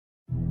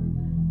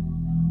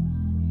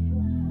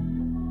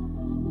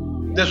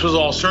this was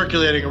all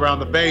circulating around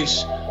the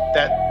base,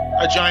 that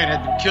a giant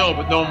had been killed,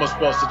 but no one was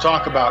supposed to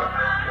talk about it.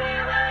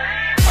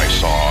 I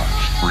saw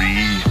 3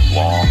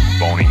 long,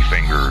 bony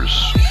fingers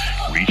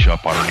reach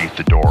up underneath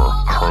the door,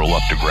 curl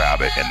up to grab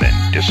it, and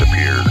then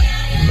disappear.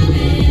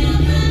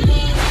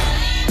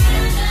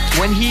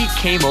 When he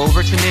came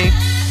over to me,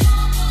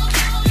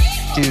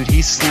 dude,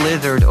 he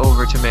slithered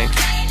over to me.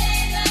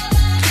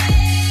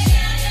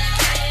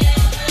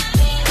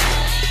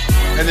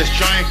 And this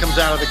giant comes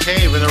out of the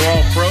cave, and they're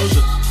all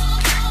frozen.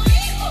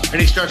 And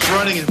he starts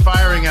running and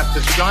firing at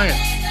this giant.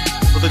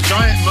 Well, the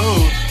giant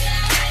moves.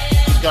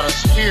 He's got a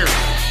spear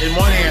in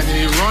one hand, and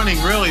he's running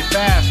really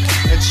fast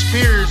and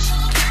spears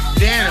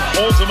Dan and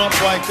holds him up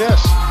like this.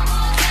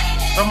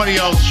 Somebody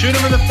yells, shoot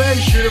him in the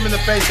face, shoot him in the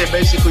face. They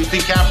basically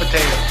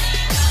decapitate him.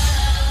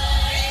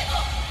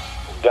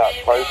 Got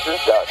closer.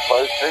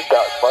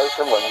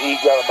 When he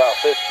got about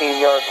 15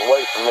 yards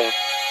away from me,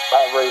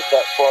 I raised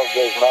that 12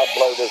 gauge and I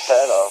blowed his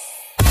head off.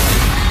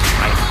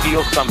 I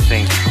feel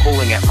something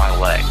pulling at my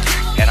leg,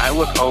 and I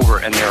look over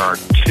and there are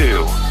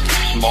 2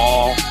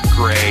 small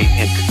gray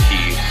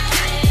entities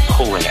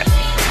pulling at me.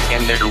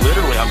 And they're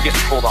literally, I'm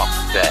getting pulled off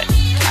the bed.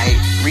 I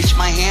reached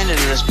my hand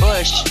into this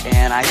bush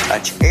and I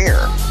touched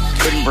air.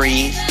 Couldn't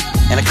breathe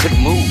and I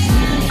couldn't move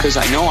because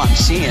I know I'm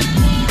seeing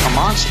a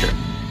monster.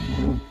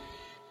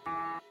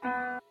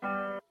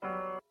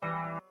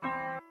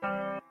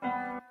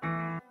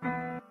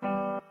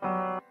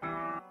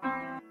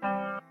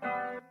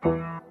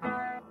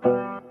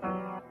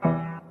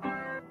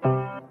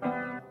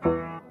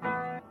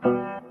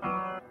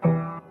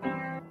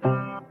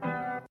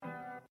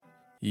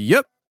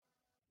 Yep.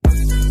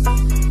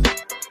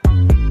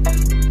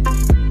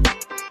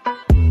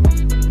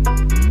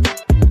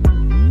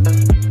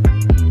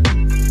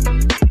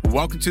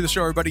 Welcome to the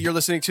show, everybody. You're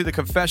listening to The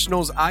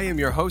Confessionals. I am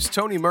your host,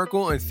 Tony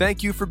Merkel, and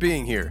thank you for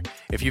being here.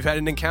 If you've had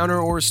an encounter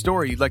or a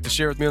story you'd like to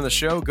share with me on the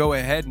show, go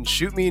ahead and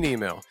shoot me an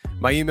email.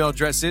 My email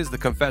address is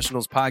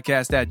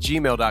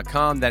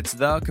theconfessionalspodcast@gmail.com. That's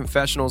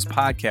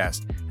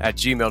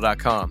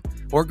theconfessionalspodcast@gmail.com.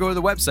 Or go to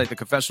the website,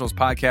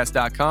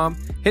 theconfessionalspodcast.com,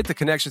 hit the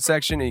connection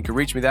section, and you can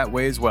reach me that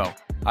way as well.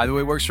 Either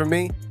way works for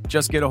me.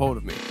 Just get a hold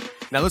of me.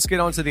 Now let's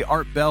get on to the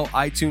Art Bell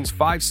iTunes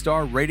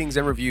 5-star ratings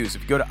and reviews.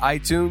 If you go to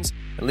iTunes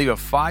and leave a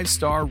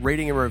 5-star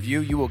rating and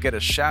review, you will get a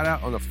shout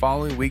out on the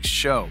following week's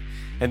show.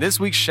 And this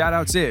week's shout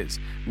outs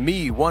is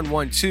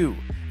Me112,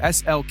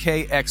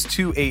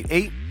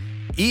 SLKX288,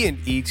 Ian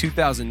E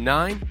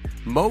 2009,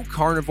 Mo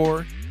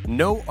Carnivore,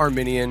 No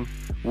Arminian,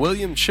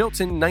 William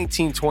Chilton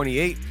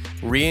 1928,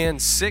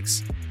 Rianne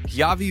 6,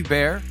 Yavi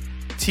Bear,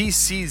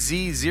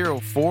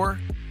 TCZ04,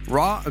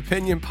 Raw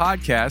Opinion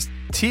Podcast,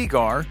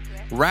 Tigar,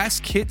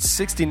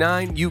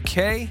 Raskit69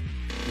 UK,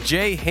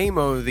 J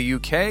Hamo the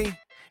UK,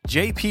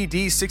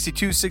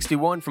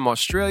 JPD6261 from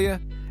Australia,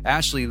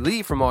 Ashley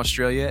Lee from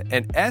Australia,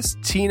 and S.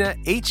 Tina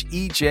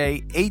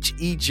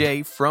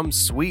HEJ from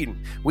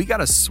Sweden. We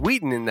got a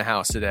Sweden in the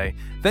house today.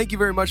 Thank you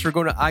very much for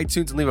going to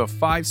iTunes and leave a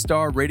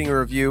 5-star rating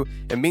or review.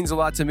 It means a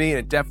lot to me, and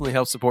it definitely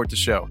helps support the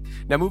show.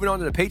 Now, moving on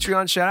to the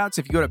Patreon shoutouts.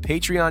 If you go to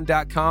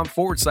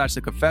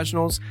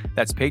patreon.com/theconfessionals,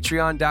 that's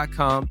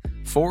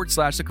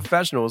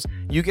patreon.com/theconfessionals,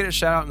 you get a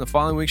shout out in the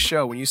following week's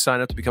show when you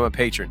sign up to become a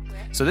patron.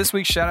 So this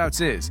week's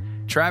shoutouts is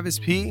Travis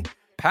P.,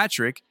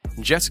 Patrick,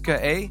 Jessica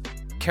A.,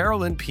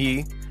 Carolyn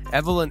P.,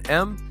 Evelyn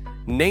M.,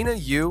 Nana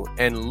U,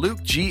 and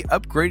Luke G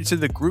upgraded to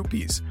the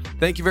groupies.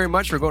 Thank you very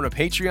much for going to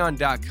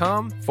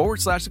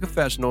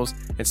patreon.com/theconfessionals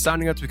and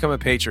signing up to become a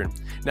patron.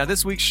 Now,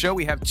 this week's show,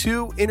 we have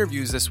 2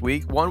 interviews this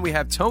week. One, we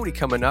have Tony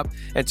coming up,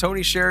 and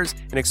Tony shares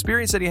an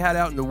experience that he had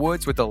out in the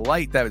woods with a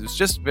light that was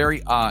just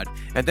very odd.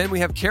 And then we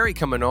have Carrie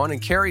coming on,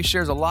 and Carrie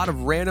shares a lot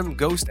of random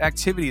ghost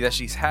activity that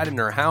she's had in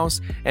her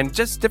house and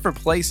just different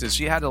places.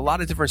 She had a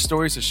lot of different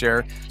stories to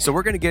share, so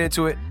we're going to get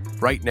into it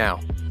right now.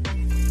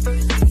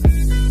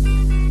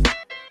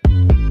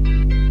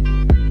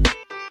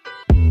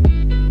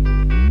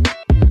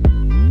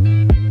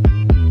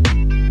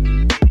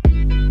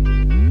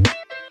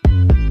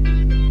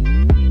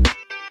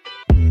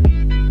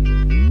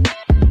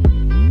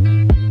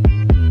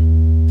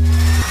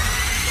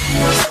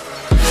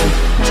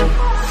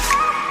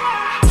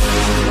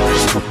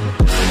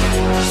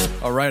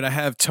 All right, I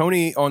have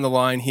Tony on the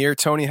line here.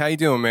 Tony, how you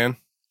doing, man?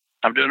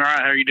 I'm doing all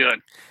right. How are you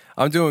doing?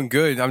 I'm doing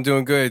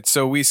good.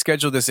 So we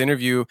scheduled this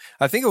interview.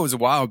 I think it was a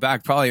while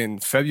back, probably in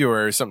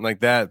February or something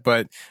like that.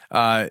 But,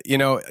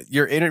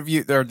 your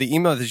interview or the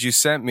email that you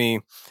sent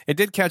me, it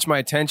did catch my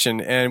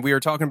attention. And we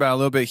were talking about it a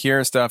little bit here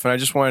and stuff. And I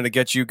just wanted to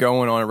get you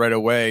going on it right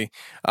away.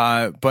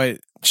 But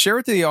share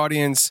it to the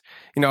audience.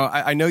 You know,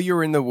 I know you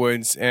were in the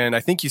woods, and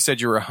I think you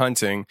said you were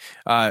hunting.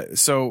 Yeah.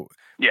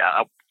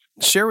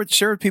 Share with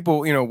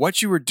people, you know,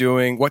 what you were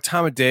doing, what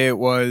time of day it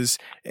was,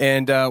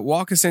 and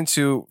walk us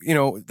into, you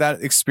know,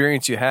 that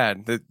experience you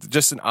had,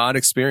 just an odd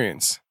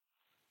experience.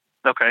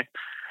 Okay.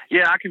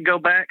 Yeah, I could go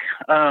back.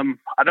 I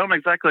don't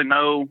exactly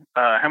know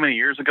how many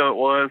years ago it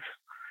was.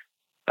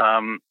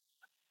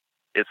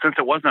 Since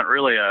it wasn't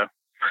really I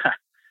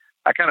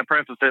kind of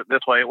prefaced it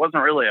this way. It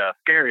wasn't really a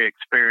scary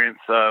experience.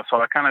 So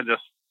I kind of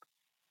just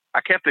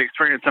I kept the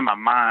experience in my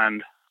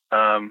mind,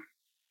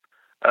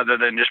 other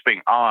than just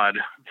being odd.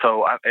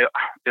 So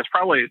it's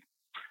probably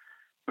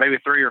maybe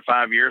 3 or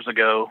 5 years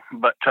ago,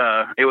 but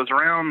it was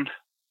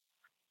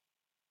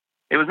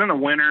in the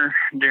winter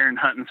during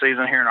hunting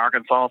season here in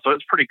Arkansas, so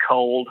it's pretty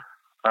cold.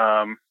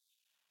 So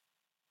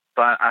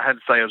I had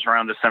to say it was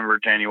around December,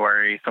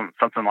 January,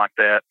 something like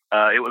that.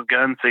 It was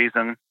gun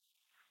season,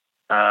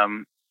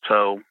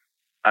 so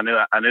I knew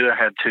I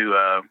had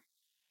to,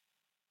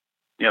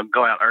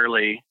 go out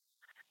early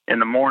in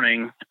the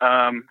morning.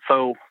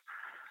 So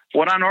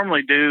what I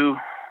normally do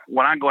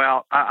when I go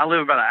out, I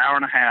live about an hour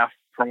and a half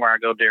from where I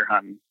go deer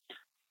hunting,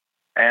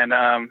 and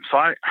so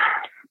I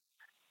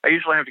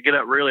usually have to get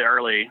up really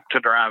early to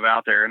drive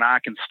out there, and I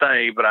can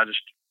stay, but I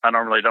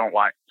normally don't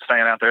like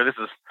staying out there. This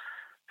is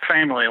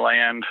family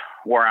land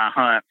where I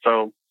hunt,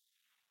 so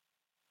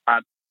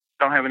I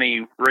don't have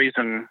any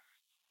reason,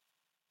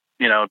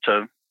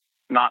 to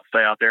not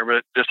stay out there, but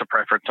it's just a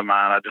preference of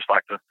mine. I just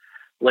like to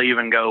leave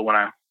and go when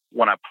I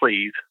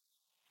please.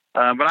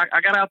 But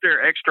I got out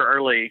there extra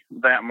early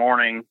that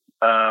morning.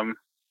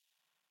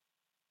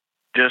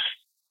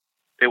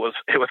 It was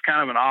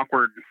kind of an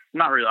awkward,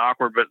 not really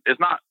awkward, but it's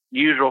not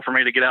usual for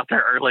me to get out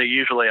there early.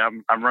 Usually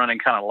I'm running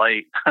kind of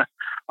late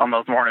on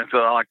those mornings, so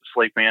I like to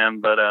sleep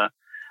in. But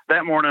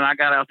that morning I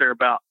got out there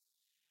about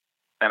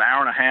an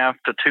hour and a half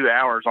to 2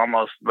 hours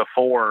almost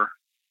before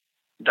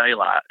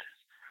daylight.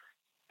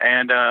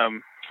 And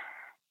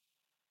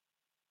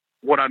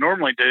what I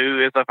normally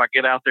do is if I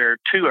get out there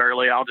too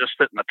early, I'll just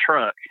sit in the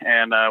truck.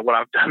 And what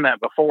I've done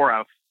that before,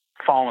 I've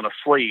fallen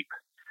asleep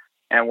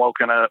and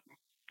woken up,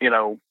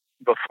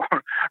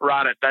 before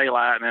right at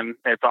daylight, and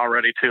it's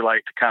already too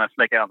late to kind of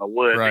sneak out in the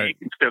woods. Right. You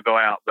can still go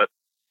out, but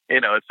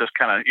it's just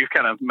you've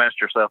kind of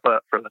messed yourself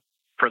up for the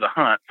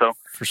hunt. So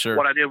For sure.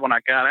 what I did when I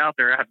got out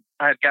there,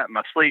 I had gotten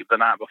my sleep the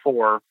night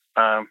before,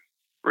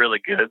 really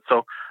good.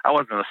 So I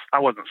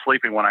wasn't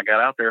sleeping when I got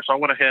out there. So I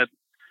went ahead,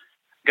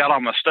 got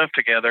all my stuff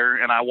together,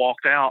 and I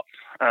walked out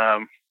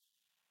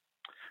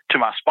to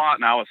my spot,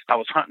 and I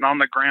was hunting on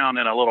the ground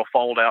in a little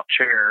fold out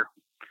chair,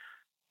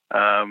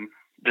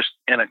 just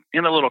in a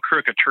little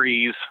crook of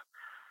trees,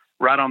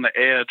 right on the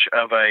edge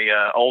of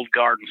a old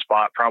garden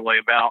spot, probably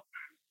about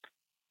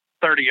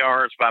 30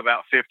 yards by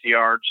about 50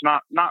 yards.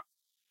 Not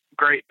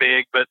great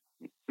big, but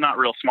not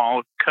real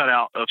small, cut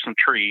out of some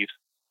trees.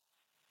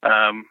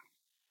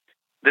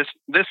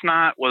 This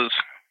night was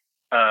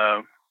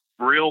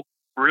real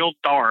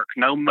dark,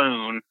 no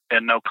moon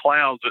and no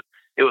clouds.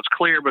 It was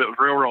clear, but it was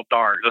real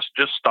dark,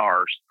 just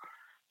stars.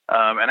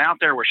 And out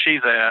there where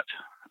she's at,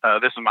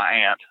 this is my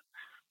aunt.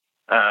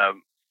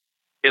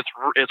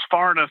 It's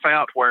far enough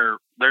out where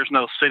there's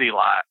no city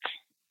lights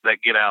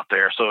that get out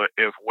there. So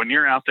when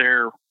you're out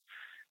there,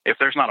 if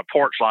there's not a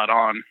porch light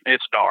on,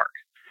 it's dark.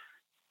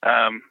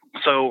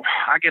 So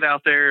I get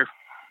out there.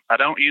 I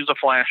don't use a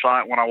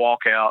flashlight when I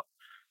walk out.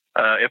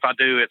 If I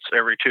do, it's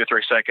every 2 or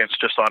 3 seconds,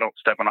 just so I don't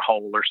step in a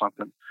hole or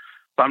something.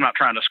 So I'm not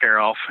trying to scare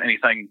off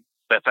anything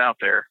that's out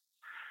there.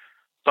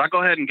 So I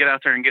go ahead and get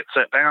out there and get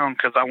set down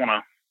because I want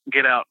to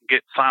get out and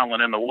get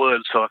silent in the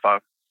woods. So if I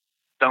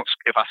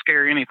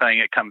scare anything,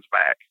 it comes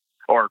back,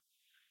 or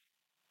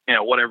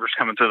whatever's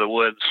coming through the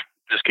woods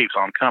just keeps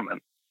on coming.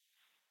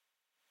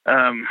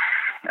 And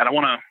I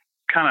want to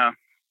kind of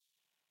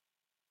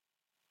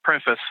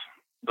preface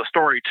the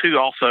story too.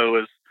 Also,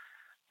 is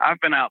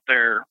I've been out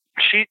there.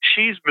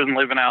 She's been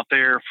living out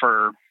there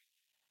for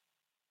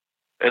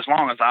as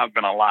long as I've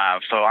been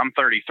alive. So I'm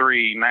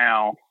 33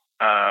 now.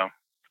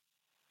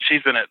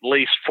 She's been at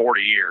least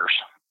 40 years,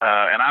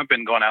 and I've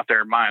been going out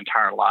there my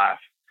entire life.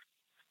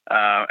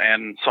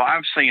 And so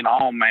I've seen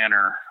all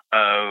manner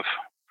of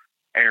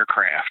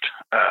aircraft,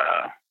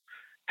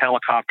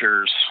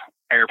 helicopters,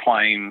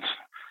 airplanes,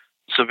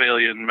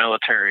 civilian,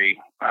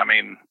 military. I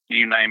mean,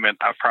 you name it,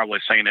 I've probably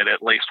seen it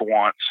at least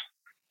once.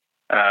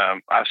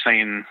 I've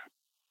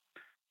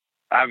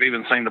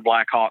even seen the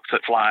Black Hawks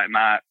that fly at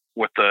night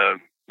with the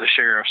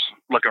sheriffs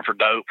looking for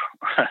dope.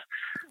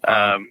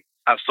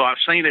 So I've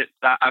seen it.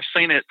 I've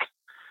seen it.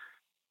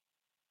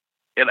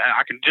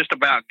 I can just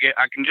about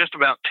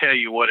tell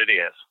you what it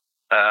is.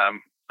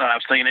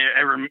 I've seen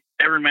every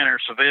manner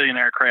of civilian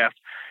aircraft,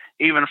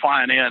 even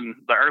flying in,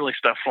 the early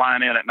stuff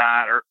flying in at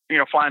night, or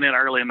flying in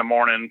early in the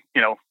morning,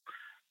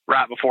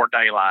 right before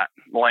daylight,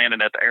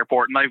 landing at the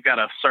airport. And they've got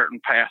a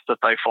certain path that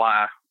they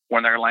fly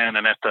when they're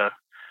landing at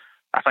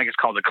I think it's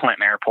called the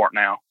Clinton Airport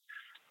now.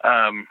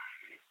 And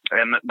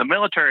the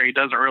military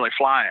doesn't really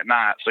fly at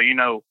night, so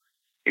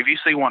if you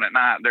see one at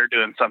night, they're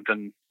doing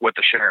something with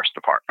the sheriff's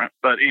department.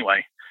 But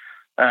anyway,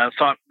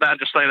 so I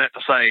just say that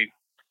to say,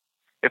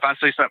 if I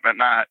see something at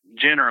night,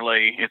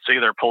 generally it's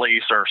either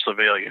police or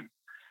civilian.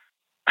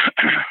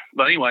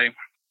 But anyway,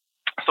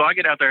 so I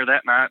get out there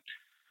that night.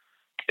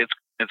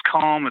 It's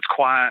calm, it's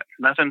quiet,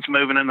 nothing's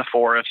moving in the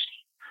forest.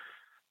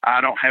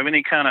 I don't have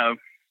any kind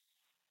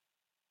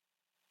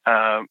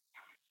of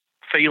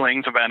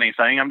feelings about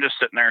anything. I'm just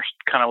sitting there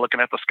kind of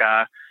looking at the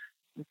sky,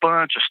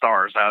 bunch of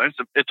stars out.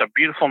 It's a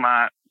beautiful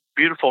night,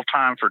 beautiful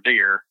time for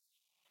deer.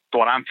 That's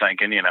what I'm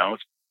thinking.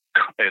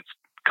 It's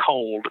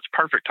cold. It's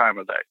perfect time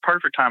of day,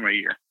 perfect time of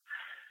year.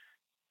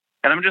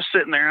 And I'm just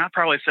sitting there. I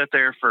probably sat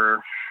there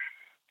for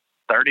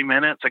 30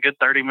 minutes, a good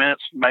 30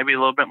 minutes, maybe a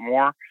little bit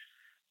more.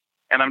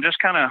 And I'm just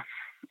kind of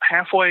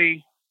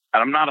halfway,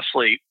 and I'm not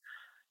asleep.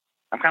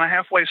 I'm kind of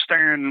halfway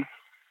staring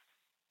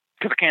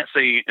because I can't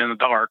see in the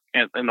dark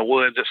in the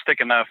woods. It's thick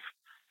enough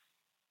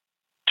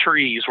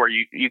trees where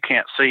you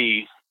can't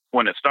see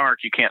when it's dark.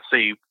 You can't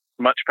see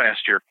much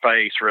past your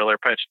face, really, or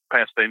past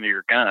the end of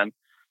your gun.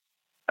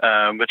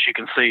 But you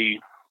can see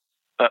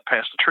up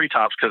past the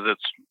treetops because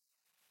it's,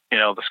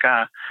 the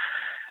sky.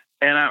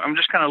 And I'm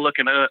just kind of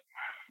looking up,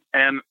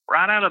 and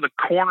right out of the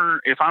corner,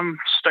 if I'm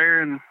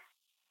staring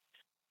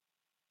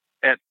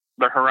at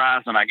the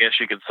horizon, I guess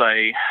you could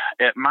say,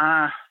 at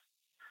my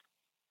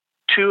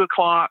 2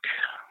 o'clock,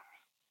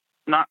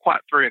 not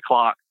quite 3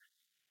 o'clock,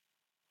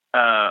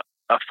 a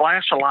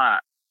flash of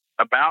light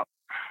about,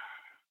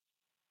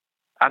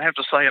 I'd have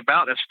to say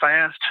about as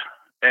fast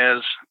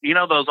as,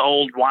 those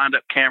old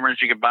wind-up cameras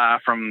you could buy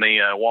from the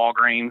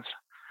Walgreens?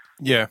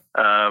 Yeah.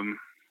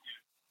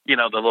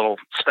 The little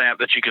stamp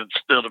that you could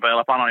still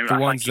develop. I don't even know.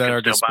 The ones that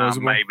are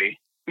disposable? Maybe.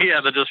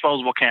 Yeah, the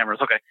disposable cameras.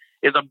 Okay.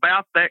 It's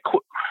about that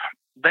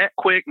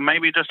quick,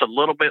 maybe just a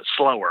little bit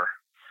slower.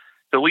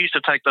 So we used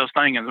to take those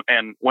things,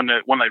 and when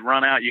they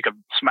run out, you could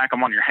smack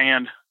them on your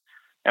hand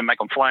and make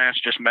them flash,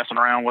 just messing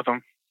around with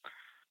them.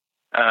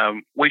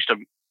 We used to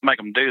make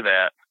them do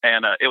that,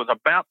 and it was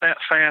about that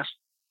fast.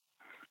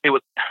 It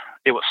was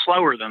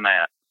slower than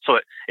that, so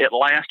it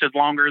lasted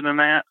longer than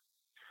that,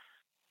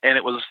 and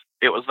it was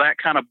that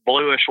kind of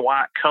bluish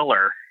white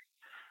color.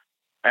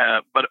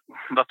 But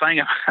the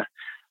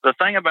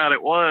thing about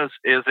it was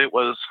it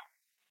was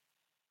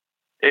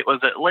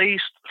at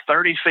least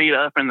 30 feet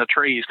up in the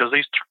trees, because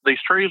these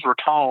trees were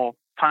tall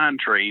pine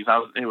trees.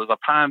 It was a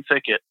pine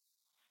thicket.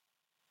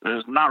 It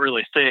was not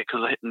really thick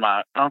because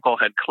my uncle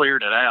had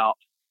cleared it out,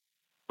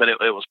 but it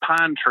was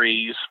pine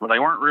trees. Well, they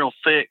weren't real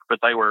thick, but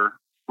they were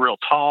real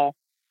tall,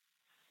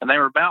 and they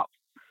were about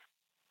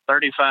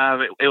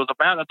 35. It was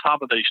about the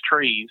top of these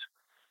trees,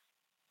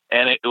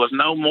 and it was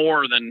no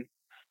more than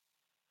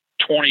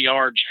 20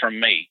 yards from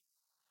me.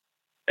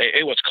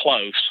 It was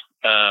close.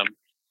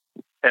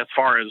 As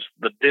far as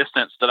the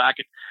distance that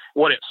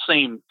what it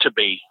seemed to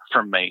be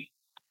from me,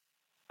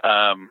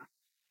 up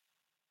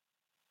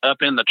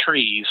in the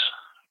trees,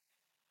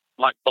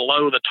 like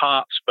below the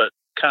tops, but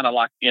kind of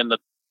like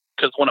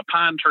because when a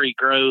pine tree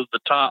grows, the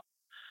top,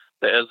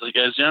 as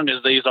young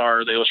as these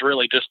are, it was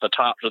really just the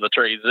tops of the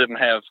trees. It didn't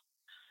have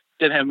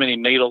many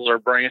needles or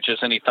branches,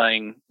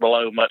 anything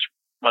below much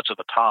of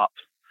the top.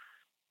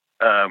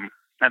 And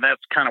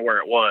that's kind of where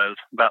it was,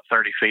 about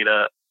 30 feet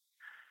up.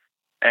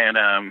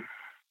 And,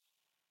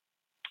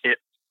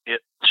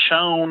 it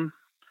shone,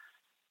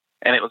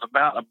 and it was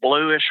about a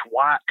bluish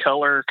white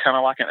color, kind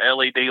of like an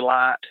LED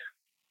light.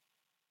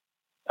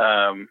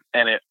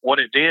 And what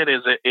it did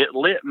is it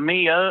lit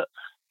me up,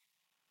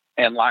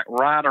 and like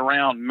right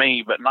around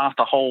me, but not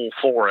the whole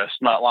forest.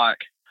 Not like,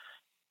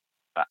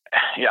 I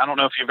don't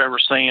know if you've ever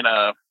seen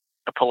a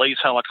police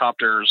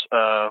helicopter's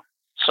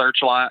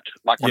searchturn,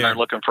 like when they're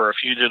looking for a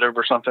fugitive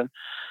or something.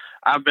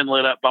 I've been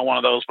lit up by one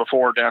of those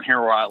before down here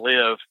where I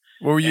live.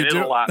 What were you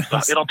doing?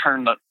 It'll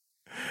turn the.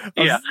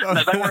 Yeah, no,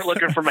 they weren't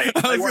looking for me.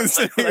 They weren't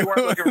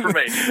looking for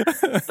me.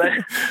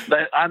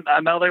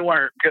 I know they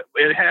weren't.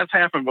 It has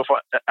happened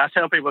before. I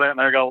tell people that, and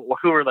they go, "Well,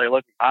 who are they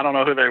looking?" I don't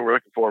know who they were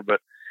looking for, but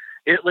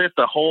it lit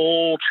the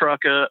whole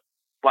truck up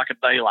like a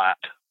daylight.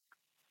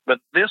 But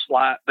this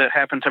light that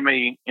happened to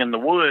me in the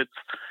woods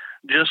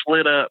just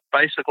lit up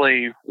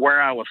basically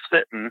where I was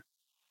sitting.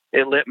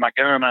 It lit my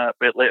gun up.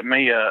 It lit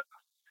me up.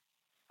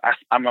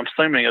 I'm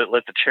assuming it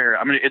lit the chair.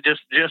 I mean, it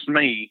just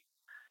me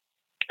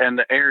and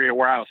the area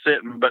where I was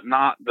sitting, but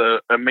not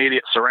the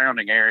immediate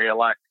surrounding area.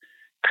 Like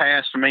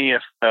past me a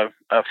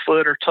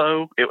foot or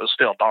so, it was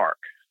still dark.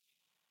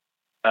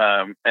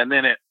 And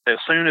then as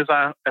soon as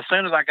I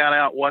got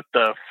out what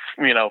the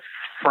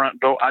front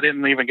door, I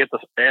didn't even get the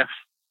F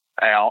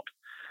out.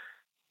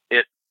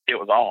 It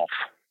was off,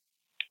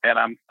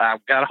 and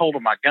I've got a hold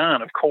of my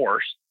gun, of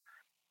course.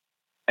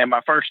 And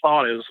my first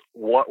thought is,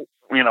 what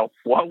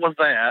was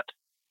that?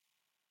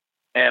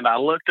 And I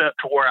looked up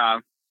to where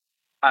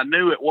I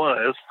knew it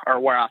was, or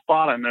where I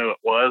thought I knew it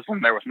was,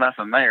 and there was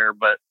nothing there,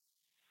 but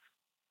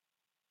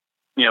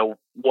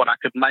what I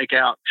could make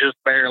out just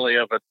barely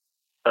of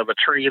a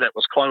tree that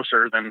was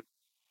closer than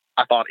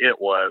I thought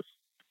it was.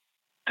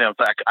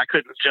 I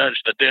couldn't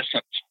judge the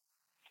distance.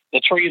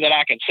 The tree that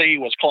I could see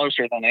was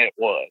closer than it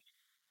was,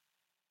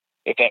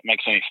 if that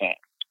makes any sense.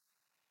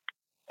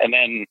 And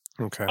then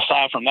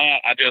aside from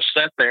that, I just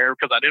sat there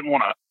because I didn't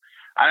want to.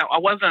 I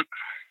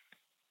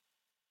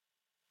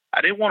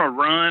didn't want to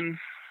run.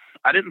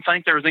 I didn't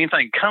think there was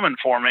anything coming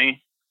for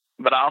me,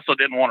 but I also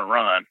didn't want to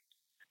run,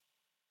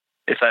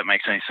 if that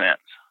makes any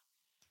sense.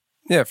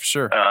 Yeah, for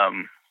sure.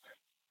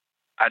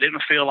 I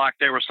didn't feel like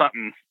there was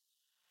something.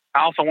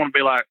 I also want to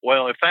be like,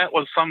 well, if that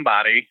was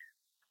somebody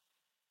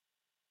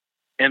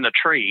in the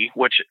tree,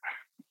 which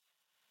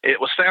it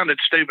sounded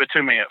stupid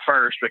to me at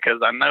first,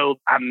 because I know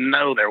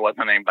there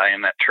wasn't anybody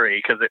in that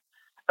tree, because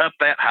up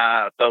that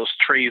high, those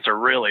trees are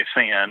really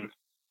thin,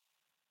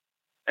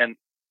 and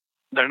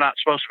they're not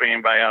supposed to be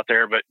anybody out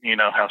there, but you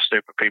know how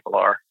stupid people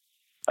are.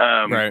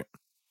 Right.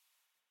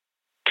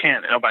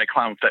 Can't nobody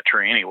climb up that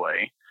tree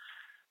anyway.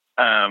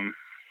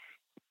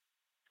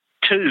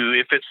 Two,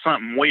 if it's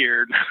something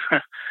weird,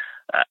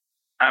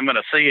 I'm going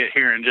to see it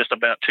here in just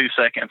about 2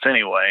 seconds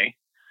anyway.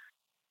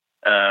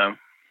 But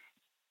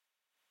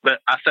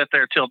I sat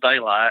there till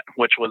daylight,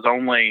 which was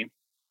only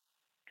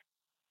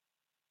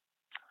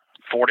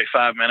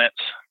 45 minutes,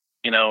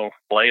 you know,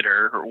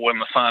 later when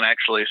the sun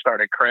actually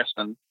started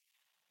cresting.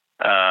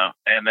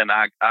 And then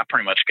I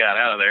pretty much got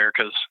out of there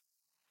because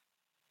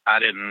I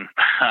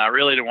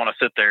really didn't want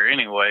to sit there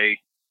anyway.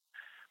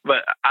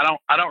 But I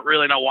don't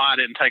really know why I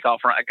didn't take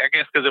off. I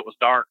guess because it was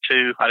dark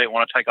too. I didn't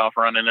want to take off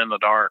running in the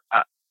dark.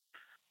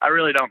 I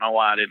really don't know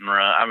why I didn't run.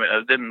 I mean,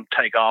 I didn't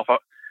take off.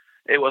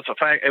 It was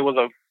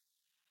a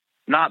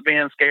not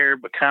being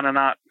scared, but kind of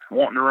not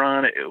wanting to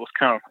run. It was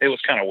kind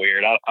of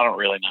weird. I don't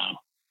really know.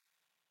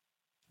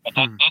 But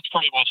that's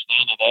pretty much the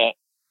end of that.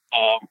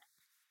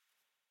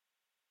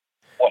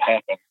 What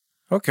happened?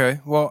 Okay.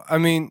 Well, I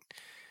mean,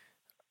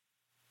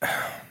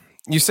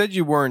 you said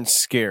you weren't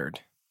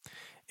scared.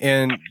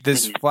 And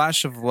this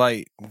flash of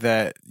light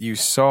that you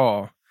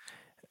saw,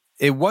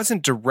 it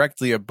wasn't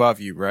directly above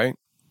you, right?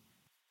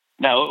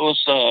 No, it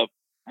was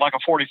like a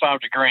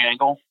 45-degree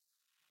angle.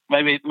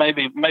 Maybe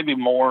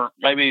more.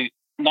 Maybe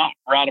not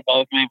right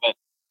above me, but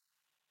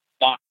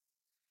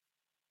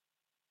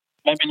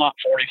maybe not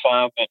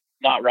 45, but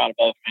not right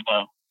above me,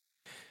 no.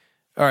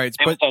 All right.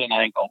 It was at an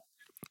angle.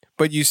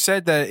 But you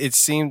said that it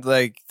seemed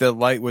like the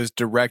light was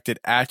directed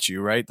at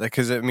you, right? Like,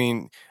 because, I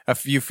mean, a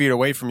few feet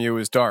away from you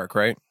was dark,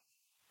 right?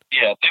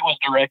 Yes, it was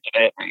directed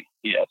at me.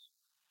 Yes.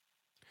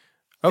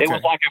 Okay. It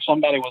was like if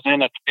somebody was in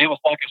the tree.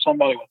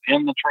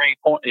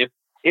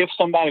 If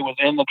somebody was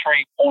in the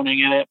tree pointing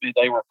it at me,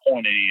 they were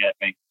pointing it at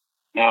me.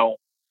 Now,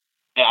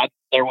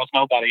 there was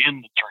nobody in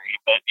the tree,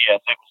 but yes,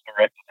 it was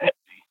directed at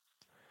me.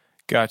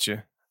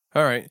 Gotcha.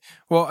 All right.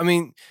 Well, I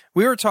mean,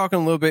 we were talking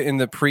a little bit in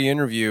the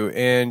pre-interview,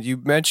 and you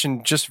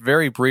mentioned just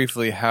very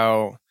briefly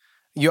how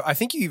I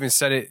think you even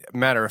said it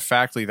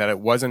matter-of-factly that it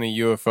wasn't a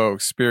UFO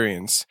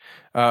experience.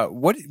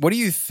 What do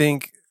you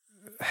think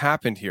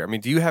happened here? I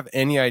mean, do you have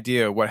any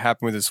idea what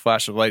happened with this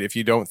flash of light if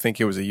you don't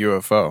think it was a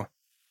UFO?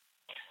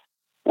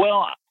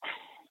 Well,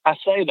 I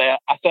say that.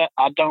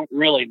 I don't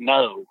really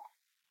know.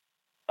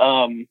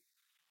 I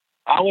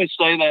always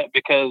say that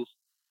because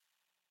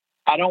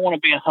I don't want to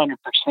be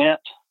 100%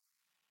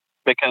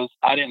 because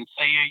I didn't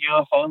see a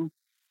UFO.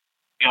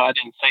 You know, I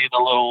didn't see the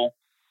little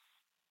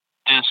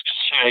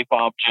disc-shaped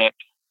object.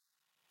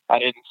 I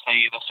didn't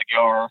see the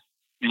cigar,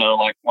 you know,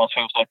 like most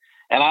people say.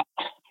 And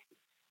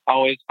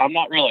I'm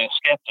not really a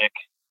skeptic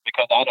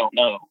because I don't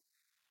know.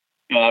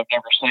 You know,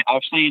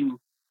 I've seen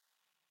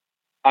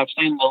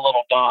the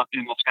little dot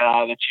in the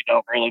sky that you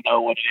don't really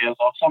know what it is.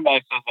 If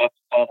somebody says that's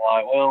a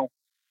satellite, well,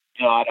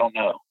 you know, I don't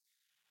know.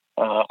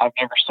 I've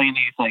never seen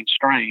anything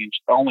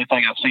strange. The only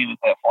thing I've seen is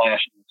that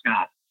flash in the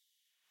sky.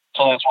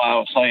 So that's why I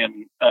was saying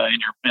in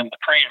the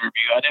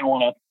pre-interview, I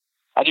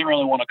didn't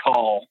really want to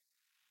call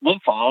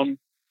MUFON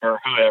or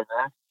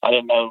whoever. I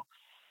didn't know,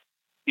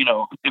 you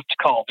know, if to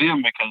call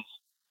them because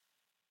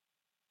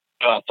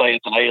I'd say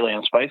it's an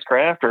alien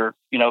spacecraft, or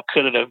you know,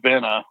 could it have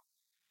been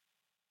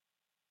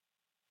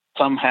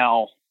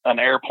somehow an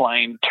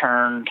airplane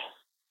turned,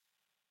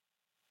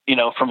 you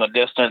know, from a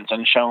distance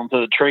and shown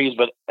through the trees?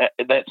 But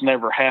that's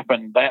never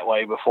happened that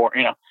way before.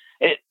 You know,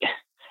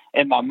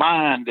 in my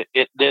mind,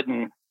 it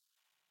didn't.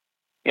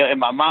 You know, in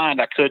my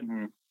mind, I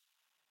couldn't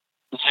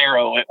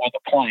zero it with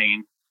a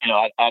plane. You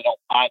know,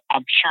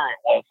 I'm sure it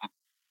wasn't,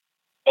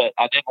 but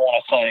I didn't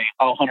want to say,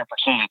 100%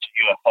 it's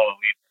a UFO.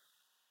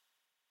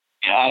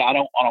 Yeah,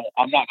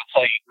 I'm not going to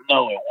say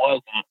no, it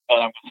wasn't, but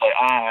I'm going to say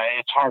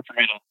it's hard for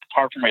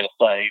me to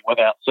say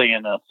without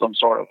seeing some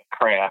sort of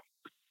craft.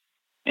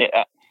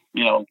 Yeah,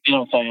 you know what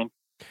I'm saying?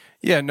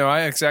 Yeah, no,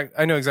 I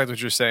know exactly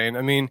what you're saying.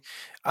 I mean,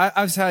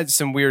 I've had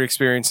some weird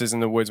experiences in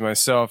the woods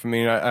myself. I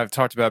mean, I've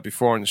talked about it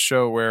before on the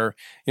show where,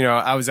 you know,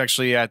 I was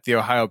actually at the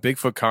Ohio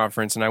Bigfoot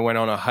Conference and I went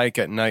on a hike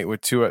at night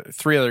with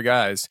three other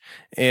guys,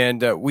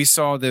 and we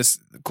saw this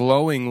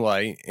glowing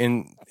light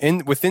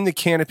within the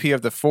canopy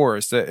of the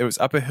forest. It was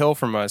up a hill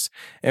from us,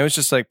 and it was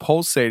just like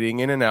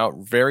pulsating in and out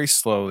very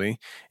slowly,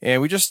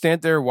 and we just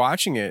stand there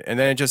watching it, and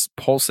then it just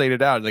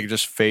pulsated out, like it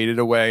just faded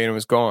away and it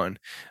was gone.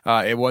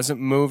 It wasn't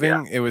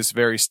moving. Yeah. It was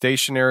very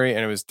stationary,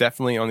 and it was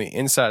definitely on the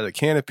inside of the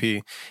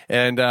canopy.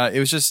 And it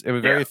was a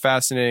very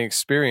fascinating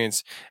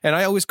experience. And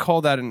I always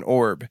call that an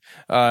orb.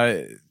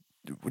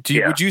 Would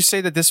you say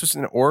that this was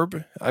an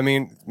orb? I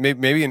mean,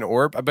 maybe an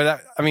orb, but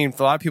a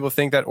lot of people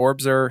think that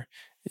orbs are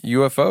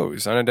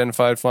UFOs,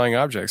 unidentified flying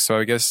objects. So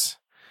I guess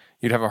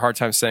you'd have a hard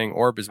time saying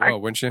orb as well,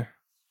 wouldn't you?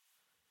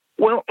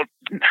 Well,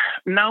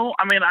 no.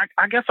 I mean,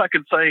 I guess I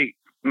could say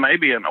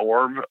maybe an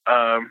orb.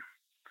 I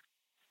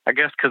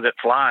guess because it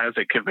flies,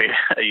 it could be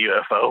a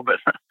UFO, but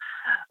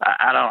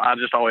I don't. I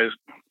just always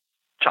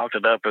chalked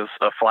it up as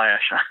a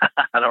flash.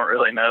 I don't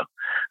really know.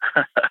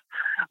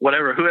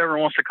 whatever, whoever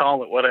wants to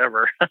call it,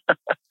 whatever.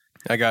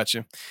 I got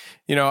you.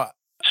 You know,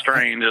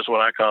 strange is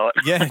what I call it.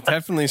 Yeah,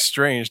 definitely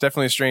strange.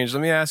 Definitely strange.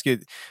 Let me ask you,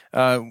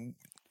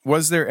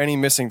 was there any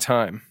missing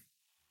time?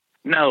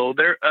 No,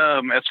 there.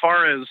 As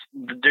far as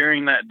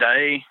during that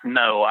day,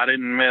 no, I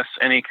didn't miss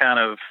any kind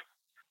of.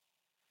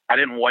 I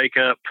didn't wake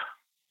up,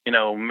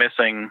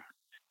 missing.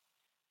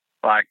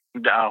 Like,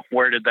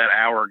 where did that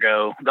hour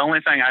go? The only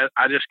thing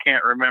I just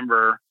can't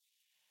remember,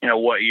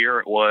 what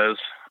year it was,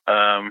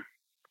 or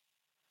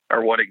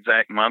what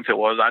exact month it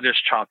was. I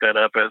just chalk that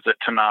up as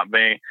to not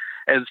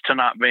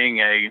being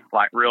a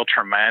like real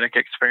traumatic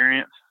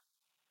experience.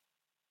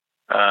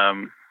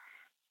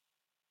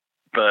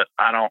 But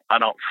I don't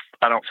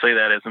see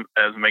that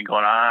as me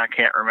going, I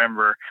can't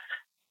remember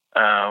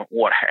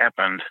what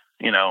happened,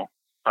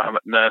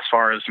 as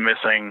far as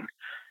missing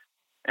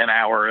an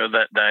hour of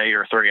that day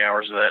or 3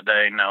 hours of that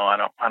day. No, I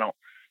don't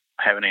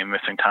have any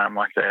missing time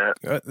like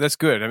that. That's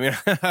good. I mean,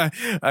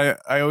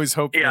 I always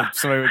hope that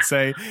somebody would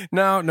say,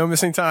 no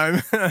missing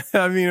time.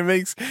 I mean, it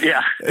makes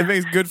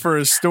good for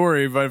a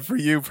story, but for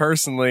you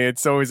personally,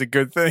 it's always a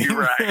good thing.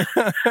 Right.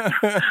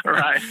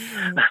 Right.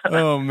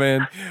 Oh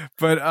man.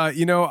 But,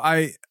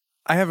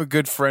 I have a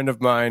good friend of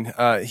mine.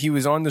 He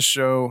was on the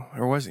show,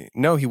 or was he?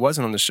 No, he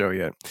wasn't on the show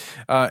yet.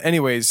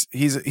 Anyways,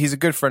 he's a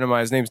good friend of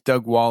mine. His name's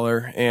Doug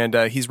Waller, and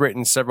he's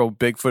written several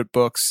Bigfoot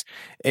books.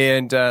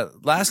 And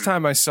last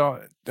time I saw,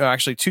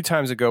 actually 2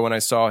 times ago when I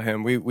saw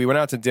him, we went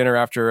out to dinner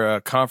after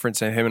a conference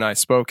that him and I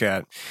spoke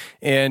at.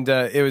 And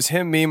it was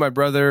him, me, my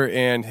brother,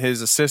 and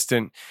his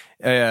assistant,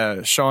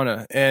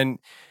 Shauna. And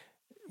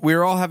we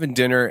were all having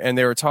dinner, and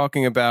they were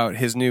talking about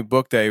his new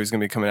book that he was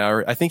going to be coming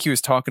out. I think he was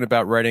talking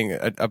about writing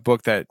a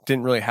book that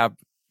didn't really have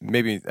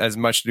maybe as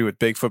much to do with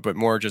Bigfoot, but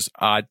more just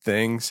odd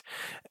things.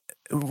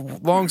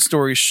 Long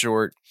story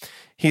short,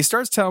 he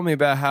starts telling me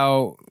about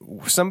how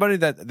somebody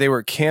that they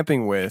were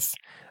camping with,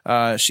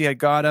 she had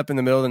got up in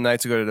the middle of the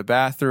night to go to the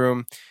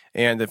bathroom,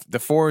 and the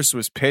forest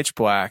was pitch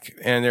black,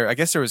 and I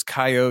guess there was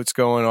coyotes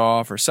going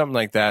off or something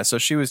like that. So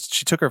she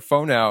took her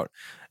phone out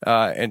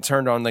and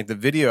turned on like the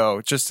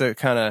video just to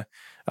kind of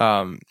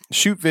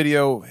shoot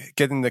video,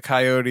 getting the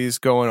coyotes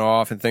going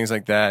off and things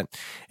like that.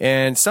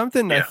 And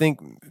something, I think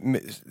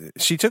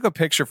she took a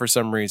picture for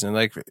some reason,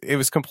 like it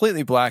was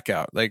completely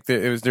blackout. Like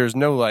there's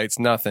no lights,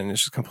 nothing.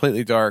 It's just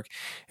completely dark.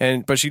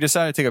 But she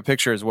decided to take a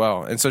picture as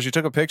well. And so she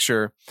took a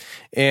picture,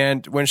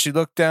 and when she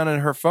looked down at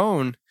her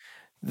phone,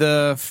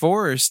 the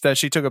forest that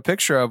she took a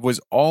picture of was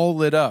all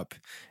lit up.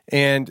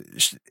 And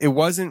it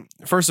wasn't,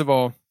 first of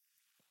all,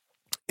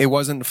 it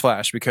wasn't the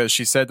flash, because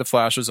she said the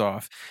flash was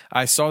off.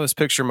 I saw this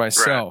picture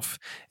myself,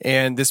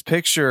 and this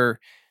picture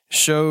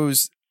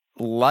shows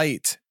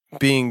light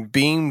being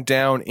beamed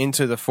down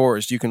into the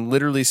forest. You can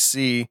literally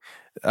see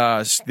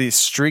these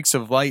streaks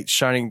of light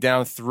shining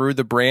down through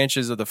the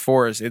branches of the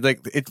forest.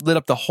 It lit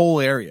up the whole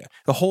area.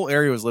 The whole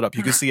area was lit up.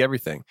 You could see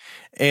everything.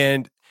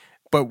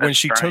 But when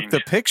she took the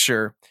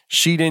picture,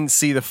 she didn't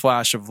see the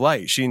flash of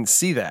light. She didn't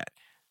see that.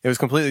 It was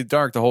completely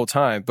dark the whole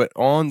time. But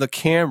on the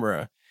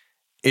camera,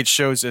 it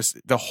shows us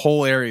the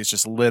whole area is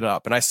just lit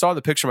up. And I saw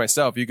the picture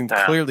myself. You can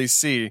clearly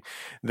see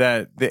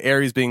that the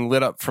area is being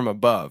lit up from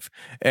above.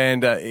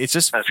 And it's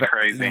just that's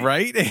crazy,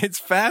 right? It's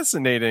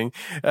fascinating.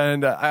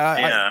 And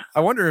I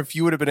wonder if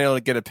you would have been able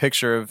to get a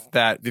picture of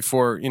that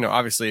before,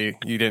 obviously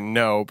you didn't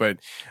know, but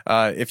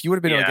if you would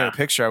have been able to get a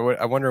picture,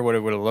 I wonder what it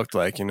would have looked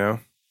like,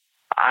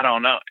 I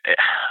don't know.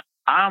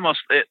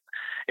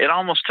 It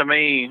almost to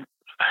me,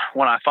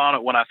 when I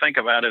think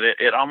about it,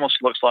 it almost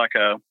looks like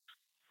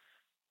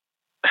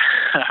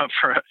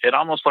it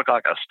almost looked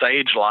like a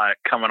stage light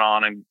coming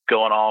on and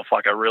going off,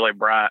 like a really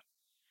bright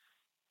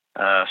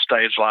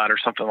stage light or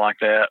something like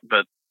that.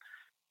 But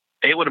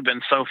it would have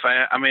been so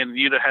fast. I mean,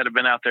 you'd have had to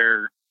been out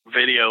there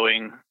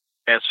videoing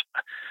as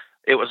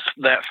it was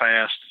that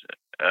fast,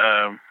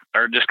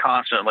 or just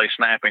constantly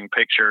snapping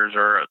pictures,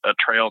 or a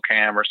trail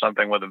cam or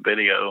something with a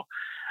video.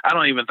 I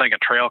don't even think a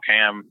trail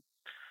cam,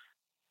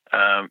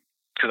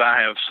 because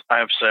I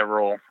have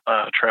several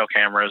trail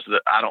cameras,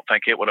 that I don't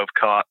think it would have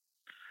caught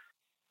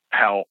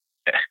how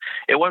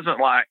it wasn't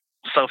like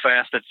so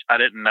fast that I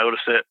didn't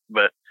notice it,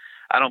 but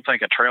I don't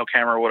think a trail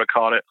camera would have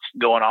caught it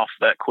going off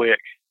that quick,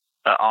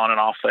 on and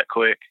off that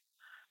quick.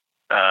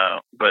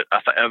 But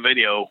a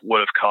video would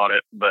have caught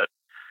it, but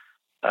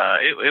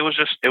it was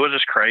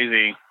just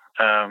crazy.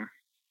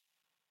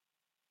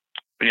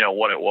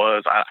 What it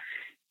was,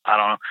 I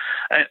don't know.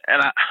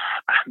 And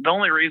the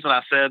only reason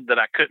I said that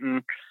I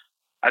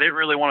didn't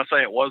really want to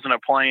say it wasn't a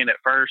plane at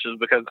first is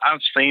because I've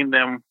seen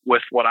them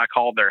with what I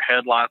call their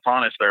headlights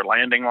on. It's their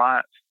landing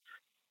lights,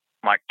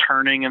 like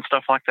turning and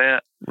stuff like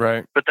that.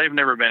 Right. But they've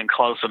never been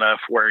close enough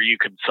where you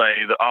could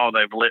say that, oh,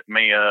 they've lit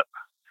me up,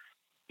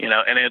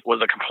 and it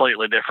was a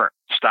completely different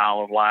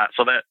style of light.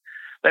 So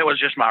that was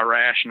just my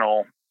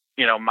rational,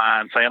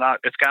 mind saying, oh,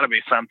 it's got to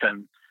be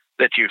something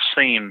that you've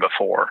seen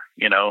before,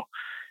 And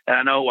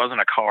I know it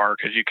wasn't a car,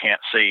 because you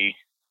can't see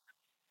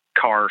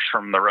cars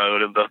from the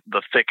road, of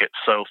the thicket's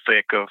so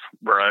thick of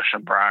brush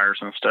and briars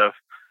and stuff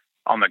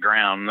on the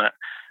ground that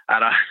I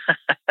don't,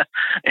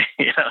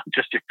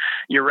 just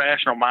your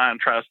rational mind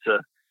tries to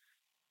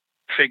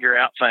figure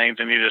out things,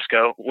 and you just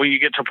go, well, you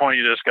get to a point,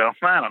 you just go,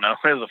 I don't know,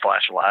 there's a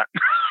flashlight.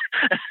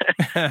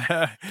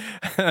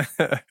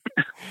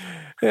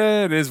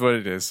 Yeah, it is what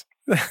it is.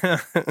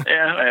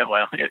 Yeah,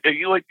 well,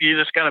 you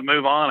just got to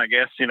move on, I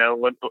guess.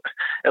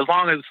 As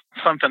long as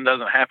something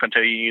doesn't happen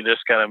to you, you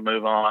just got to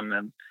move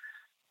on.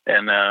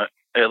 And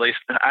at least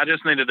I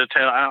just needed to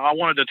tell. I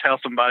wanted to tell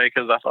somebody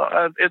because I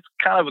thought it's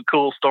kind of a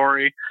cool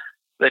story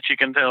that you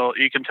can tell.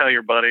 You can tell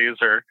your buddies,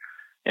 or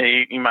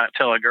you might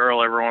tell a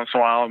girl every once in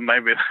a while, and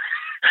maybe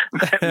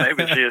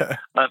she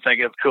might think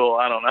it's cool.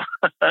 I don't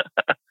know.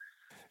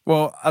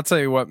 Well, I'll tell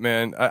you what,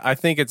 man. I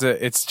think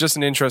it's just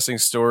an interesting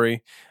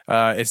story.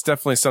 It's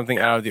definitely something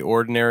out of the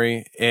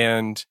ordinary,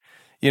 and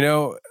it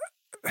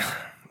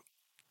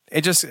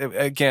just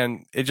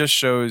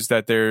shows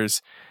that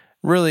there's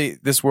really,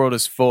 this world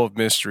is full of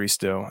mystery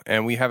still,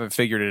 and we haven't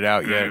figured it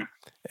out yet.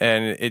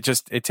 And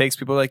it takes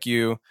people like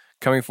you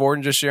coming forward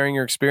and just sharing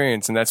your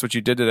experience, and that's what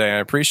you did today. And I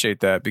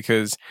appreciate that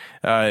because,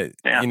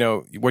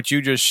 what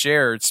you just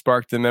shared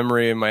sparked the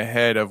memory in my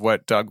head of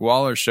what Doug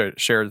Waller shared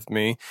with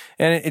me.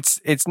 And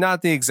it's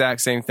not the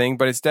exact same thing,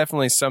 but it's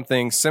definitely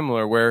something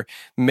similar where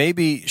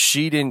maybe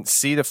she didn't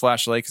see the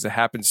flashlight because it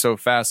happened so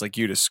fast, like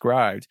you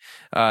described.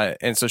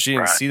 And so she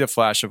didn't see the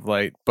flash of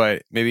light,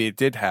 but maybe it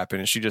did happen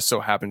and she just so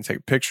happened to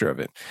take a picture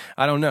of it.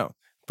 I don't know.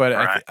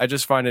 But I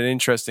just find it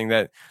interesting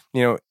that,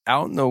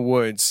 out in the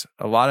woods,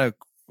 a lot of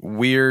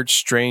weird,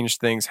 strange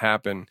things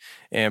happen,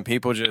 and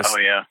people just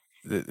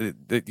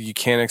you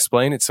can't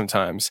explain it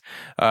sometimes.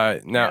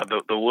 Now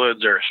the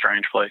woods are a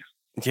strange place.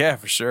 Yeah,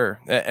 for sure.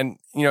 And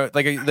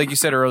like you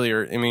said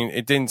earlier, I mean,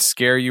 it didn't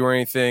scare you or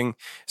anything.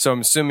 So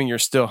I'm assuming you're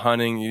still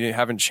hunting. You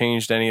haven't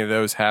changed any of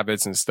those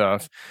habits and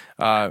stuff.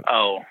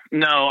 Oh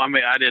no, I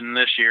mean, I didn't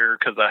this year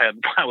because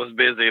I was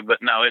busy. But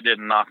no, it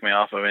didn't knock me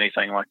off of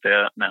anything like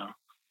that. No.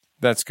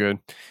 That's good.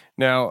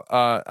 Now,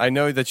 I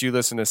know that you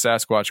listen to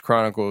Sasquatch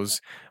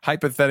Chronicles.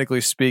 Hypothetically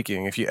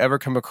speaking, if you ever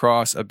come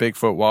across a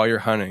Bigfoot while you're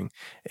hunting,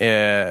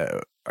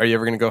 are you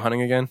ever going to go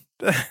hunting again?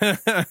 I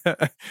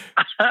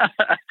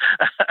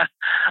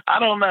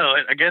don't know.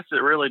 I guess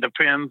it really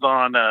depends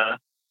on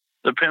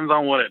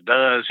what it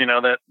does.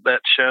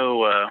 That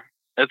show.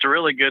 It's a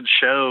really good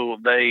show.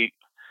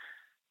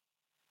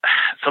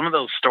 Some of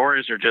those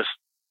stories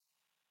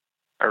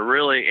are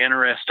really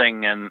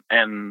interesting,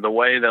 and the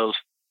way those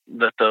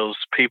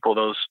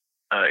people,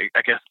 I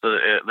guess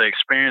the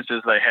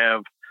experiences they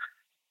have,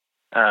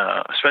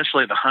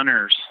 especially the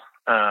hunters,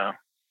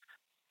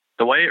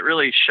 the way it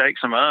really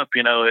shakes them up,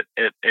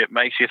 it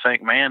makes you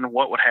think, man,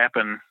 what would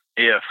happen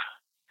if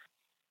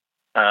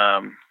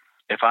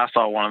I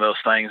saw one of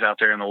those things out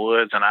there in the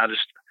woods? And I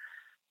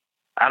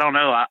don't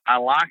know. I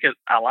like it.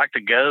 I like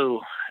to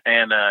go,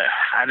 and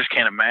I just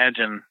can't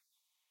imagine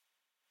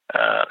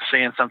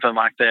seeing something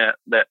like that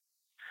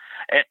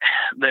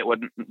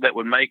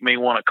would make me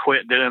want to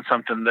quit doing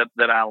something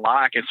that I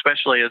like,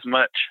 especially as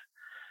much.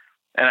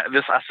 And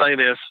I say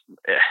this,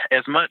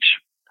 as much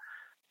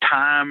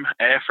time,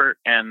 effort,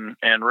 and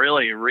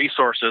really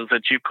resources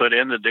that you put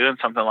into doing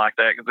something like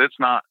that, because it's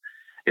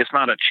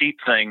not a cheap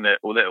thing that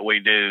we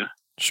do.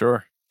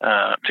 Sure.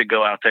 To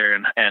go out there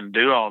and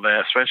do all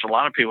that, especially a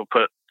lot of people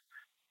put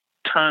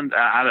tons.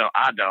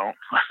 I don't.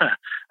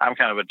 I'm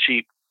kind of a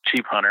cheap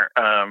hunter.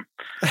 A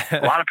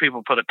lot of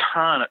people put a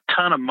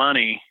ton of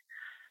money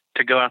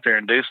to go out there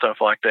and do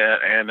stuff like that,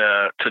 and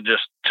to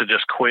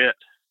just quit.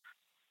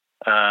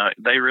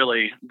 They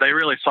really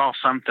saw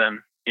something,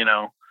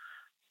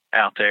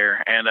 out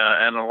there, and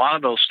a lot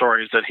of those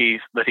stories that he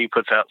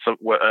puts out, so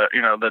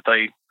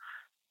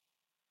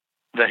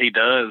that he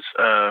does,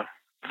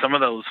 some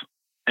of those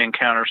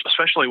encounters,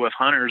 especially with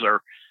hunters,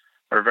 are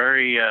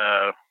very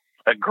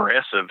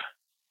aggressive,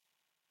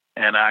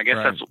 and I guess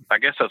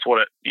that's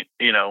what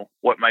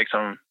what makes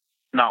them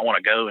not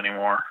want to go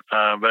anymore.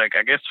 But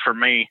I guess for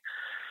me,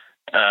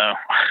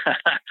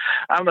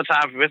 I'm the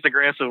type, if it's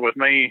aggressive with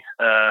me,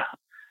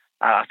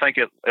 I think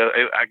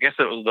I guess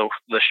it was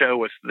the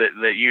show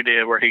that you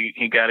did where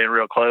he got in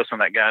real close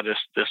and that guy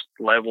just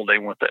leveled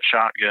him with that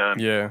shotgun.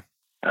 Yeah.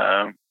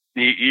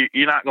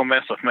 You're not gonna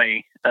mess with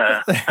me.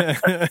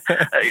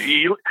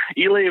 You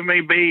leave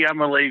me be, I'm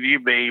gonna leave you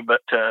be.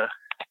 But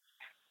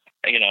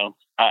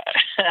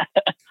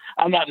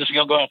I'm not just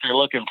gonna go out there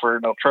looking for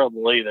no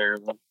trouble either.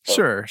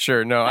 So.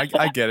 Sure. No,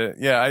 I get it.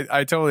 Yeah,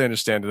 I totally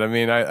understand it. I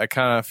mean, I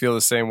kind of feel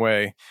the same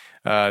way.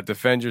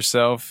 Defend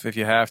yourself if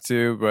you have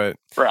to, but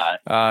right.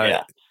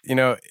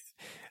 Yeah.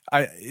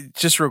 I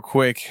just real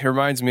quick, it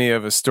reminds me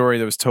of a story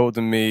that was told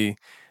to me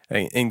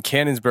in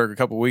Cannonsburg a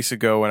couple of weeks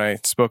ago when I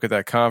spoke at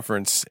that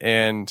conference.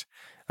 And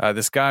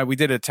this guy, we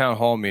did a town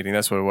hall meeting.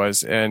 That's what it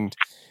was. And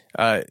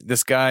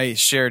this guy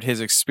shared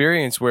his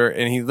experience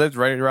and he lived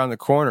right around the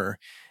corner,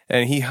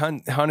 and he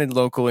hunted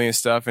locally and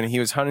stuff. And he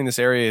was hunting this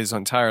area his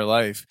entire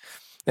life,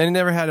 and he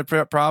never had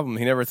a problem.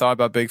 He never thought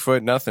about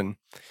Bigfoot, nothing.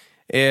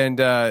 And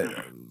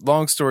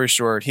long story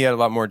short, he had a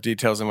lot more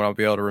details than what I'll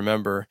be able to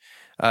remember.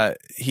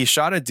 He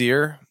shot a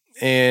deer,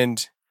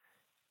 and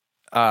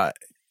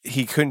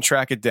he couldn't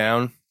track it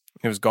down.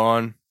 It was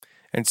gone.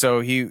 And so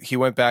he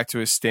went back to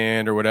his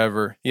stand or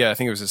whatever. Yeah, I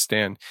think it was his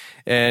stand.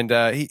 And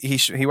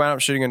he wound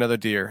up shooting another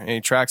deer, and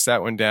he tracks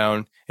that one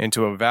down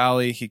into a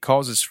valley. He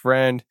calls his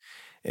friend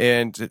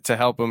and to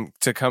help him,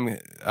 to come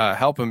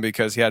help him,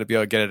 because he had to be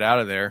able to get it out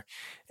of there.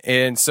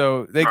 And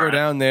so they go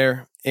down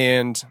there,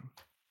 and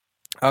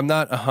I'm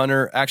not a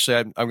hunter. Actually,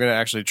 I'm going to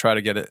actually try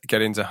to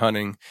get into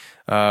hunting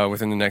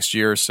within the next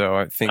year or so.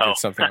 I think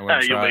it's something I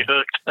want to try. You'll be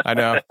hooked. I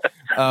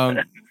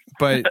know.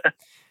 But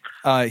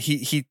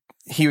he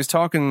was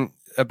talking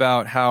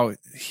about how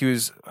he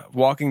was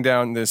walking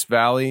down this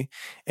valley,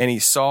 and he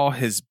saw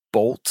his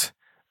bolt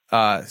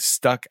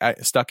stuck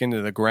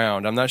into the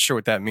ground. I'm not sure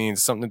what that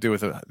means. Something to do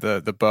with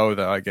the bow,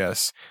 though, I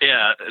guess.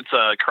 Yeah, it's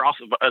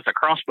a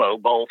crossbow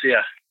bolt.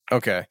 Yeah.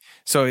 Okay,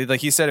 so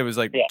like he said, it was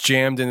like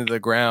jammed into the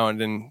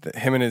ground, and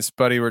him and his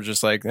buddy were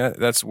just like,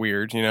 "That's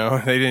weird," you know.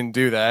 They didn't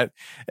do that,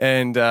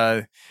 and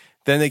then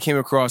they came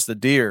across the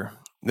deer.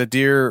 The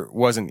deer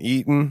wasn't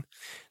eaten.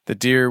 The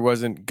deer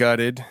wasn't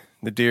gutted.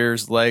 The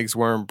deer's legs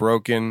weren't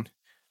broken.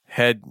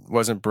 Head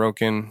wasn't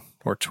broken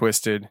or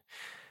twisted.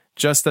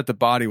 Just that the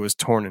body was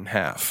torn in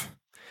half.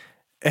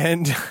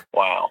 And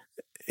wow.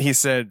 He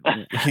said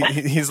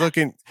he's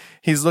looking,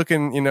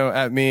 you know,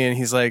 at me, and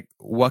he's like,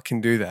 "What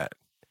can do that?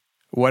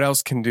 What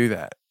else can do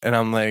that?" And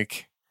I'm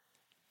like,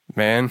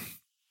 "Man,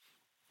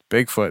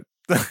 Bigfoot."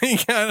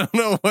 I don't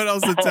know what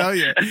else to tell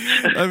you.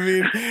 I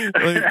mean,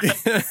 like,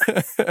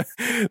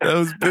 that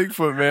was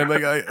Bigfoot, man.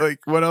 Like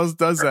what else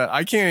does that?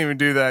 I can't even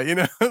do that, you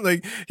know.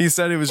 Like he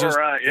said, it was just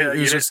it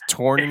was just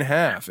torn in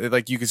half.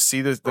 Like you could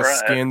see the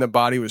skin, the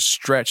body was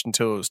stretched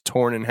until it was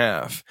torn in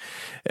half,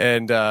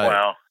 and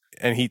wow.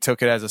 And he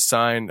took it as a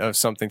sign of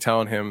something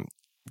telling him,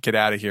 "Get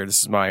out of here.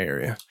 This is my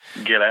area.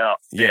 Get out."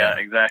 Yeah,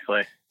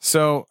 exactly.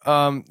 So,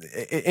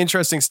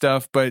 interesting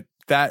stuff. But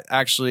that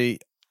actually,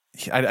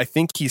 I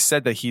think he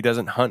said that he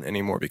doesn't hunt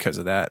anymore because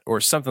of that,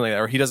 or something like that,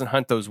 or he doesn't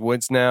hunt those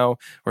woods now,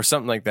 or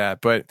something like that.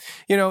 But,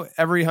 you know,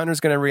 every hunter's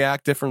going to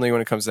react differently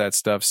when it comes to that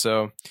stuff.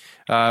 So,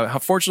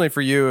 fortunately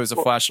for you, it was a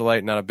flash of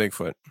light, not a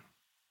Bigfoot.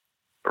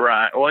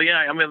 Right. Well, yeah,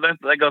 I mean,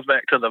 that goes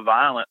back to the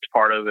violent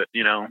part of it,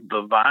 you know,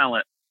 the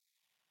violent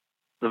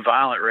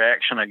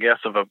reaction, I guess,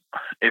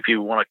 if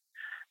you want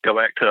to go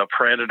back to a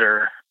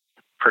predator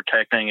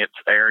protecting its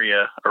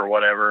area or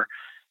whatever,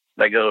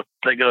 they go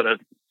to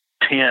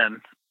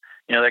 10.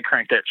 You know, they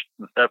crank that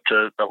up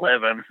to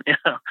 11, you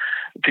know,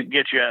 to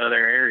get you out of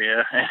their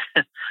area.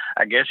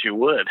 I guess you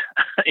would,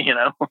 you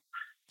know?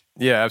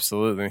 Yeah,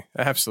 absolutely.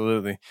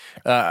 Absolutely.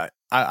 I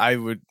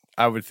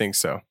would think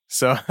so.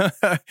 So,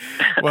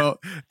 well,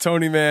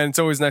 Tony, man, it's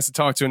always nice to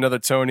talk to another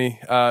Tony.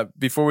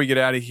 Before we get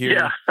out of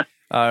here,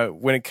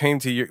 when it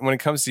comes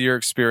to your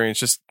experience,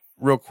 just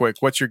real quick,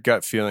 what's your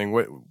gut feeling?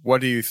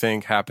 What do you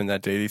think happened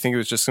that day? Do you think it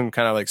was just some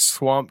kind of like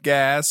swamp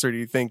gas, or do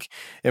you think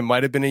it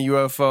might have been a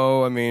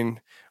UFO? I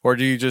mean, or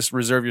do you just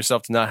reserve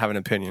yourself to not have an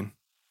opinion?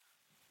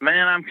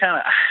 Man, I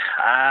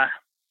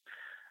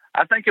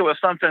think it was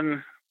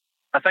something.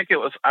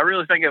 I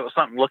really think it was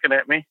something looking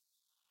at me.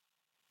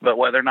 But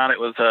whether or not it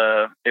was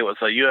a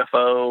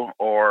UFO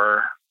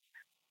or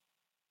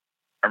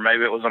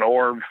maybe it was an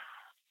orb,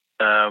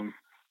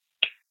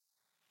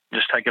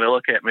 just taking a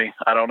look at me,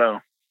 I don't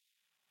know.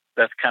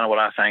 That's kind of what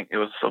I think. It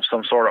was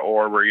some sort of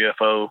orb or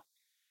UFO,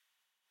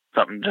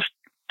 something just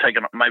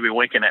maybe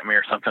winking at me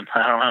or something.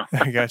 I don't know.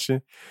 I got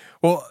you.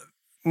 Well,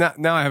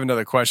 now I have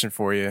another question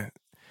for you.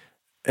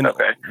 And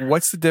okay.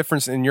 What's the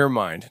difference in your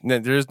mind? Now,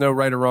 there's no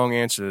right or wrong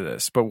answer to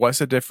this, but what's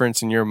the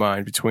difference in your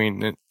mind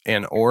between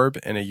an orb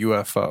and a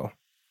UFO?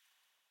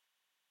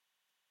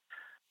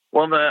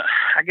 Well,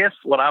 I guess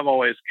what I've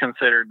always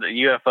considered the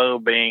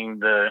UFO being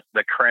the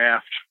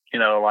craft, you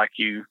know, like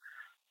you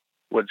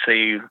would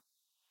see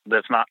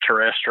that's not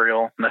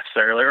terrestrial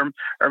necessarily,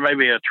 or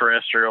maybe a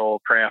terrestrial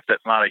craft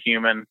that's not a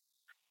human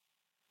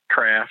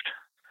craft,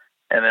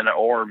 and then an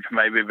orb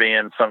maybe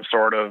being some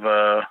sort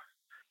of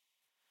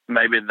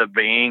maybe the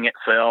being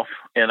itself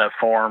in a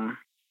form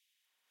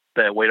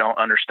that we don't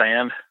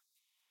understand,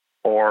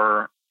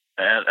 or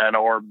an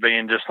orb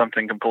being just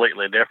something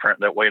completely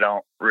different that we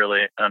don't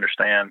really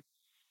understand.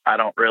 I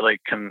don't really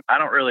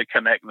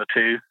connect the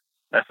two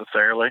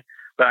necessarily,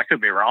 but I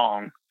could be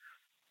wrong.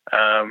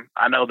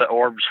 I know that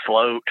orbs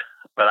float,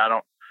 but I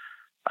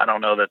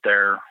don't know that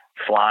they're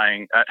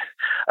flying.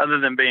 Other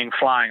than being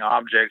flying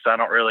objects, I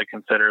don't really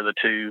consider the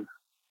two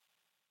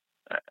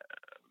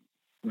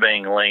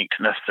being linked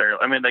necessarily.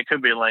 I mean, they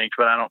could be linked,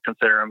 but I don't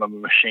consider them a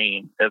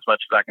machine as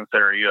much as I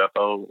consider a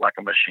UFO like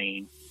a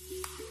machine.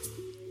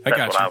 That's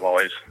what I've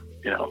always,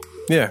 you know.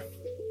 Yeah.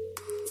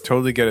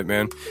 Totally get it,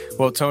 man.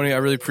 Well, Tony, I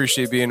really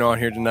appreciate being on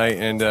here tonight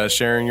and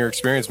sharing your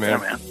experience, man.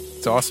 Yeah, man.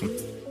 It's awesome.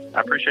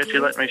 I appreciate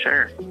you letting me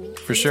share.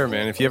 For sure,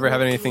 man. If you ever have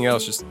anything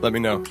else, just let me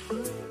know.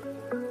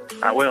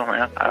 I will,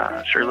 man.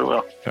 I surely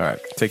will. All right.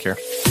 Take care.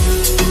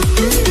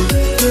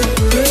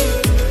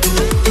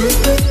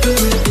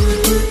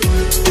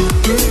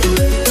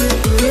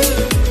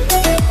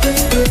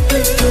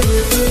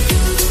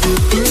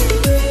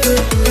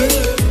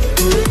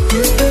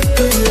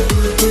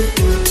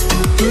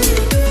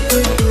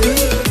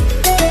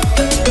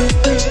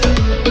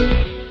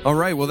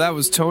 Well, that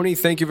was Tony.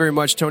 Thank you very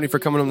much, Tony, for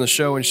coming on the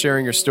show and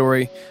sharing your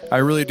story. I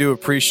really do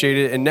appreciate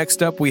it. And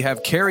next up, we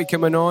have Carrie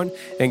coming on.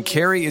 And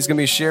Carrie is going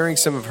to be sharing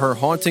some of her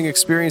haunting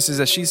experiences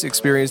that she's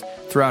experienced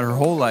throughout her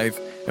whole life.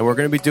 And we're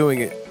going to be doing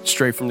it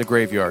straight from the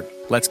graveyard.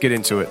 Let's get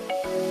into it.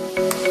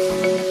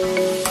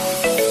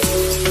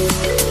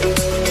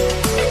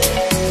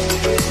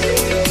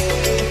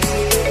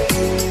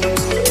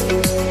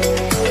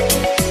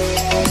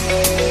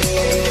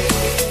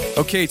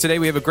 Okay, today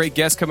we have a great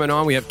guest coming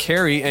on. We have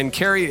Carrie, and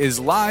Carrie is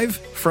live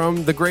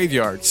from the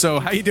graveyard. So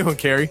how you doing,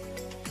 Carrie?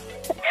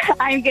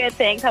 I'm good,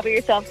 thanks. How about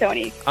yourself,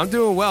 Tony? I'm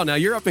doing well. Now,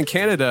 you're up in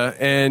Canada,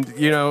 and,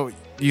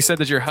 you said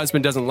that your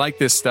husband doesn't like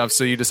this stuff,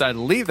 so you decided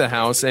to leave the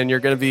house, and you're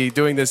going to be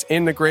doing this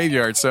in the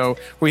graveyard. So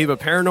we have a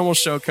paranormal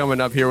show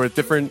coming up here with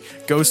different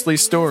ghostly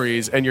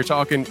stories, and you're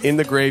talking in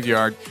the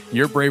graveyard.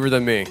 You're braver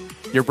than me.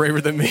 You're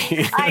braver than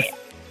me.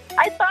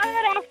 I thought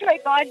that after I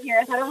got here.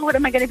 I thought, what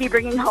am I going to be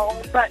bringing home?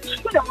 But,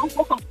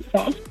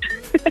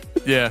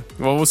 Yeah,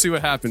 well, we'll see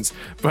what happens.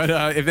 But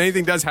if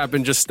anything does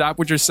happen, just stop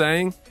what you're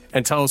saying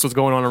and tell us what's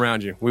going on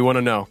around you. We want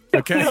to know,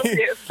 okay?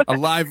 A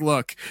live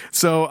look.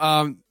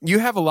 So you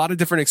have a lot of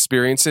different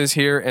experiences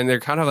here, and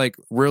they're kind of like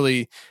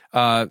really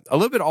a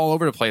little bit all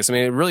over the place. I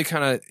mean, it really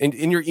kind of,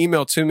 in your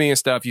email to me and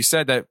stuff, you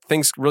said that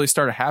things really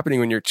started happening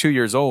when you're 2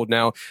 years old.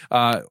 Now,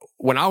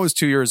 when I was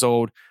 2 years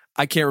old,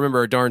 I can't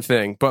remember a darn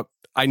thing, but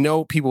I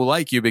know people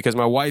like you because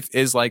my wife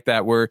is like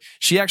that, where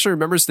she actually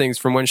remembers things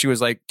from when she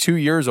was like 2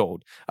 years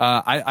old.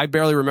 I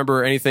barely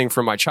remember anything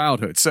from my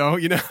childhood. So,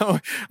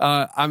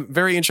 I'm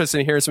very interested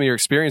in hearing some of your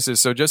experiences.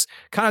 So just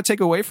kind of take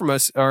away from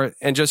us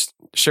and just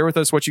share with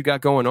us what you got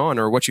going on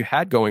or what you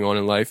had going on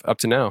in life up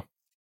to now.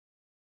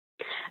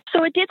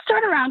 So it did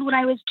start around when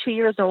I was 2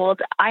 years old.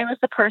 I was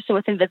the person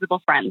with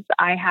invisible friends.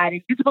 I had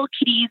invisible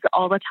kitties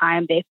all the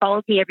time. They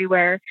followed me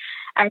everywhere.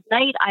 At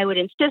night, I would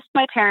insist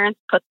my parents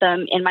put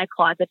them in my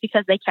closet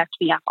because they kept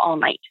me up all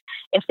night.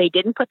 If they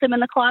didn't put them in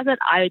the closet,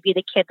 I would be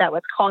the kid that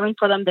was calling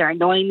for them. They're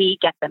annoying me.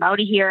 Get them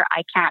out of here.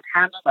 I can't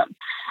handle them.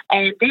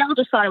 And they all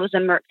just thought it was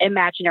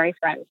imaginary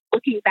friends.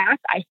 Looking back,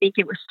 I think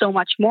it was so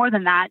much more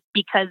than that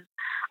because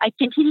I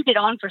continued it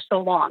on for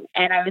so long.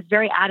 And I was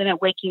very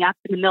adamant waking up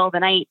in the middle of the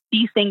night.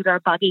 These things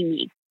are bugging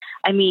me.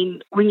 I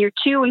mean, when you're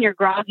two and you're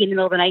groggy in the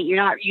middle of the night, you're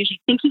not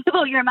usually thinking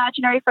about your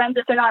imaginary friends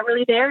if they're not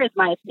really there, is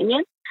my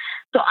opinion.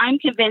 So I'm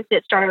convinced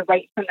it started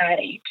right from that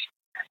age.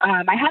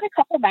 I had a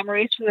couple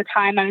memories from the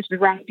time I was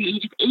around the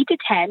age of 8 to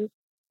 10.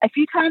 A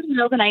few times in the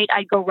middle of the night,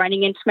 I'd go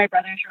running into my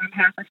brother's room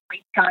half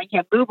asleep, telling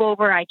him, move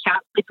over, I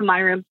can't sleep in my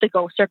room, the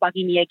ghosts are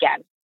bugging me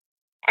again.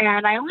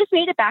 And I always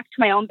made it back to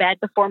my own bed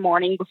before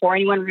morning, before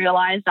anyone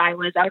realized I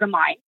was out of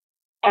mind.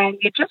 And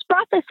you just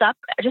brought this up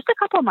just a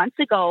couple of months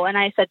ago. And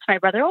I said to my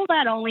brother, oh,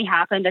 that only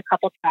happened a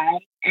couple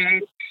times.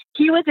 And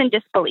he was in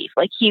disbelief.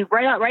 Like he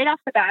right off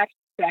the bat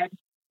said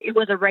it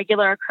was a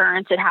regular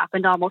occurrence. It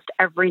happened almost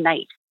every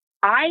night.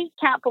 I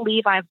can't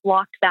believe I've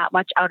blocked that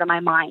much out of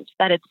my mind,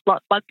 that it's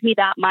bugged me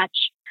that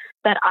much,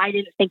 that I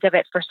didn't think of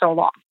it for so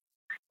long.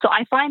 So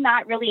I find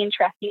that really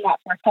interesting that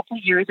for a couple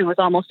of years, it was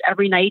almost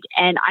every night,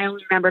 and I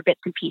only remember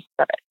bits and pieces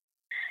of it.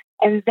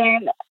 And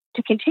then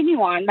to continue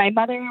on, my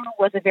mother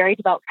was a very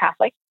devout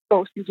Catholic.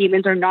 Ghosts and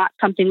demons are not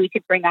something we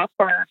could bring up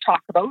or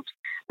talk about,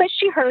 but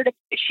she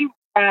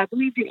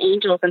believed in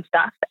angels and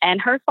stuff.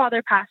 And her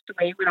father passed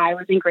away when I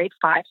was in grade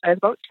 5, so I was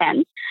about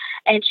 10.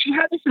 And she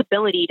had this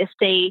ability to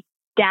say,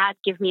 Dad,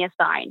 give me a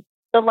sign.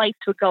 The lights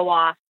would go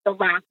off, the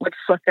lamp would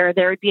flicker,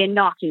 there would be a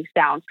knocking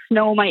sound,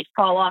 snow might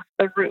fall off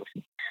the roof.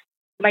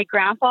 My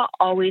grandpa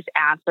always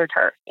answered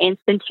her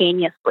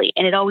instantaneously,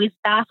 and it always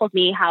baffled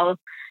me how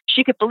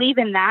she could believe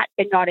in that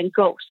but not in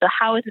ghosts. So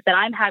how is it that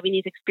I'm having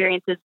these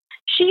experiences?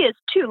 She is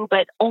too,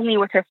 but only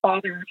with her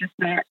father just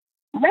not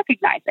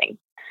recognizing.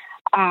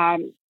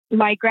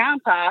 My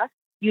grandpa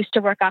used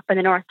to work up in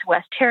the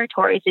Northwest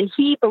Territories, and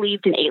he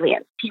believed in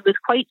aliens. He was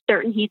quite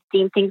certain he'd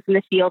seen things in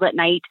the field at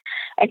night,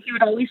 and he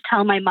would always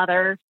tell my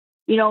mother,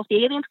 if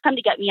the aliens come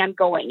to get me, I'm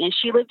going. And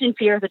she lived in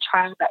fear as a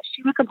child that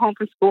she would come home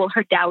from school,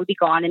 her dad would be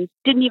gone, and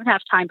didn't even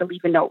have time to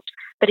leave a note.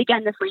 But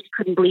again, this lady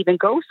couldn't believe in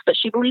ghosts, but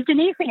she believed in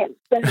aliens.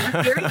 So it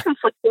was very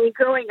conflicting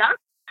growing up.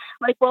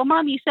 Like, well,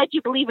 Mom, you said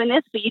you believe in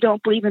this, but you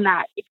don't believe in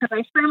that. Because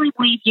I firmly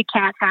believe you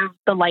can't have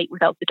the light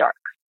without the dark.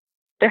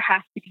 There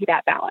has to be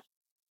that balance.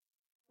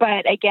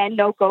 But again,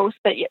 no ghosts,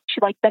 but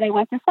she liked that I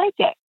went to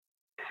psychic.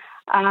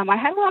 I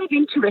had a lot of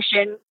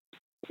intuition.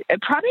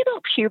 Probably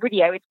about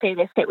puberty, I would say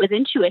this. It was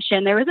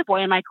intuition. There was a boy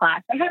in my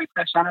class. I had a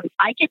crush on him.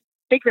 I could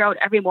figure out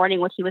every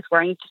morning what he was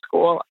wearing to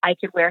school. I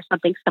could wear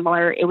something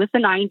similar. It was the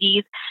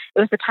 90s. It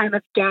was the time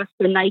of Guess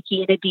and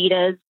Nike and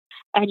Adidas.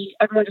 And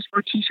everyone just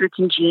wore T-shirts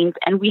and jeans.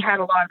 And we had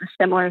a lot of the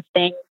similar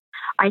things.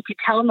 I could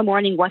tell in the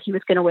morning what he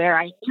was going to wear.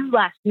 I knew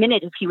last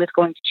minute if he was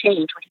going to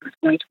change what he was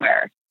going to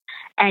wear.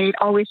 And it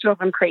always drove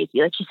him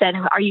crazy. Like he said,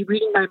 are you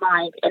reading my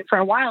mind? And for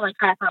a while, I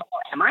kind of thought,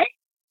 well, am I?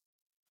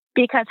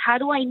 Because how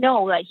do I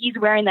know that he's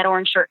wearing that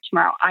orange shirt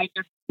tomorrow? I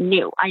just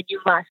knew. I knew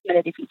last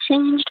minute if he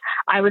changed,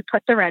 I would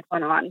put the red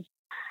one on.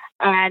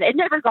 And it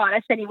never got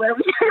us anywhere.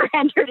 We never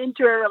entered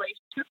into a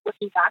relationship.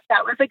 Looking back,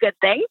 that was a good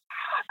thing.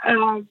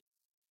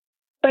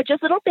 But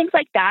just little things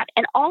like that.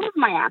 And all of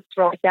my aunts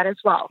were like that as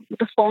well.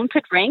 The phone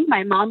could ring.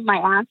 My mom, my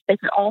aunts, they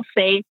could all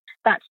say,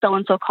 that's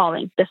so-and-so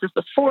calling. This is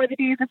before the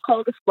days of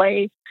call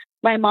display.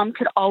 My mom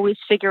could always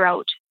figure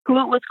out who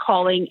it was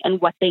calling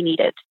and what they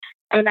needed.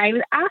 And I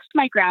asked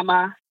my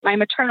grandma, my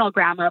maternal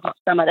grandma, about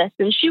some of this.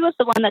 And she was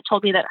the one that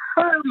told me that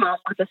her mom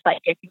was a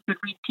psychic and could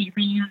read tea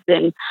leaves.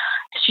 And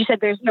she said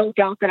there's no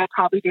doubt that I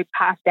probably did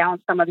pass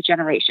down some of the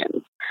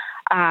generations.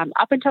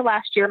 Up until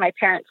last year, my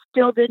parents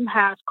still didn't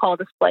have call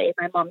display.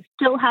 My mom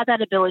still had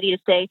that ability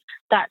to say,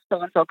 that's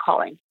so-and-so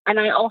calling. And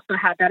I also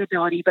had that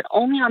ability, but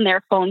only on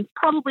their phone,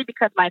 probably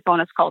because my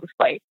phone is call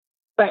display.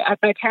 But at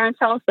my parents'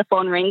 house, the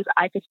phone rings.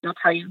 I could still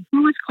tell you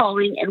who was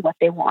calling and what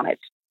they wanted.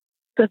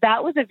 So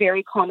that was a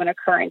very common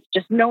occurrence,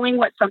 just knowing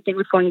what something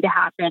was going to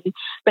happen,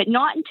 but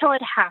not until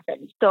it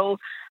happened. So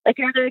like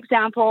another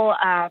example,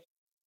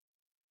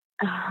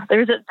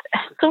 it's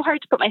so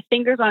hard to put my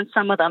fingers on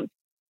some of them,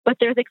 but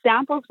there's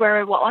examples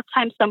where a lot of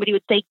times somebody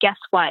would say, guess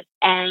what?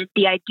 And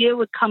the idea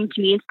would come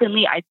to me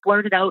instantly. I'd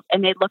blurt it out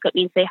and they'd look at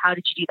me and say, how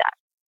did you do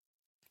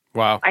that?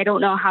 Wow. I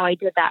don't know how I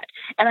did that.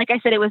 And like I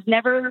said, it was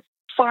never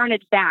far in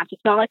advance.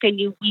 It's not like I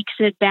knew weeks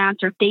in advance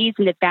or days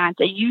in advance.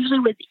 It usually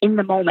was in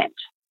the moment.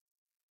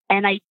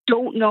 And I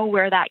don't know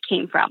where that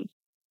came from.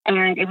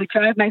 And it would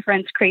drive my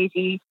friends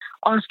crazy.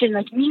 Often,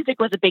 like, music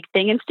was a big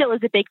thing and still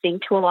is a big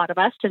thing to a lot of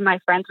us. And my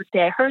friends would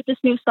say, I heard this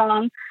new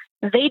song.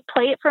 They'd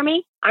play it for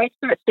me. I'd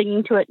start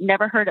singing to it.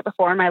 Never heard it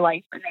before in my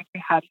life. And they'd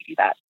say, how do you do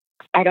that?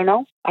 I don't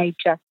know. I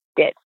just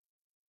did.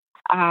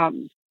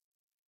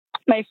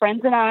 My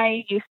friends and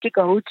I used to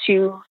go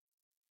to,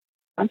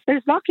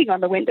 there's knocking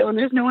on the window and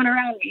there's no one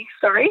around me.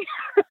 Sorry.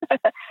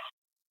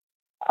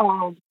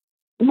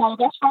 My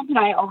best friend and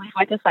I always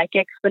went to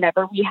psychics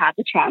whenever we had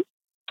the chance.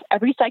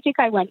 Every psychic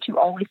I went to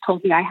always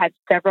told me I had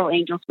several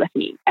angels with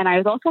me. And I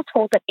was also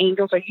told that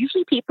angels are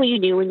usually people you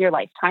knew in your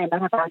lifetime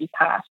that have already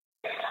passed.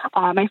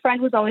 My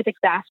friend was always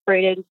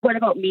exasperated. What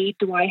about me?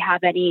 Do I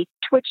have any?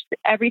 To which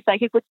every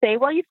psychic would say,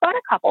 well, you've got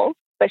a couple,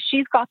 but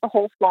she's got the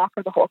whole flock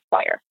or the whole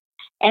choir.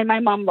 And my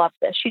mom loved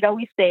this. She'd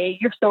always say,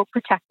 you're so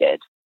protected.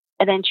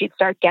 And then she'd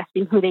start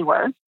guessing who they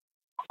were.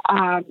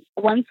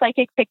 One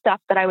psychic picked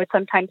up that I would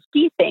sometimes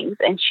see things,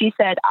 and she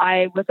said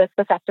I was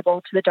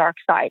susceptible to the dark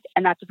side.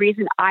 And that's the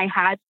reason I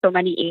had so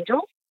many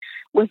angels,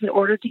 was in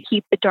order to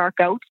keep the dark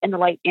out and the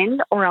light in,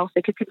 or else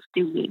it could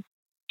consume me.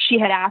 She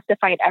had asked if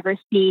I had ever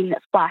seen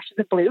flashes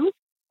of blue,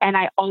 and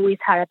I always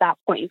had at that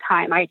point in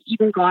time. I'd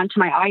even gone to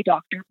my eye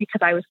doctor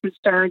because I was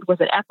concerned.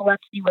 Was it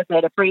epilepsy? Was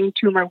it a brain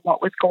tumor?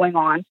 What was going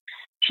on?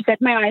 She said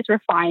my eyes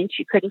were fine.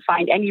 She couldn't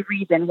find any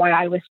reason why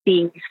I was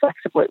seeing these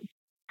flecks of blue.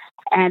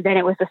 And then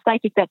it was the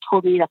psychic that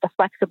told me that the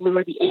flecks of blue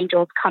are the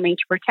angels coming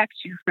to protect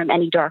you from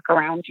any dark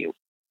around you.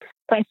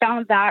 So I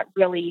found that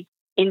really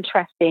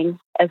interesting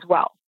as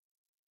well.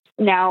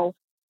 Now,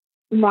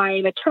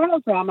 my maternal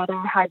grandmother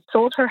had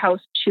sold her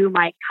house to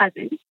my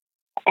cousin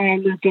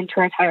and moved into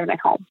a retirement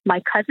home.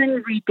 My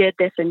cousin redid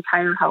this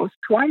entire house.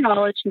 To our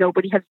knowledge,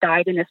 nobody has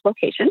died in this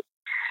location.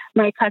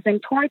 My cousin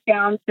tore it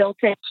down, built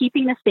it,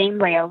 keeping the same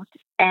layout.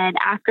 And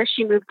after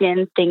she moved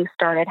in, things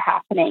started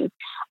happening.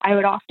 I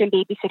would often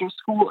babysit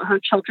her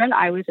children.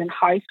 I was in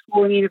high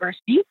school and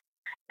university.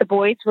 The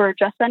boys were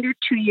just under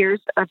 2 years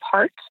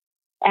apart.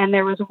 And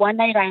there was one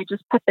night I had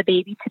just put the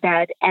baby to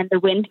bed and the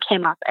wind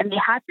came up. And they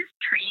had this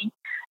tree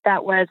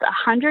that was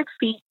 100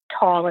 feet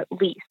tall at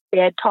least. They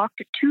had talked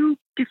to 2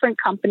 different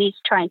companies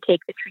to try and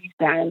take the trees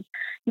down.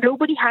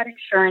 Nobody had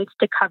insurance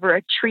to cover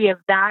a tree of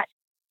that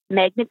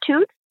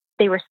magnitude.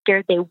 They were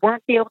scared they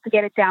weren't be able to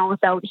get it down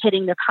without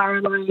hitting the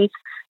power lines,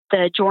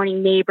 the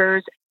adjoining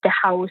neighbors, the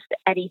house,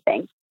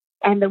 anything.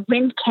 And the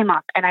wind came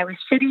up and I was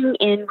sitting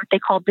in what they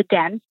called the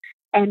den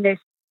and this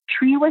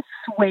tree was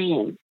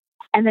swaying.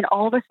 And then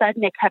all of a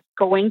sudden it kept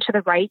going to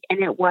the right and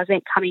it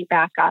wasn't coming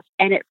back up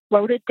and it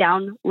floated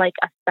down like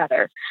a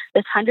feather.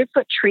 This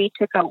 100-foot tree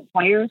took out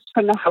wires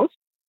from the house.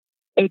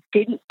 It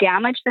didn't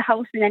damage the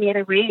house in any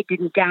other way. It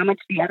didn't damage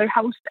the other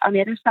house on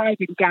the other side. It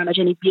didn't damage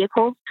any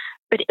vehicles.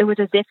 But it was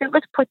as if it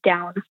was put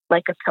down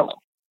like a pillow.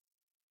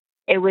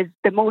 It was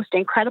the most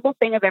incredible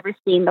thing I've ever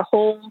seen. The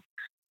whole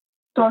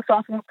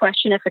philosophical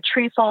question, if a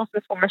tree falls in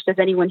the forest, does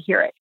anyone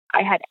hear it?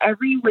 I had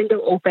every window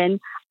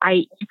open.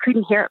 You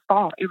couldn't hear it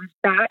fall. It was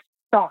that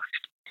soft.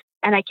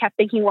 And I kept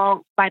thinking,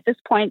 well, by this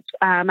point,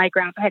 my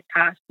grandpa had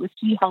passed. Was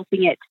he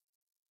helping it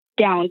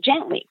down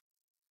gently?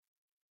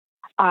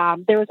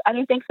 There was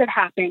other things that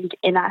happened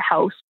in that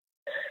house.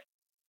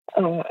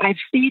 I've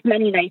stayed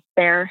many nights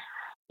there,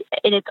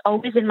 and it's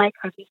always in my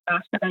cousin's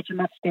master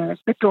bedroom upstairs.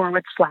 The door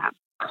would slam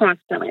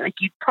constantly. Like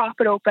you'd prop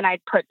it open,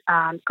 I'd put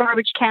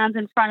garbage cans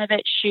in front of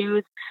it,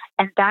 shoes,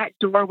 and that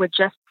door would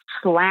just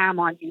slam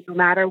on you no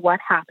matter what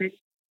happened.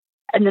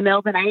 In the middle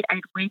of the night, I'd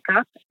wake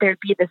up. There'd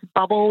be this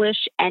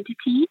bubble-ish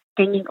entity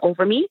hanging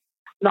over me,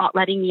 not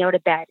letting me out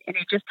of bed, and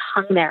it just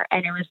hung there.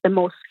 And it was the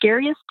most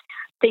scariest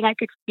thing I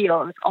could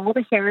feel. It was all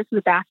the hairs in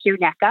the back of your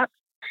neck up.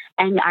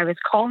 And I was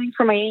calling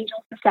for my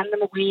angels to send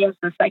them away as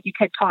the psychic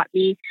had taught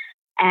me.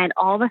 And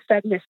all of a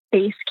sudden, his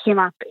face came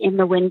up in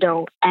the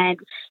window. And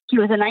he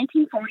was a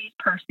 1940s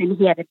person.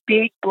 He had a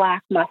big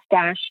black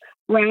mustache,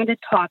 rounded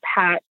top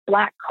hat,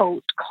 black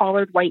coat,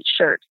 collared white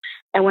shirt.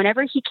 And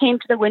whenever he came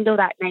to the window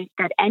that night,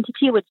 that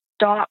entity would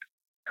stop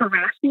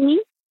harassing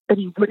me, but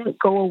he wouldn't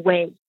go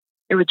away.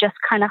 It would just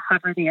kind of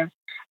hover there.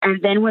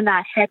 And then when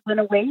that head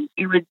went away,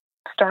 it would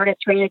start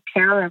its reign of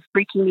terror of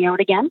freaking me out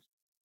again.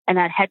 And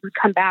that head would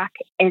come back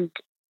and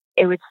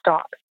it would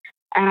stop.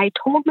 And I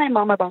told my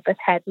mom about this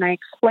head, and I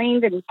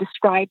explained and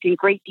described in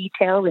great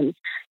detail. And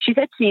she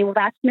said to me, well,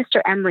 that's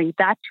Mr. Emery.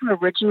 That's who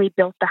originally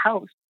built the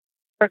house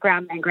for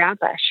Grandma and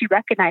Grandpa. She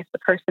recognized the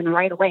person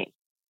right away.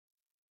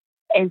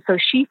 And so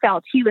she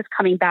felt he was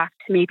coming back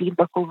to maybe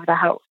look over the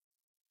house.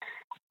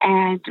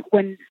 And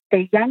when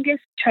the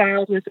youngest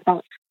child was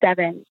about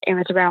 7, it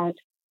was around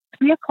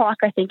 3 o'clock,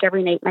 I think,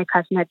 every night, my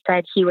cousin had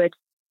said he would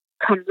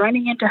come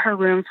running into her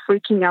room,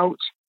 freaking out,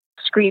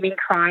 screaming,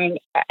 crying.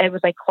 It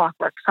was like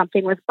clockwork.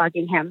 Something was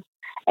bugging him.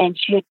 And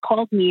she had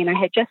called me, and I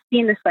had just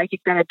seen the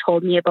psychic that had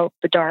told me about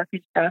the dark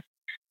and stuff.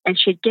 And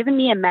she had given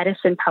me a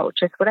medicine pouch.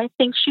 That's what I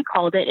think she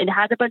called it. It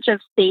had a bunch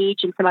of sage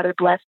and some other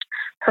blessed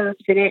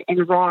herbs in it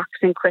and rocks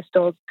and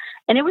crystals.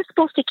 And it was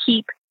supposed to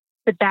keep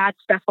the bad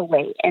stuff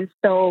away. And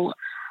so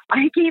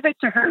I gave it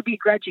to her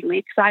begrudgingly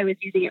because I was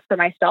using it for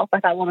myself.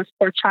 I thought, well, this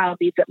poor child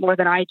needs it more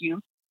than I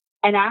do.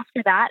 And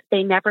after that,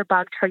 they never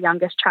bugged her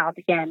youngest child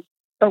again.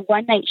 But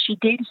one night she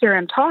did hear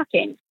him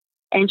talking,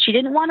 and she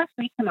didn't want to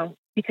freak him out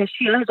because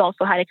she has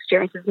also had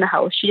experiences in the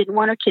house. She didn't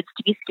want her kids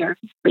to be scared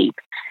to sleep.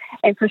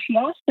 And so she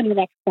asked him the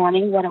next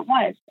morning what it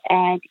was.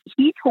 And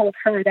he told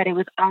her that it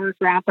was our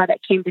grandpa that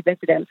came to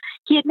visit him.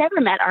 He had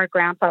never met our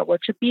grandpa,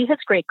 which would be his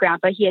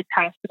great-grandpa. He had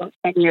passed about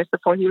 10 years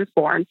before he was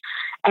born.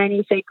 And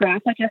he said,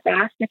 Grandpa just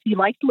asked if he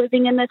liked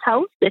living in this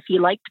house, if he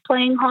liked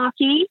playing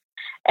hockey,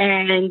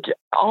 and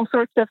all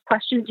sorts of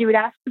questions you would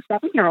ask the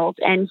 7-year-old.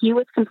 And he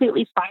was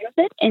completely fine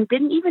with it and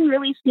didn't even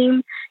really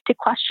seem to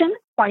question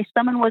why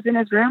someone was in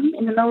his room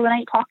in the middle of the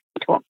night talking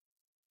to him.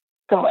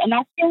 So, and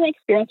that's the only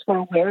experience we're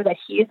aware that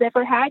he has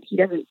ever had. He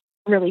doesn't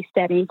really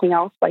say anything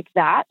else like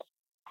that.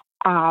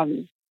 Now,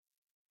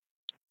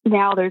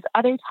 there's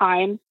other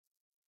times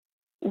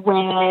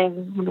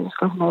when, let me just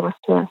go to my list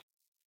here.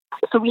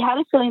 So we had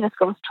a feeling this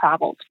ghost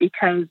traveled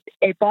because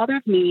it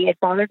bothered me, it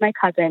bothered my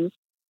cousin,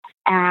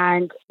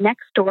 and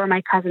next door,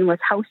 my cousin was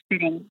house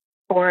sitting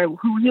for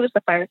who he was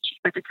the fire chief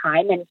at the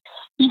time, and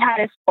he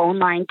had his phone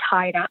line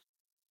tied up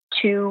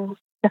to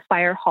the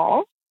fire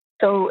hall.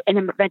 So in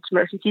event of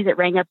emergencies, it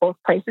rang at both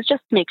places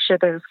just to make sure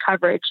there was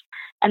coverage.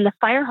 And the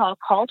fire hall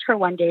called her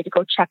one day to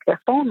go check their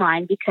phone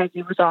line because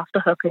it was off the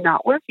hook and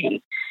not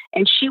working.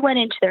 And she went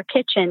into their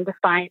kitchen to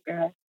find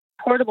a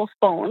portable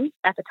phone,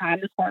 at the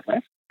time, the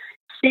cordless,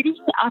 sitting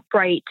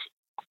upright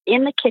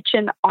in the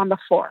kitchen on the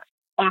floor,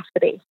 off the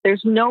base.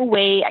 There's no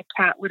way a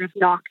cat would have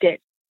knocked it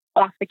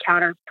off the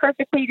counter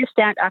perfectly to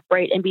stand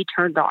upright and be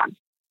turned on.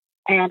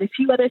 And a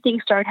few other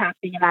things started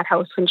happening in that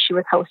house when she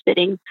was house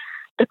sitting.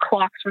 The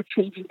clocks were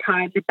changing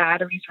time, the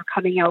batteries were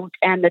coming out,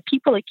 and the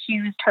people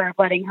accused her of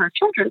letting her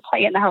children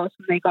play in the house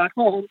when they got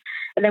home.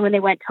 And then when they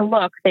went to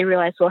look, they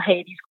realized, well,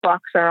 hey, these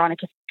clocks are on a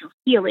cathedral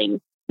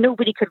ceiling.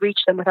 Nobody could reach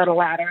them without a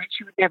ladder, and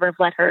she would never have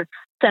let her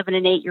 7-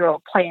 and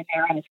 8-year-old play in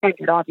there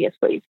unattended,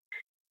 obviously.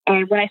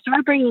 And when I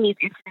started bringing these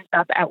incidents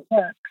up at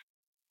work,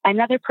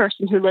 another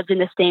person who lived in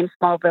the same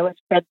small village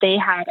said they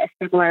had a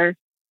similar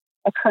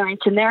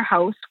occurrence in their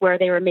house where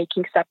they were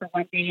making supper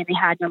one day and they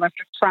had an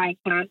electric frying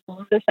pan full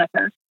of the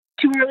supper.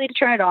 Too early to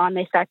turn it on,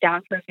 they sat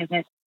down for a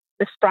visit.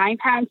 The frying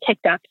pan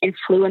picked up and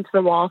flew into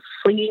the wall,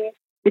 flinging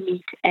the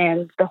meat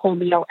and the whole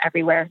meal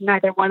everywhere.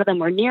 Neither one of them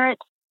were near it.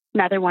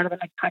 Neither one of them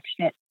had touched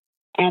it.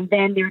 And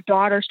then their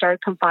daughter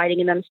started confiding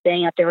in them,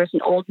 saying that there was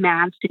an old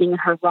man sitting in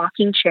her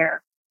rocking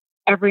chair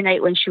every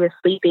night when she was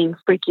sleeping,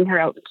 freaking her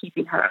out and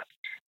keeping her up.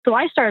 So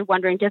I started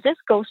wondering, does this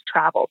ghost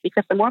travel?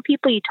 Because the more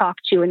people you talk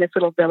to in this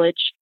little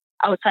village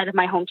outside of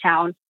my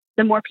hometown,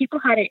 the more people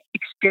had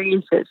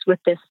experiences with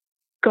this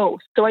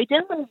ghost. So I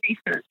did a little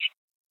research,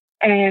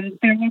 and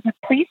there was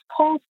a place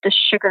called the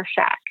Sugar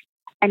Shack.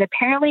 And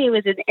apparently it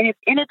was in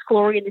its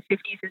glory in the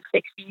 50s and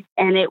 60s,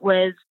 and it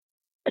was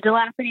a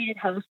dilapidated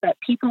house that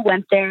people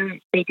went there,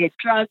 they did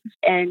drugs,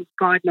 and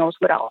God knows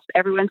what else.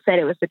 Everyone said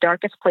it was the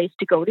darkest place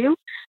to go to,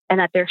 and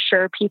that they're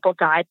sure people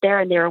died there,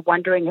 and they were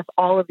wondering if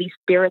all of these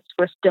spirits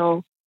were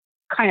still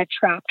kind of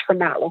trapped from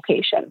that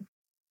location.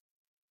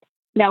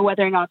 Now,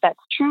 whether or not that's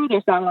true,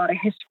 there's not a lot of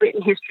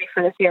written history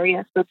for this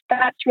area, so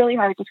that's really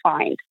hard to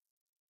find.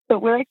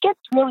 But where it gets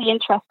really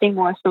interesting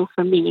more so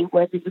for me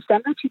was in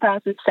December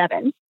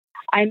 2007,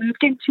 I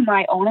moved into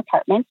my own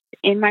apartment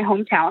in my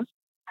hometown,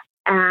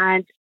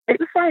 and right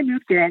before I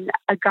moved in,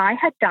 a guy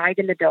had died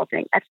in the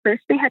building. At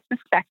first, they had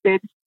suspected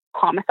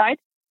homicide.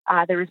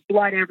 There was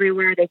blood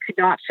everywhere. They could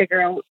not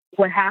figure out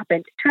what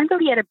happened. It turns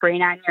out he had a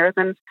brain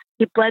aneurysm.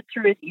 He bled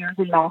through his ears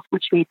and mouth,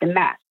 which made the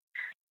mess.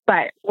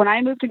 But when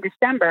I moved in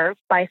December,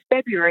 by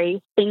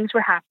February, things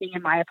were happening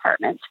in my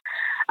apartment.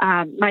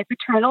 My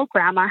paternal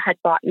grandma had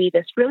bought me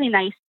this really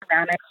nice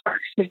ceramic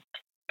heart-shaped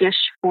dish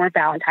for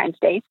Valentine's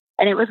Day,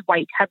 and it was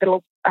white, had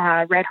little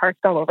red hearts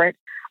all over it.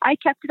 I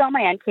kept it on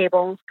my end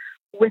table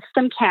with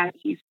some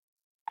candies,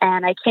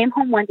 and I came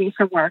home one day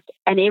from work,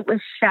 and it was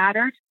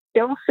shattered,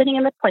 still sitting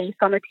in the place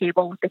on the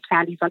table with the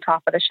candies on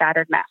top of the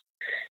shattered mess.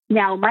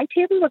 Now, my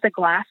table was a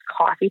glass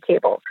coffee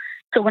table,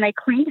 so when I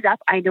cleaned it up,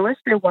 I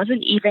noticed there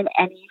wasn't even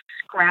any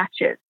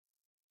scratches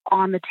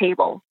on the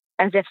table,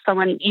 as if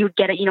someone, you would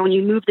get it, when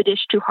you move the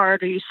dish too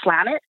hard or you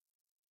slam it.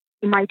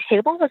 My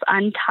table was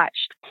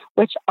untouched,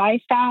 which I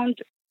found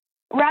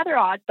rather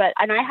odd,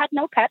 and I had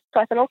no pets,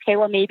 so I thought, okay,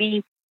 well,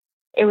 maybe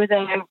it was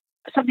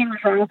something was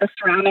wrong with the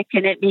ceramic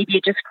in it. Maybe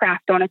it just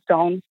cracked on its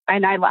own,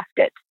 and I left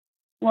it.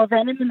 Well,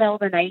 then in the middle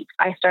of the night,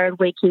 I started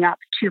waking up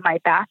to my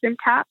bathroom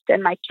taps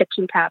and my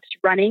kitchen taps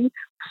running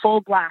full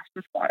blast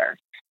with water.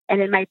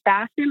 And in my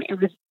bathroom, it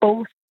was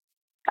both,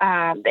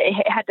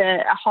 it had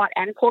a hot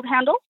and cold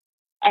handle,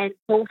 and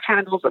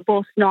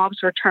both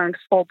knobs were turned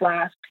full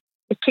blast.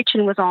 The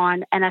kitchen was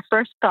on, and I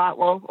first thought,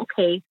 well,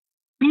 okay,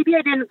 maybe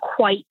I didn't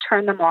quite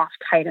turn them off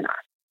tight enough.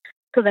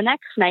 So the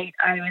next night,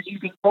 I was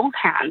using both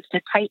hands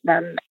to tighten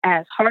them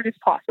as hard as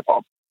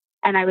possible.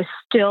 And I was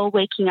still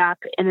waking up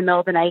in the middle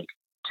of the night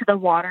to the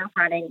water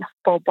running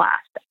full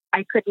blast.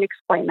 I couldn't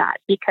explain that,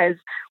 because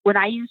when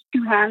I used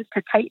two hands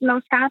to tighten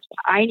those taps,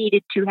 I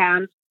needed two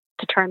hands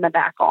to turn them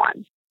back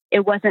on.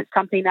 It wasn't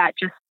something that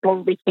just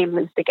slowly came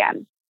loose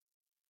again.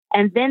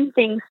 And then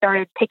things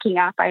started picking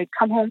up. I'd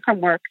come home from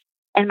work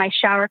and my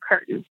shower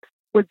curtain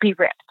would be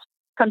ripped.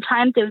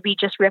 Sometimes it would be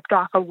just ripped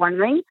off of one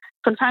ring.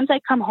 Sometimes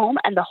I'd come home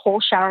and the whole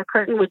shower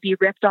curtain would be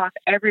ripped off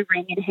every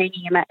ring and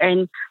hanging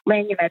and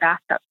laying in my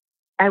bathtub.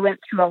 I went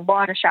through a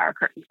lot of shower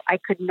curtains. I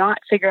could not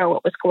figure out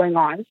what was going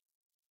on.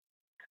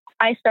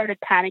 I started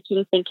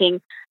panicking,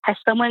 thinking, has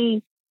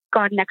someone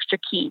got an extra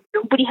key?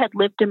 Nobody had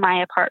lived in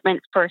my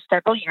apartment for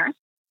several years.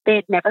 They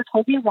had never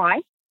told me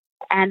why.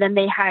 And then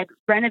they had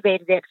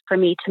renovated it for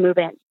me to move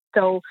in.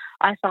 So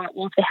I thought,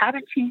 well, if they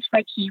haven't changed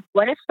my key,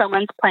 what if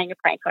someone's playing a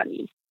prank on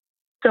me?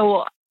 So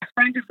a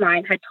friend of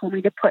mine had told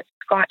me to put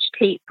Scotch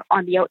tape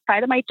on the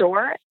outside of my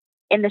door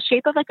in the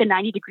shape of like a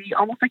 90-degree,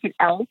 almost like an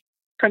L,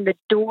 from the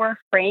door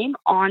frame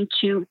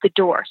onto the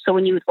door. So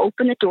when you would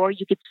open the door,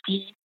 you could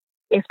see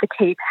if the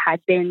tape had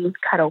been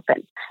cut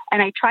open.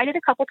 And I tried it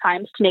a couple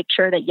times to make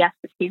sure that, yes,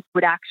 the tape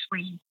would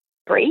actually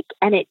break,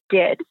 and it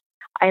did.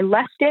 I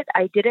left it.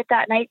 I did it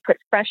that night, put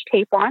fresh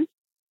tape on.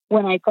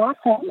 When I got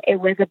home,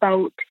 it was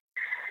about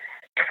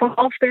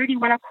 12:30,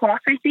 1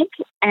 o'clock, I think,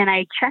 and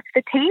I checked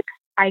the tape.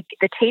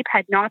 The tape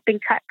had not been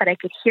cut, but I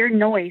could hear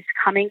noise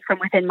coming from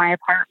within my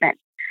apartment.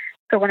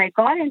 So when I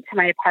got into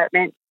my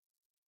apartment,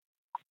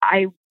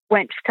 I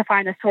went to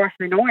find the source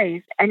of the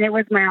noise, and it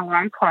was my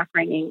alarm clock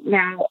ringing.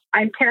 Now,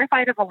 I'm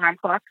terrified of alarm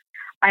clocks.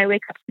 I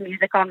wake up to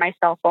music on my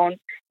cell phone.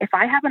 If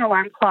I have an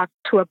alarm clock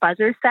to a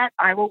buzzer set,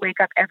 I will wake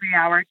up every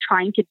hour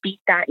trying to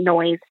beat that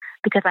noise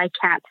because I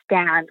can't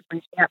stand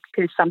waking up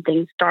to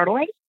something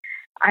startling.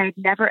 I had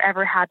never,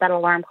 ever had that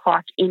alarm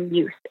clock in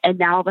use, and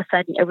now all of a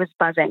sudden it was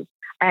buzzing.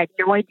 I had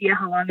no idea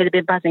how long it had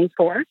been buzzing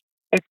for.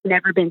 It's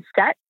never been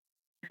set.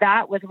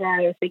 That was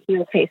where I was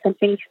thinking, okay,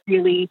 something's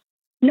really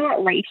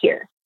not right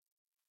here.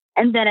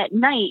 And then at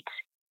night,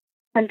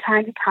 from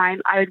time to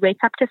time, I would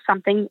wake up to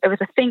something. It was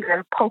a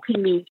finger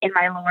poking me in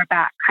my lower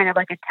back, kind of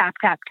like a tap,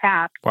 tap,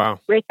 tap. Wow.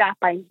 Right back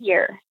by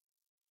here.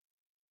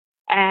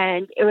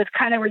 And it was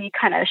kind of where you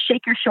kind of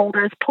shake your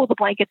shoulders, pull the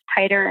blankets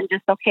tighter, and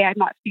just, okay, I'm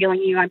not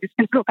feeling you. I'm just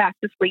going to go back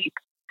to sleep.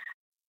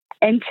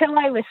 Until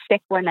I was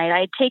sick one night.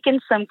 I had taken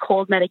some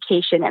cold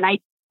medication, and I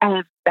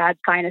have bad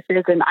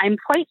sinuses, and I'm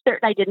quite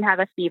certain I didn't have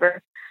a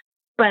fever.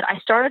 But I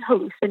started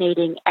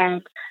hallucinating,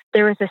 and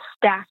there was a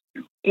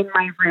statue in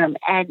my room,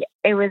 and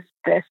it was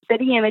the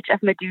spitting image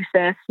of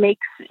Medusa,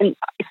 snakes in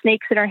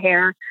her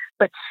hair,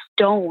 but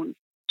stone,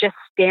 just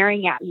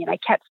staring at me. And I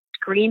kept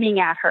screaming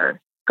at her,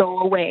 "Go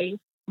away,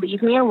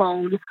 leave me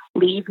alone,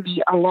 leave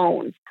me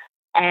alone."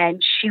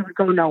 And she would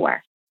go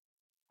nowhere.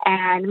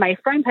 And my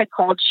friend had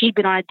called. She'd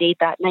been on a date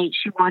that night.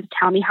 She wanted to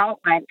tell me how it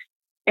went.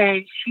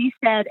 And she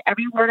said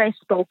every word I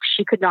spoke,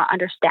 she could not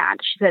understand.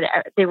 She said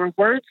they were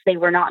words. They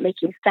were not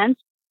making sense.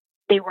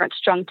 They weren't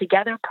strung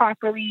together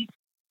properly.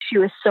 She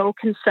was so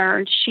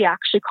concerned. She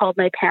actually called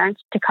my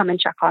parents to come and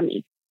check on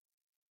me.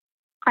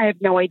 I have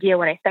no idea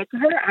what I said to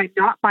her. I'm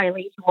not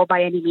bilingual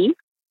by any means.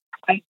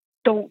 I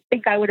don't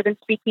think I would have been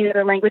speaking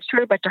another language to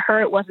her, but to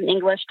her it wasn't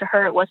English. To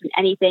her it wasn't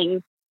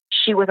anything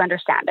she was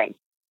understanding.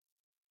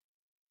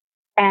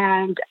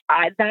 And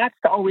that's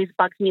always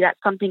bugged me, that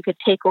something could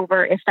take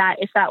over. If that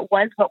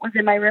was what was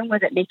in my room,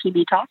 was it making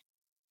me talk?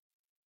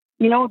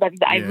 You know, that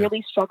I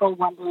really struggle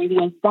wondering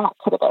if that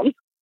could have been.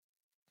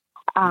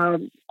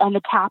 And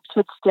the taps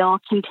would still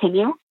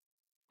continue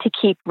to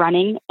keep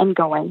running and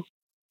going.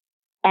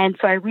 And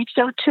so I reached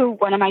out to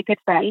one of my good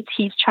friends.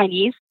 He's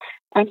Chinese,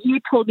 and he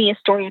had told me a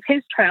story of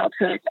his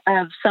childhood,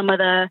 of some of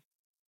the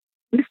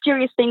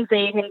mysterious things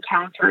they had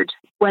encountered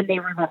when they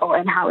were little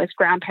and how his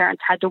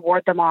grandparents had to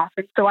ward them off.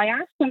 And so I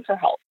asked him for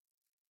help.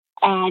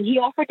 And he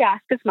offered to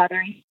ask his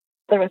mother. He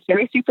was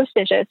very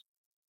superstitious.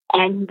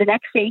 And the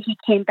next day he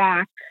came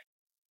back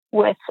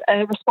with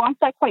a response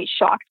that quite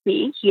shocked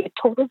me. He had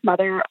told his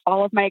mother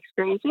all of my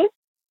experiences.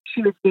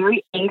 She was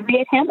very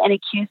angry at him and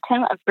accused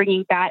him of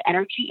bringing bad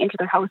energy into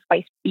their house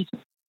by speaking.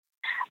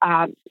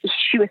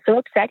 She was so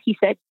upset, he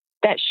said,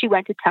 that she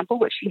went to temple,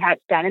 which she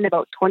hadn't done in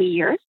about 20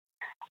 years.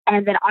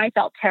 And then I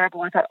felt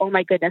terrible. I thought, oh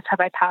my goodness, have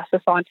I passed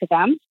this on to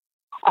them?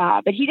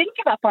 But he didn't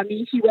give up on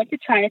me. He went to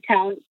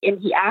Chinatown and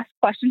he asked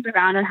questions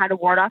around on how to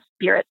ward off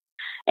spirits.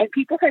 And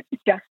people had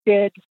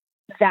suggested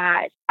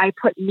that I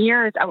put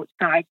mirrors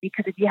outside,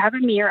 because if you have a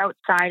mirror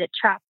outside, it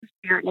traps the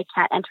spirit and it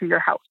can't enter your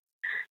house.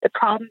 The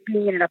problem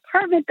being, in an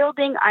apartment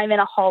building, I'm in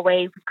a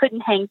hallway. We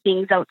couldn't hang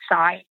things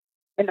outside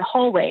in the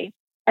hallway.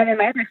 And then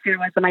my other fear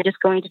was, am I just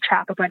going to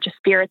trap a bunch of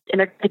spirits and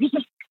they're going to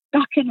be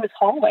stuck in this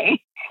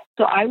hallway?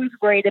 So I was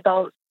worried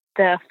about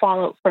the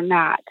fallout from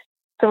that.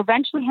 So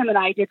eventually him and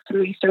I did some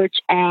research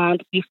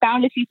and we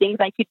found a few things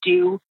I could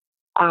do.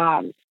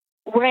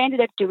 What I ended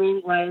up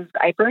doing was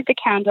I burnt the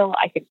candle,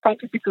 I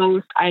confronted the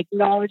ghost, I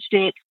acknowledged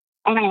it,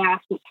 and I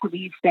asked it to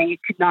leave, saying it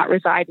could not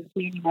reside with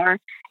me anymore.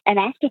 And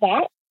after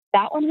that,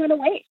 that one went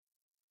away.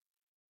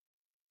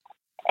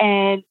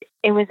 And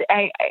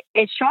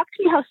it shocked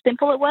me how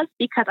simple it was,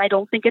 because I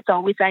don't think it's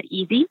always that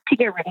easy to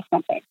get rid of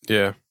something.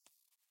 Yeah.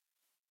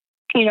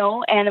 You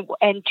know, and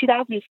in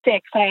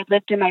 2006, I had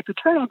lived in my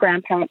paternal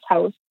grandparents'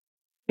 house.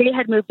 They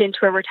had moved into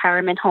a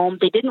retirement home.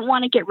 They didn't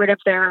want to get rid of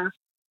their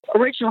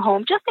original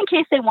home just in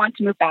case they wanted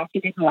to move back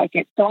and didn't like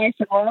it. So I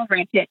said, well, I'll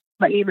rent it.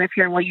 Let me live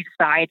here while you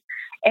decide.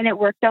 And it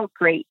worked out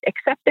great,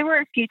 except there were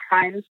a few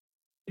times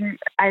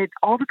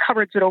all the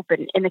cupboards would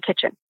open in the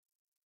kitchen.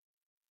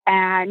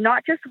 And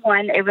not just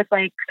one, it was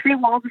like 3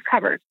 walls of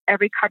cupboards.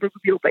 Every cupboard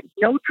would be open.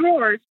 No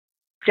drawers,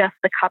 just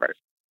the cupboards.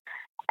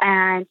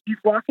 And you'd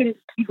walk in,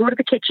 you go to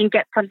the kitchen,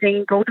 get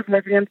something, go to the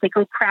living room, think,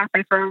 oh crap,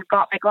 I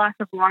forgot my glass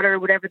of water, or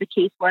whatever the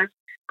case was,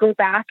 go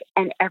back,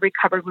 and every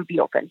cupboard would be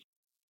open.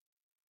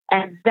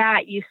 And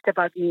that used to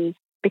bug me,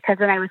 because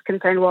then I was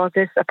concerned, well, is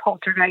this a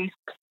poltergeist?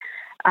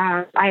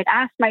 I had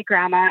asked my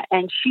grandma,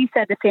 and she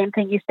said the same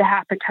thing used to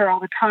happen to her all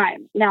the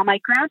time. Now, my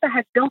grandpa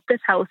had built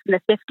this house in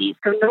the 50s,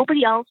 so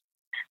nobody else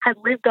had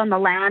lived on the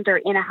land or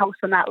in a house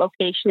on that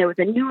location. It was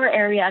a newer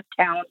area of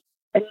town,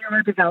 a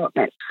newer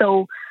development.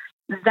 So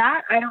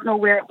that, I don't know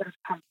where it would have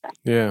come from.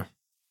 Yeah.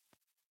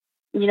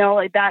 You know,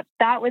 like that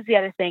was the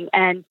other thing.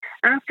 And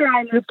after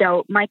I moved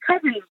out, my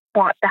cousin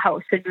bought the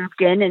house and moved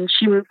in, and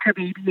she moved her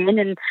baby in.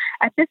 And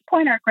at this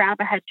point, our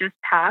grandpa had just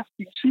passed.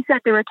 And she said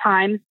there were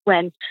times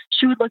when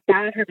she would look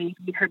down at her baby.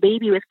 Her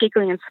baby was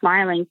giggling and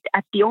smiling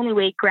at the only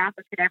way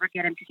grandpa could ever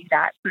get him to do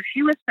that. So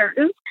she was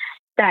certain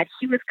that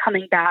he was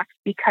coming back,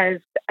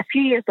 because a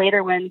few years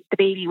later, when the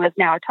baby was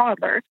now a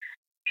toddler,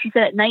 she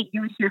said at night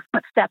you would hear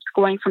footsteps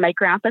going from my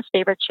grandpa's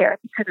favorite chair,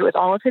 because it was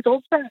all of his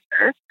old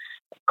furniture,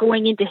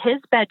 going into his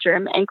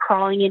bedroom and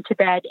crawling into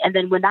bed. And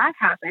then when that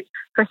happened,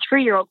 her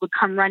 3-year-old would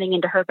come running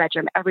into her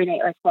bedroom every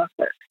night like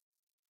clockwork.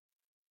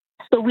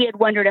 So we had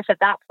wondered if at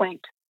that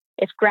point,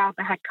 if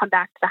grandpa had come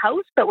back to the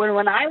house. But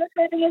when I was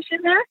having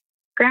issues there,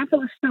 grandpa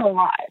was still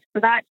alive.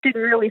 So that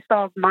didn't really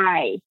solve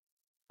my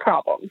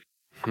problem.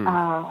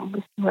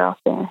 What else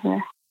is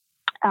here?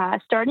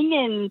 Starting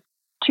in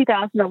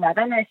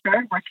 2011, I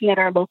started working at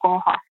our local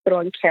hospital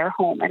and care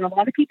home. And a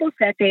lot of people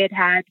said they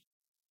had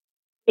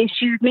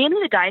issues,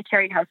 mainly the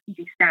dietary and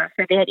housekeeping staff.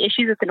 So they had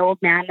issues with an old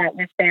man that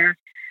was there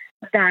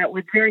that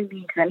was very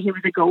mean to them. He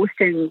was a ghost,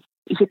 and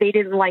they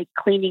didn't like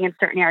cleaning in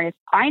certain areas.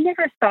 I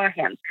never saw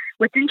him.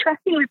 What's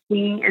interesting with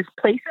me is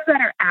places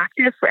that are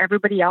active for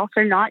everybody else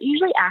are not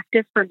usually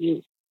active for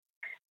me.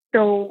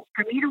 So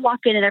for me to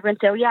walk in and everyone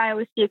say, oh yeah, I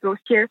always see a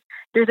ghost here,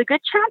 there's a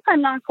good chance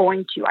I'm not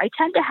going to. I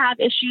tend to have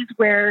issues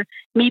where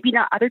maybe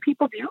not other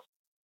people do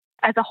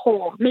as a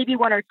whole. Maybe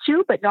 1 or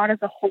 2, but not as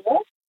a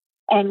whole.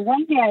 And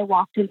one day I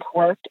walked into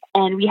work,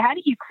 and we had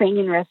a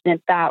Ukrainian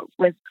resident that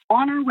was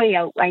on her way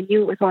out. I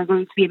knew it was only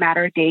going to be a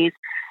matter of days.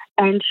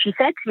 And she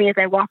said to me as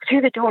I walked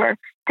through the door,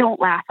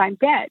 don't laugh, I'm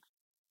dead.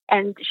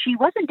 And she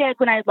wasn't dead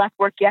when I had left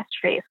work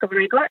yesterday. So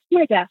when I got to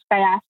my desk, I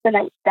asked the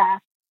night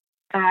staff,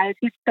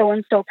 did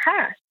so-and-so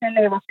pass? And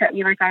they looked at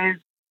me like I was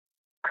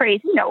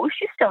crazy. No,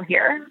 she's still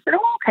here. I said,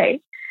 oh,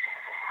 okay.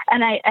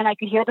 And I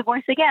could hear the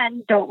voice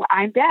again,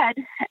 I'm dead.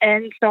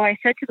 And so I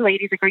said to the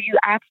ladies, like, are you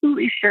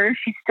absolutely sure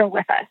she's still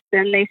with us?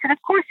 And they said,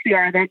 of course we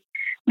are. Then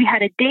we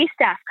had a day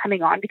staff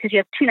coming on, because you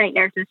have 2 night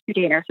nurses, 2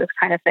 day nurses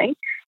kind of thing.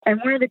 And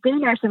one of the day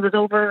nurses was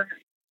over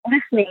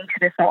listening to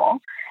this all.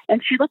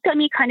 And she looked at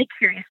me kind of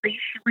curiously.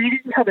 She waited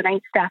until the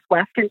night staff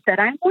left and said,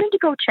 I'm going to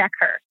go check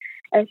her.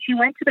 And she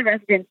went to the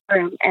resident's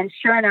room, and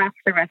sure enough,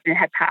 the resident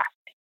had passed,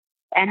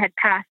 and had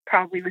passed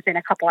probably within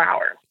a couple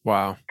hours.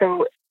 Wow.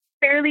 So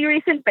fairly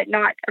recent, but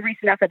not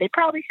recent enough that they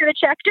probably should have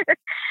checked her.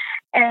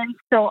 And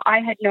so I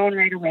had known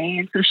right away.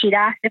 And so she'd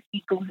asked if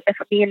me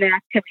and the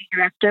activity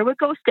director would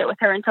go sit with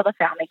her until the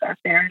family got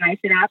there. And I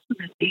said,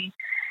 absolutely.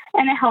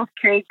 And a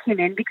healthcare aide came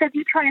in, because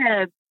you try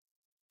to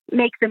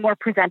make them more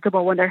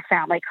presentable when their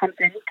family comes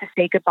in to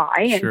say goodbye.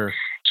 And sure.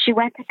 She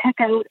went to pick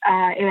out,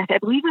 I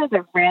believe it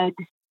was a red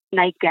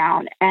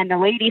nightgown. And the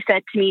lady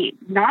said to me,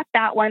 not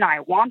that one,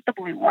 I want the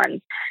blue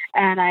one.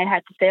 And I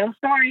had to say, oh,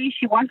 sorry,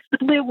 she wants the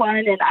blue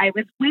one. And I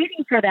was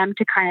waiting for them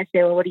to kind of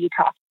say, well, what are you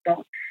talking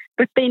about?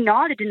 But they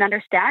nodded in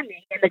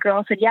understanding. And the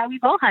girl said, yeah,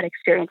 we've all had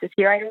experiences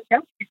here. I don't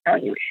know she's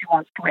telling you what she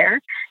wants to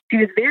wear. She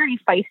was very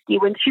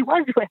feisty when she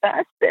was with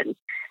us. And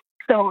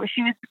so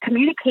she was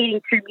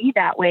communicating through me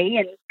that way.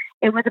 And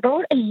it was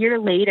about a year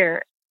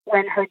later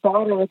when her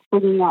daughter was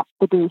bringing up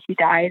the day she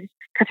died,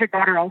 because her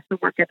daughter also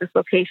worked at this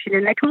location.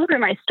 And I told her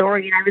my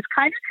story, and I was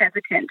kind of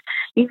hesitant.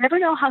 You never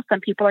know how some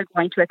people are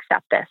going to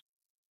accept this.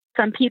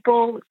 Some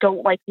people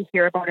don't like to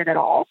hear about it at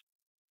all.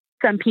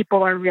 Some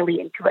people are really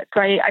into it.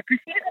 So I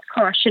proceeded with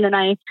caution, and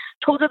I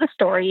told her the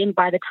story. And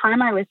by the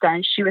time I was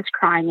done, she was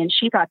crying, and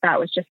she thought that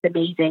was just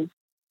amazing.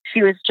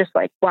 She was just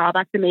like, wow,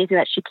 that's amazing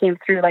that she came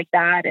through like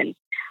that. And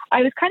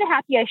I was kind of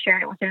happy I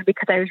shared it with her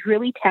because I was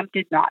really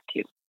tempted not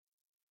to.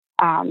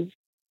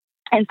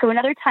 And so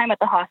another time at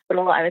the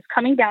hospital, I was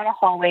coming down a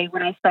hallway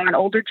when I saw an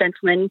older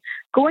gentleman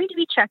going to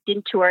be checked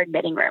into our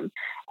admitting room.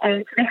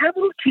 And so they have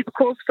little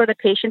cubicles for the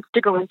patients to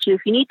go into.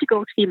 If you need to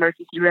go to the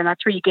emergency room,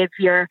 that's where you give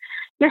your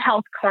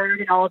health card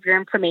and all of your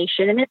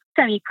information, and it's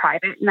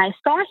semi-private. And I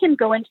saw him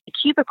go into the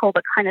cubicle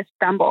but kind of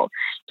stumble.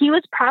 He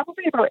was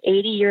probably about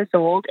 80 years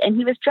old, and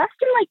he was dressed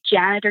in like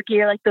janitor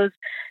gear, like those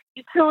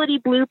utility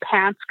blue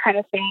pants kind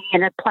of thing,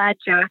 and a plaid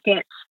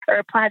jacket or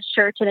a plaid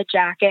shirt and a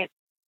jacket,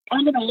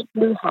 and an old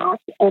blue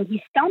hat, and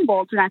he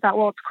stumbled. And I thought,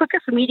 well, it's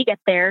quicker for me to get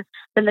there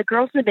than the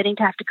girls in the bidding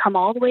to have to come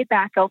all the way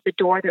back out the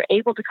door. They're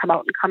able to come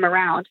out and come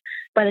around.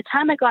 By the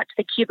time I got to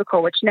the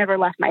cubicle, which never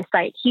left my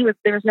sight,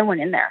 there was no one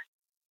in there.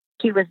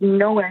 He was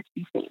nowhere to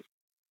be seen.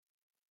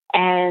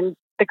 And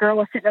the girl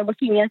was sitting there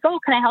looking at me like, oh,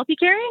 can I help you,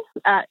 Carrie?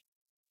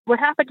 What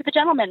happened to the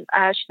gentleman?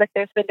 She's like,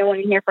 there's been no one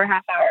in here for a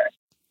half hour.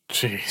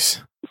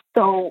 Jeez.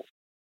 So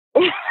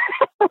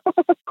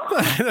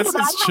that's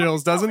just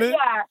chills, doesn't it?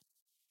 Yeah.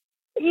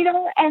 You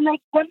know, and like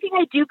one thing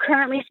I do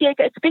currently see, like,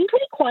 it's been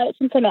pretty quiet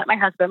since I met my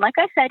husband. Like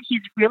I said,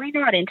 he's really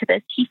not into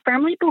this. He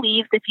firmly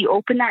believes if you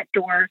open that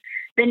door,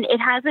 then it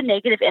has a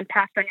negative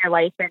impact on your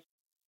life. And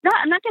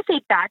I'm not going to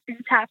say bad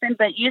things happen,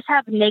 but you just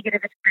have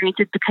negative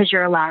experiences because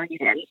you're allowing it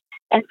in.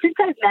 And since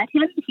I've met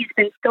him, he's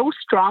been so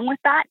strong with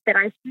that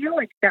I feel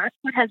like that's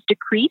what has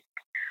decreased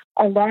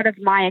a lot of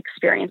my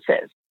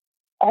experiences.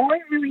 All I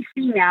really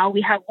see now,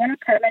 we have one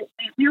apartment.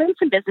 We own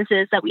some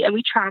businesses and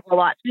we travel a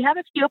lot. So we have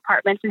a few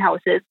apartments and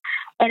houses.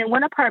 And in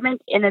one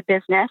apartment in a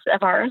business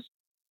of ours,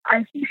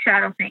 I see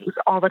shadow things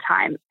all the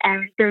time.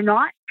 And they're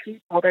not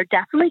people. They're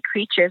definitely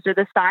creatures. They're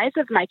the size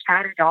of my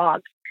cat or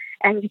dog.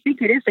 And you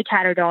think it is the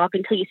cat or dog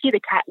until you see the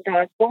cat and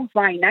dog both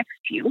lying next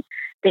to you.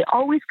 They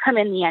always come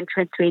in the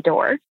entranceway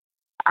door.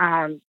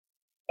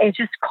 It's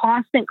just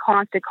constant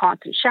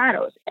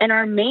shadows. In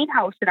our main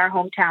house in our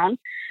hometown,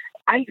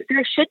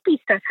 there should be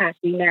stuff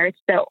happening there.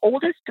 It's the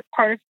oldest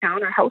part of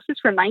town. Our house is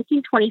from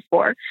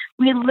 1924.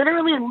 We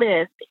literally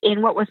lived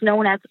in what was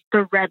known as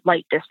the red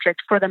light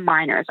district for the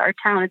miners. Our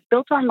town is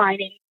built on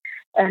mining,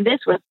 and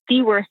this was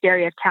the worst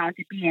area of town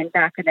to be in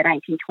back in the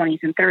 1920s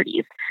and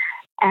 30s.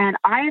 And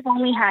I've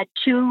only had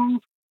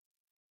two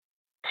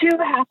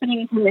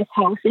happenings in this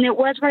house, and it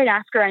was right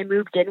after I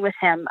moved in with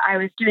him. I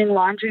was doing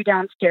laundry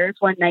downstairs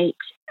one night,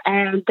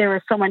 and there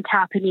was someone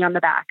tapping me on the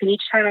back. And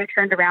each time I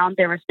turned around,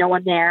 there was no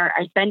one there.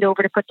 I bent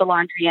over to put the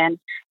laundry in,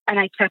 and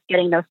I kept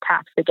getting those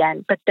taps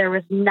again, but there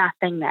was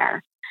nothing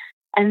there.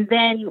 And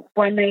then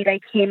one night I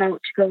came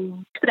out to go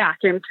to the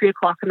bathroom,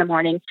 3:00 in the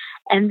morning,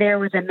 and there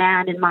was a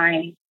man in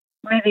my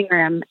living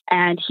room,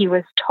 and he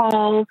was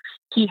tall.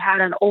 He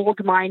had an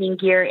old mining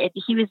gear.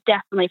 He was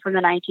definitely from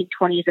the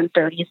 1920s and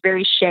 30s,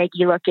 very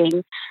shaggy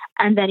looking.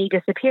 And then he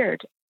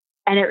disappeared.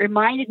 And it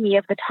reminded me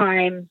of the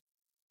time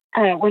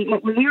when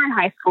we were in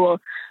high school.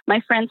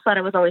 My friends thought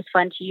it was always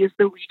fun to use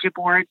the Ouija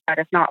board. That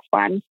is not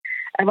fun.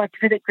 I loved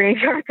to visit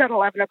graveyards at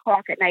 11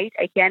 o'clock at night.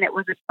 Again, it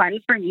wasn't fun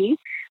for me.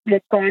 We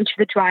had gone to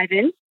the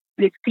drive-in.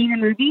 We had seen a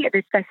movie.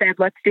 I said,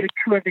 let's do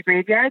a tour of the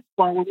graveyards.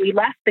 Well, when we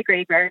left the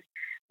graveyard,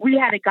 we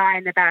had a guy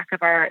in the back of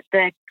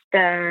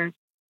the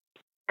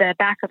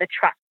back of the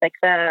truck, like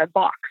the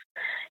box.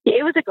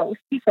 It was a ghost.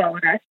 He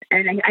followed us,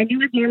 and I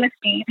knew his name was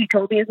Steve. He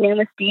told me his name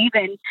was Steve,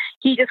 and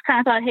he just kind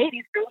of thought, hey,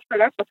 these ghosts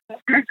are up. Let's go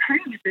for a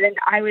cruise. And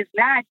I was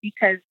mad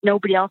because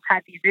nobody else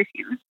had these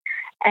issues.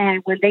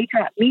 And when they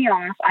dropped me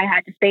off, I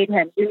had to say to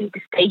him, you need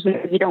to stay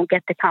here. You don't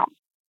get to come.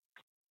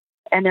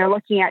 And they're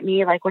looking at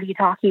me like, what are you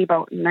talking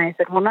about? And I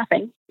said, well,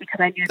 nothing, because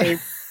I knew they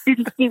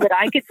didn't see what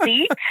I could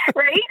see,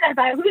 right? I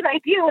thought, whose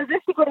idea was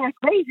this to go to a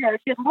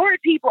graveyard? Just more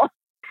people.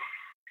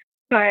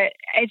 But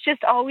it's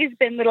just always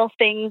been little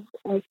things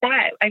like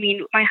that. I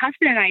mean, my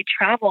husband and I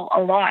travel a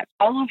lot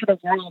all over the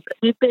world.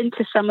 We've been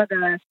to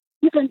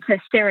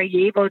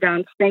Sarajevo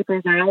down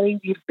Sniper's Alley.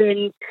 We've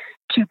been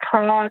to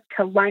Prague,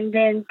 to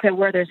London, to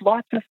where there's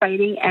lots of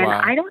fighting. And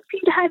wow. I don't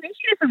seem to have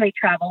issues when we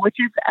travel, which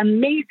is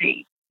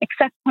amazing,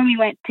 except when we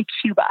went to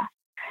Cuba.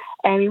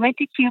 And we went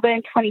to Cuba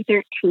in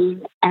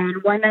 2013.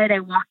 And one night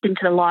I walked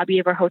into the lobby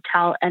of our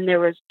hotel, and there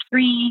was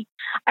 3,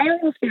 I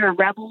don't know if they were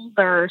rebels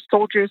or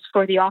soldiers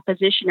for the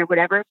opposition or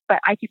whatever, but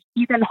I could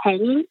see them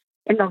hanging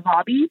in the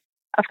lobby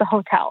of the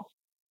hotel.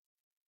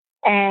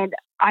 And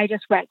I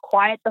just went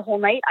quiet the whole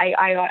night.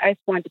 I just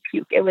wanted to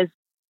puke. It was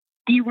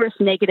the worst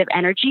negative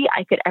energy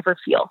I could ever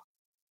feel.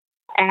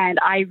 And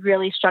I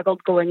really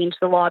struggled going into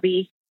the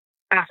lobby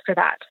after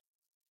that.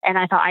 And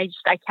I thought, I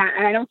can't.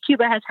 And I know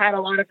Cuba has had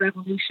a lot of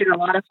revolution, a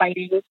lot of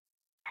fighting.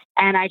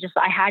 And I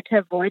had to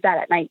avoid that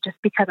at night just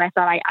because I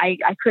thought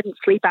I couldn't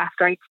sleep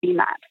after I'd seen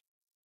that.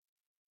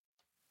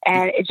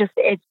 And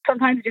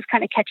sometimes it just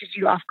kind of catches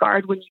you off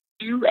guard when you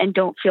do and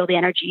don't feel the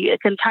energy.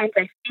 Sometimes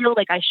I feel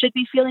like I should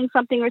be feeling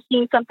something or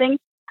seeing something.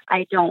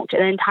 I don't.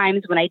 And then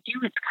times when I do,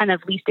 it's kind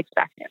of least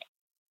expected.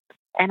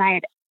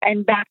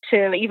 And back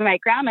to even my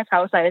grandma's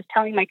house, I was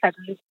telling my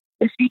cousin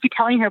this week,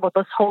 telling her about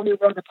this Whole New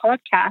World of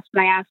podcast.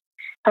 And I asked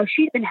how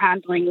she'd been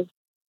handling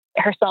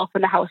herself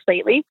in the house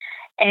lately.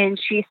 And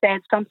she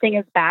said something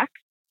is back.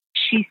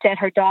 She said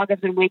her dog has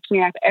been waking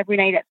her up every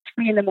night at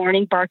 3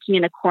 a.m, barking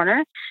in a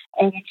corner.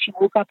 And when she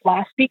woke up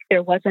last week,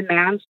 there was a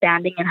man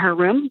standing in her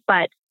room,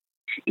 but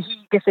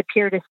he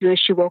disappeared as soon as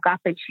she woke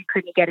up, and she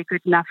couldn't get a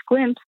good enough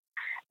glimpse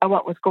of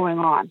what was going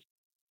on.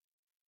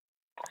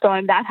 So,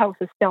 and that house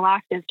is still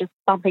active, just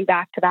bumping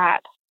back to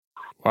that.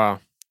 Wow.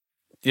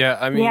 Yeah.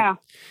 I mean,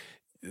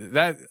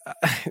 that,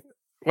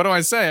 what do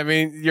I say? I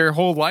mean, your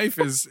whole life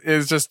is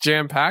just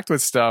jam packed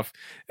with stuff.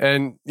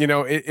 And, you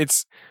know,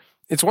 it's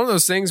one of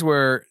those things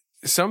where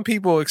some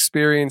people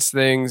experience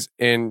things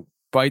in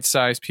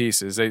bite-sized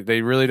pieces.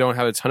 They really don't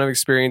have a ton of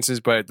experiences,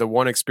 but the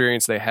one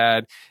experience they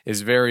had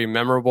is very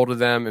memorable to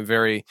them and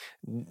very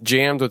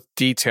jammed with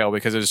detail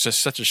because it's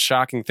just such a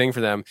shocking thing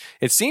for them.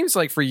 It seems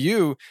like for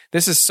you,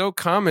 this is so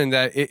common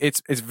that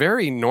it's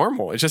very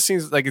normal. It just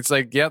seems like it's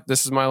like, yep,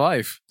 this is my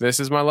life. This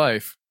is my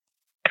life.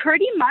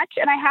 Pretty much.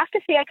 And I have to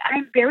say,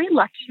 I'm very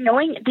lucky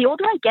knowing the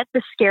older I get,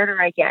 the scarier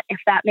I get, if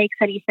that makes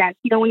any sense.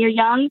 You know, when you're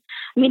young,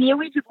 I mean, you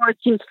always words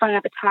seems fun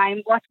at the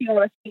time, watching all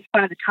this seems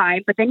fun at the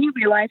time, but then you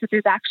realize that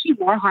there's actually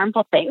more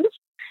harmful things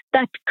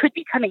that could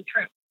be coming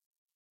through.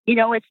 You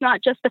know, it's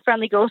not just the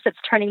friendly ghost that's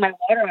turning my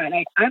water on.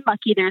 I'm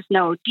lucky there's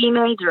no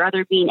demons or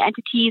other being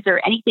entities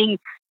or anything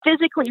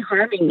physically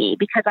harming me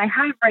because I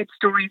have read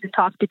stories and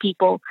talked to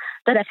people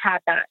that have had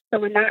that.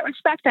 So in that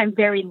respect, I'm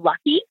very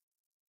lucky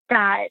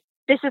that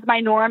this is my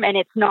norm and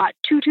it's not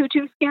too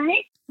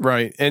scary.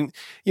 Right. And,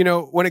 you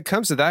know, when it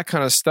comes to that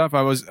kind of stuff,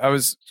 I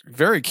was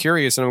very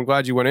curious, and I'm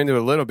glad you went into it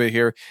a little bit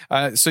here.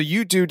 So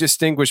you do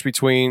distinguish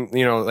between,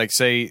 you know, like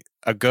say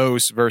a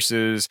ghost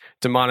versus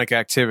demonic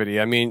activity.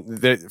 I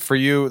mean, for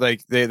you,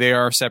 like they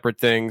are separate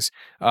things.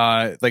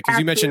 Like, cause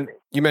you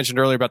mentioned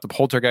earlier about the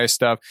poltergeist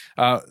stuff.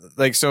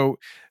 So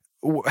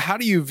how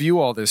do you view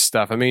all this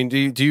stuff? I mean, do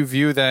you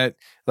view that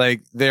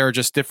like there are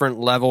just different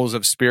levels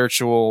of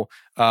spiritual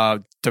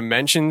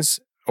dimensions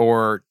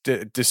or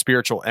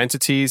spiritual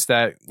entities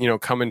that, you know,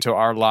 come into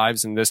our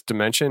lives in this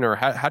dimension? Or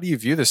how do you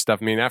view this stuff?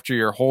 I mean, after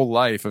your whole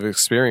life of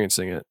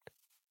experiencing it?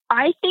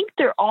 I think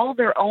they're all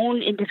their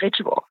own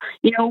individual.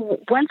 You know,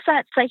 once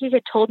that psychic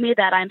had told me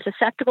that I'm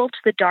susceptible to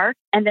the dark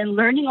and then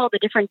learning all the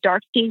different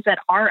dark things that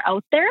are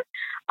out there,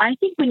 I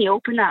think when you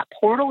open that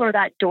portal or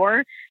that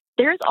door,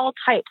 there's all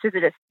types. Is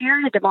it a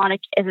spirit, a demonic?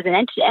 Is it an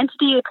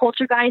entity, a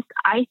poltergeist?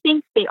 I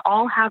think they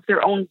all have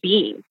their own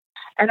being.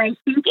 And I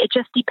think it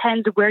just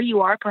depends where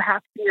you are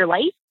perhaps in your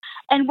life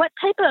and what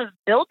type of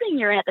building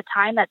you're in at the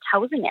time that's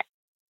housing it.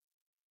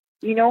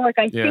 You know, like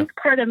I think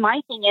part of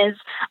my thing is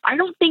I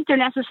don't think they're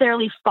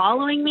necessarily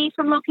following me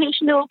from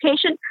location to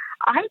location.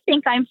 I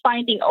think I'm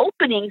finding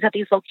openings at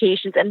these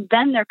locations and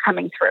then they're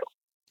coming through.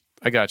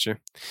 I got you.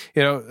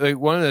 You know, like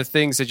one of the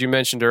things that you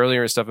mentioned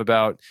earlier and stuff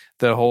about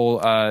the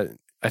whole, I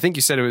think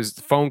you said it was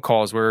phone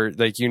calls where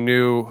like you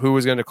knew who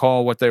was going to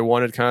call, what they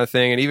wanted kind of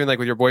thing. And even like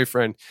with your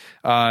boyfriend,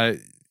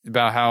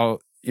 about how,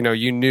 you know,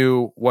 you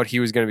knew what he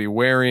was going to be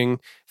wearing,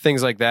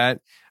 things like that.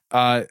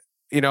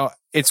 You know,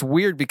 it's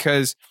weird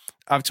because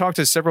I've talked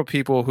to several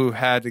people who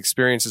had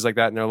experiences like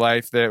that in their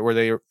life that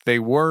where they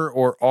were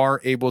or are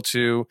able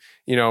to,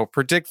 you know,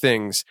 predict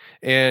things.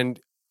 And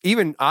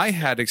even I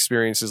had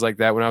experiences like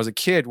that when I was a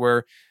kid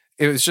where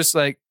it was just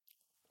like,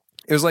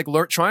 it was like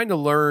trying to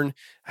learn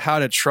how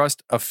to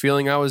trust a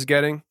feeling I was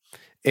getting.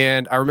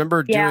 And I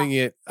remember doing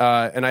it,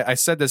 and I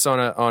said this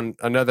on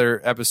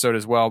another episode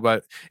as well,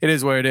 but it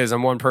is what it is.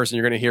 I'm one person.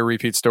 You're going to hear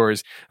repeat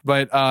stories.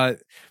 But I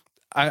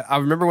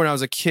remember when I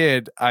was a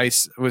kid, I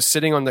was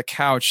sitting on the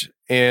couch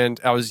and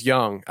I was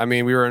young. I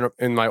mean, we were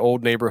in my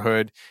old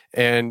neighborhood,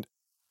 and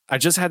I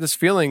just had this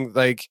feeling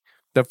like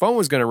the phone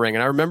was going to ring.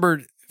 And I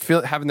remembered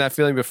having that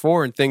feeling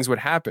before and things would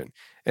happen.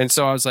 And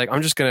so I was like,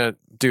 I'm just going to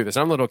do this.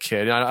 I'm a little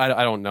kid.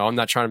 I don't know. I'm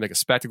not trying to make a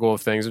spectacle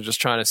of things. I'm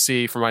just trying to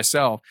see for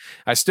myself.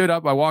 I stood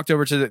up. I walked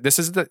over to this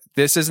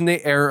isn't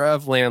the era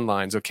of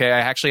landlines. Okay. I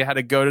actually had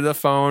to go to the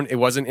phone. It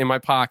wasn't in my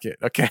pocket.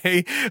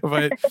 Okay.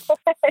 But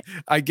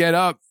I get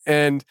up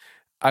and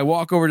I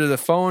walk over to the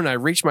phone. I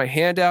reach my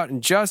hand out,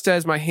 and just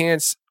as my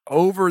hand's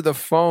over the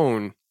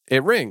phone,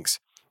 it rings.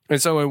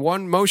 And so in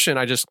one motion,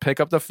 I just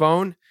pick up the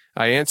phone.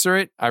 I answer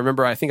it. I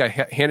remember, I think I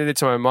handed it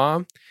to my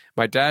mom.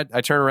 My dad,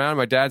 I turn around,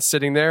 my dad's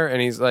sitting there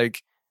and he's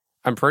like,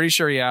 I'm pretty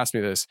sure he asked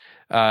me this.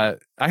 I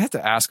have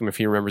to ask him if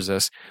he remembers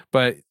this,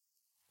 but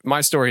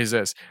my story is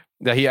this,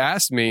 that he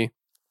asked me,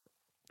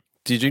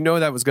 did you know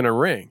that was going to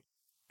ring?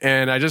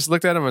 And I just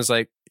looked at him and was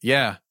like,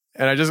 yeah.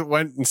 And I just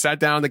went and sat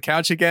down on the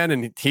couch again,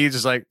 and he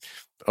just like,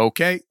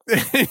 okay.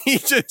 And he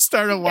just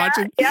started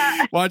watching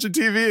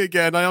TV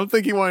again. I don't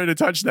think he wanted to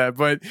touch that,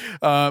 but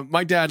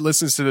my dad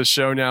listens to the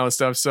show now and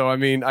stuff. So, I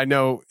mean, I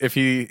know if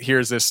he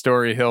hears this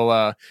story,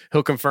 he'll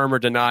confirm or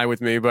deny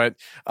with me. But,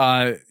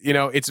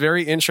 it's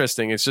very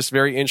interesting. It's just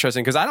very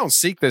interesting because I don't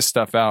seek this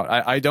stuff out.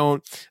 I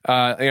don't,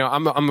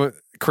 I'm a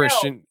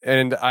Christian,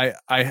 and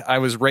I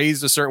was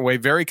raised a certain way,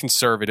 very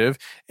conservative,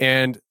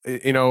 and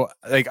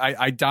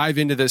I dive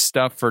into this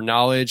stuff for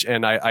knowledge,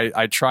 and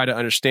I try to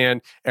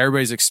understand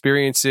everybody's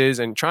experiences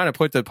and trying to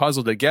put the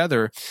puzzle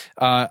together.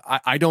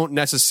 I don't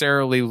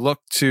necessarily look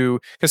to,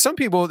 because some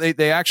people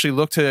they actually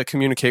look to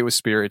communicate with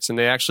spirits, and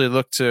they actually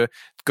look to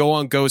go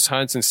on ghost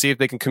hunts and see if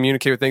they can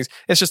communicate with things.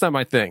 It's just not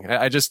my thing.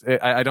 I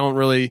don't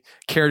really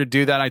care to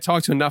do that. I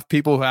talk to enough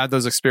people who have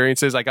those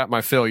experiences. I got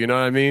my fill, you know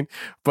what I mean?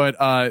 But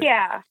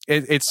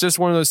it's just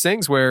one of those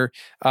things where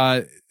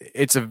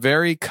it's a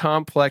very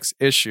complex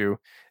issue,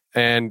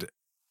 and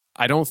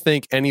I don't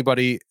think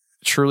anybody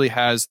truly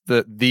has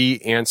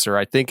the answer.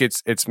 I think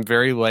it's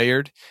very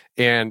layered,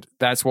 and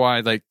that's why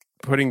like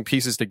putting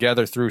pieces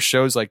together through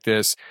shows like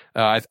this,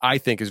 I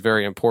think is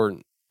very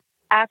important.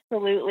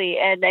 Absolutely.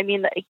 And I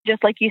mean,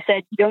 just like you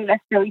said, you don't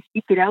necessarily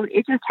seek it out.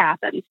 It just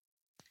happens.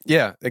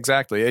 Yeah,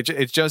 exactly.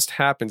 It just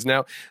happens.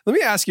 Now, let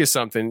me ask you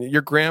something.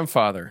 Your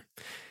grandfather,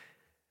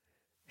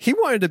 he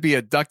wanted to be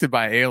abducted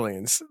by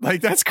aliens.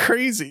 Like, that's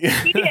crazy.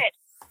 He did.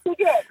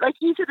 Like,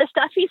 he said the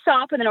stuff he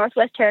saw up in the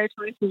Northwest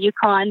Territories and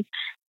Yukon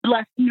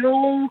left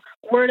no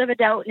word of a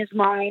doubt in his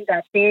mind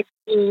that they had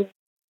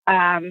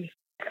seen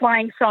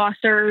flying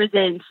saucers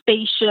and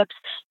spaceships.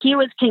 He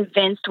was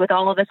convinced with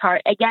all of his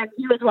heart. Again,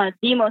 he was one of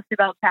the most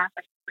devout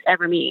Catholics you would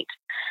ever meet.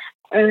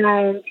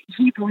 And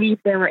he believed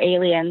there were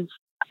aliens.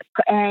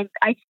 And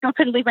I still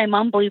couldn't believe my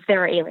mom believed there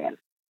were aliens.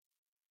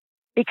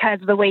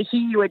 Because of the way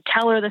he would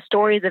tell her the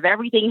stories of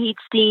everything he'd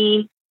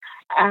seen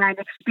and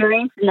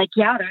experienced. And like,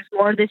 yeah, there's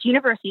more of this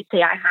universe. He'd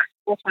say, I have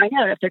to go find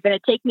out. If they're going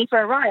to take me for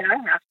a ride, I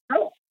have to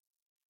go.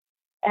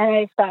 And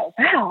I thought,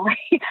 wow,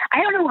 I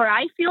don't know where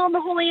I feel in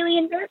the whole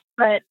alien bit,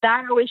 but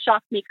that always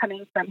shocked me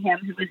coming from him.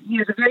 He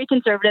was very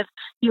conservative.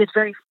 He was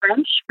very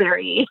French,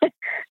 very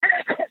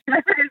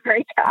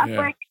very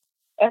Catholic.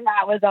 Yeah. And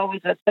that was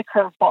always the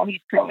curveball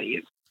he'd throw at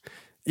you.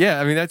 Yeah,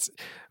 I mean, that's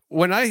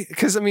when I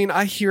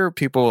hear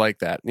people like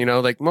that,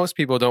 like most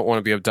people don't want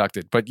to be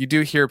abducted, but you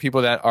do hear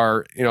people that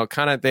are,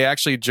 kind of, they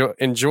actually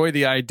enjoy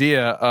the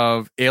idea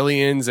of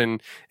aliens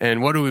and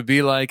what it would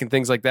be like and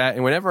things like that.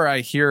 And whenever I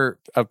hear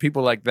of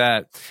people like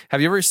that, have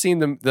you ever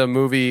seen the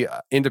movie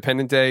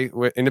Independence Day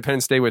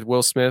with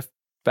Will Smith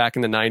back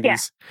in the 90s? Yeah.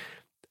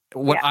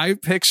 What I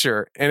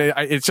picture, and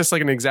it's just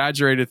like an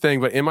exaggerated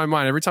thing, but in my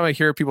mind, every time I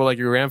hear people like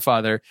your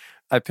grandfather,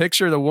 I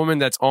picture the woman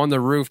that's on the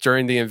roof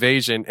during the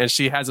invasion, and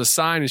she has a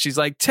sign, and she's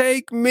like,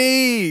 "Take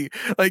me!"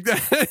 Like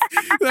that.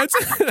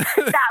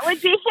 That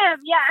would be him.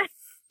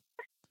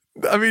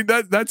 Yeah. I mean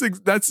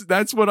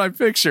that's what I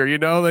picture.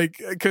 Like,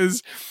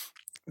 because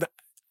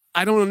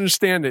I don't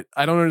understand it.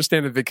 I don't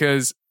understand it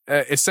because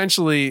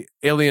essentially,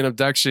 alien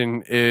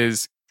abduction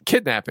is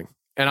kidnapping.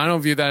 And I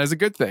don't view that as a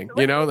good thing,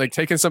 like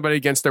taking somebody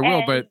against their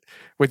will. But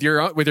with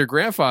your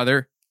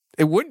grandfather,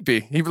 it wouldn't be.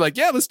 He'd be like,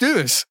 "Yeah, let's do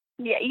this."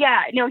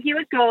 Yeah. No, he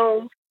would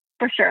go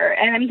for sure.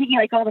 And I'm thinking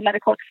like all the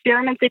medical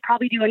experiments they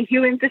probably do in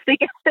humans if they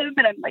get them.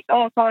 And I'm like,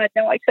 oh God,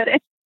 no, I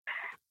couldn't.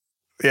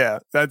 Yeah,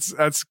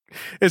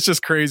 it's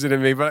just crazy to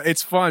me, but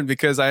it's fun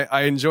because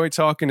I enjoy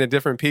talking to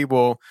different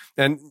people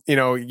and,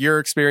 your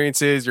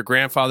experiences, your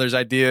grandfather's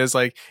ideas,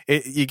 like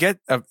you get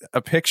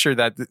a picture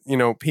that,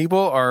 people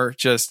are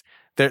just,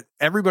 that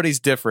everybody's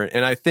different.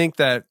 And I think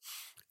that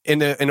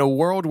in a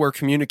world where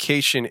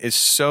communication is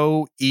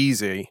so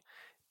easy,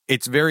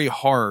 it's very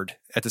hard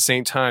at the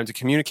same time to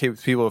communicate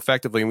with people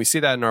effectively. And we see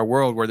that in our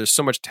world where there's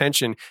so much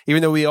tension,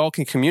 even though we all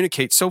can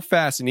communicate so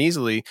fast and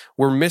easily,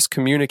 we're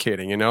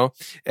miscommunicating,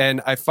 And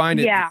I find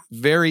it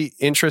very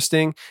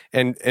interesting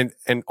and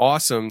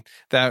awesome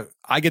that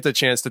I get the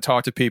chance to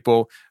talk to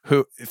people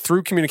who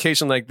through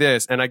communication like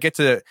this, and I get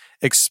to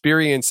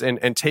experience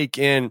and take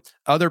in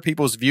other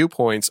people's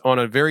viewpoints on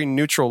a very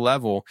neutral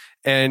level.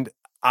 And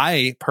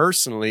I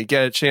personally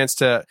get a chance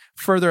to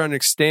further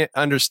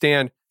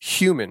understand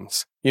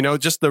humans,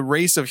 just the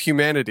race of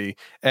humanity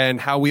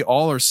and how we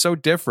all are so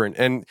different.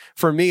 And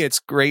for me, it's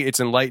great. It's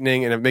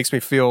enlightening. And it makes me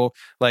feel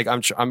like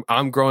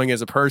I'm growing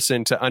as a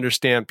person to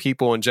understand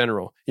people in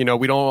general. We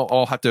don't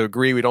all have to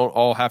agree. We don't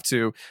all have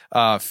to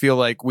feel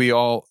like we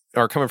all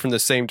are coming from the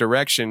same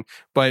direction.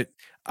 But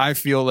I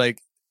feel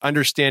like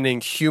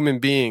understanding human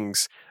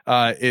beings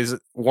is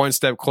one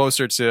step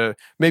closer to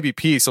maybe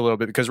peace a little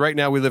bit, because right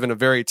now we live in a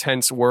very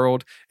tense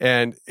world.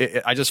 And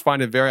I just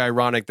find it very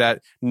ironic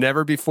that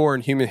never before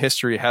in human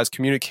history has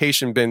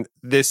communication been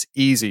this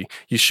easy.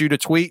 You shoot a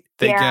tweet,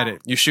 they get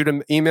it. You shoot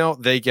an email,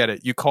 they get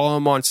it. You call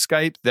them on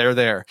Skype, they're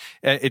there.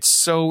 It's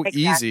so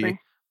easy.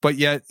 but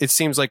yet it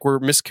seems like we're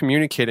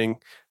miscommunicating.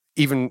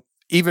 Even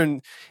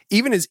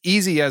as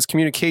easy as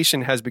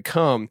communication has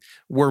become,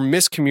 we're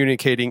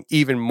miscommunicating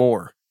even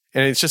more.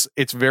 And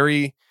it's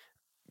very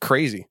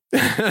crazy.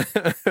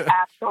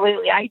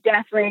 Absolutely. I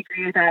definitely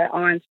agree with that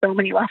on so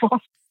many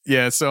levels.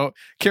 Yeah. So,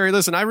 Carrie,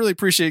 listen, I really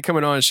appreciate you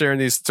coming on and sharing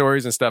these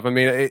stories and stuff. I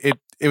mean,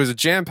 it was a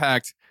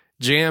jam-packed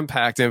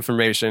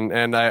information,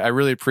 and I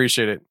really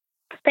appreciate it.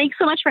 Thanks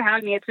so much for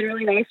having me. It's been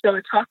really nice to be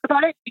able to talk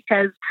about it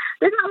because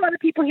there's not a lot of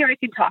people here I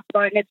can talk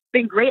about it. And it's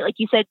been great, like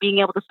you said, being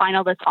able to find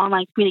all this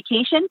online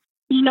communication,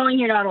 knowing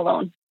you're not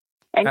alone.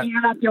 And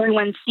you're not the only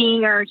one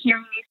seeing or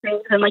hearing these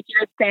things. And like you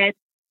had said,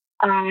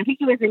 I think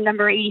it was in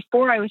number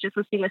 84, I was just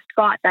listening with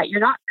Scott, that you're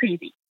not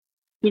crazy,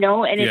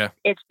 and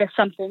it's just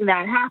something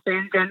that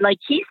happens. And like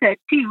he said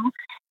too,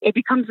 it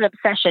becomes an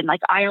obsession.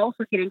 Like I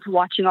also get into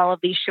watching all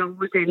of these shows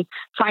and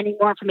finding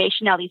more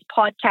information. Now these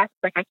podcasts,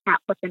 like I can't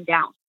put them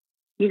down,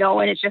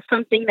 and it's just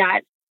something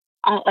that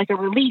like a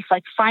relief,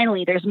 like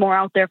finally there's more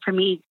out there for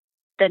me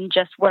than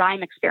just what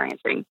I'm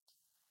experiencing.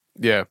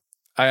 Yeah.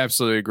 I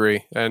absolutely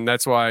agree. And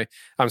that's why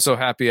I'm so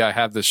happy I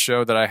have this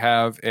show that I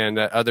have and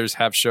that others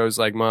have shows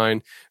like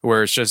mine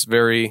where it's just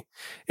very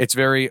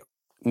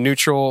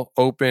neutral,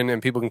 open,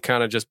 and people can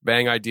kind of just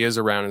bang ideas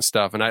around and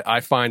stuff. And I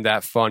find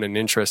that fun and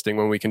interesting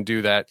when we can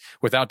do that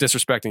without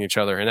disrespecting each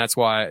other. And that's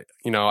why,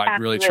 I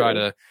really try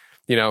to,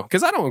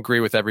 because I don't agree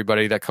with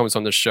everybody that comes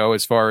on the show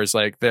as far as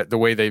like the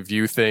way they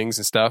view things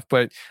and stuff,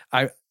 but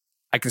I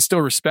can still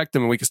respect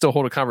them and we can still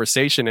hold a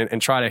conversation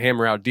and try to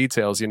hammer out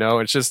details,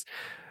 it's just,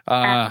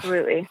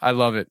 absolutely. I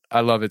love it.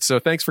 So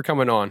thanks for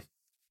coming on.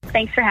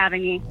 Thanks for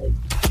having me.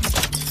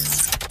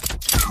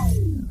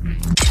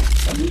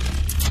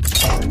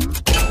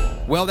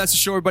 Well, that's the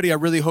show, everybody. I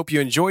really hope you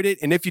enjoyed it.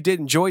 And if you did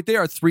enjoy it, there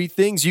are 3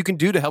 things you can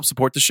do to help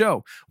support the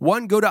show.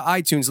 1, go to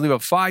iTunes and leave a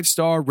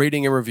 5-star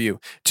rating and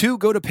review. 2,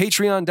 go to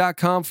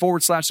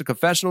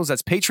patreon.com/theconfessionals.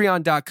 That's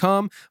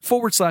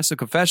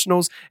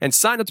patreon.com/theconfessionals and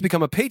sign up to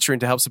become a patron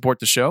to help support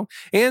the show.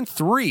 And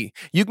 3,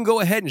 you can go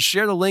ahead and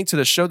share the link to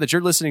the show that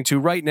you're listening to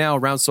right now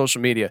around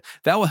social media.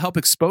 That will help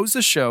expose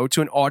the show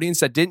to an audience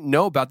that didn't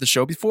know about the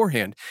show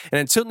beforehand. And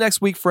until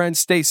next week, friends,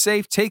 stay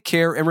safe, take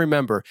care, and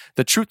remember,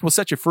 the truth will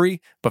set you free,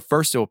 but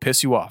first it will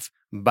piss you off.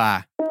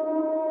 Bye.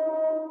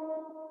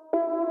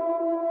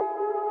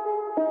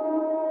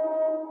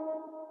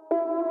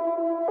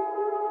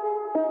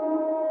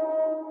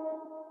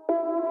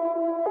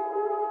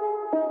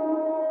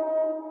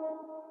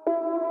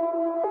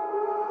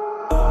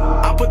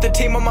 I put the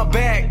team on my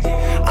back.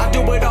 I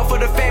do it all for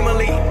the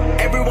family.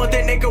 Everyone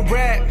think they can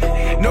rap.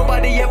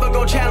 Nobody ever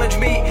gon' challenge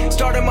me.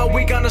 Starting my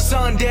week on a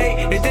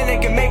Sunday. They think they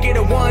can make it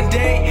in one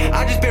day.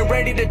 I just been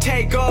ready to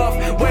take off.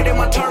 Waiting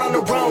my turn on the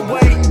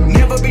runway.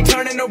 Never be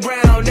turning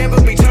around. Never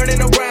be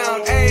turning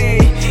around.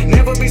 Ayy.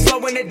 Never be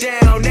slowing it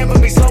down. Never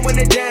be slowing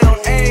it down.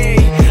 Ayy.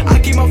 I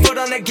keep my foot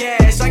on the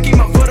gas. I keep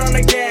my foot on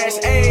the gas.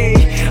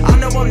 Ayy. I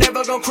know I'm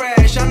never gon'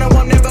 crash. I know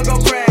I'm never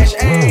gon' crash.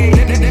 Ayy.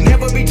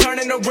 Never be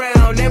turning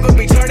around. Never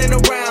be turning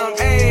around.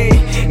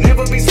 Ayy.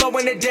 Never be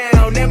slowing it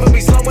down. Never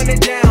be slowing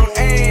it down.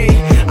 Ayy.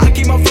 I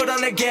keep my foot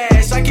on the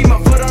gas. I keep my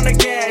foot on the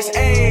gas.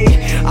 Ayy.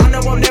 I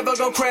know I'm never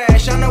gon'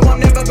 crash. I know I'm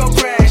never gon'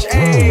 crash.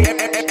 Ayy.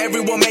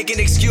 Everyone making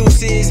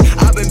excuses.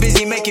 I've been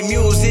busy making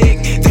music.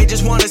 They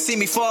just wanna see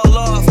me fall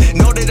off.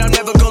 Know that I'm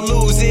never gon'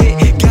 lose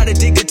it. Got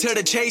addicted to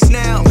the chase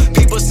now.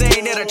 People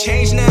saying that I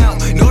changed now.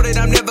 Know that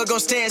I'm never gon'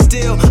 stand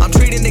still. I'm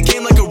treating the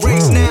game like a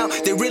race now.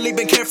 They really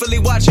been carefully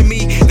watching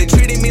me. They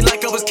treated me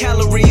like I was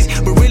calories,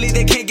 but really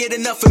they can't get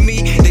enough of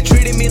me. They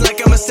treated me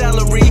like I'm a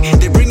salary.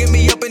 They bringing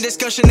me up in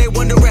discussion. They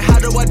wondering how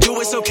do I do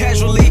it so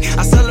casually.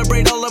 I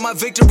celebrate all of my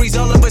victories.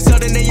 All of a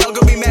sudden they all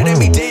gonna be mad at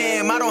me.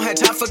 Damn, I don't have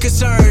time for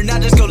concern. I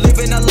just go live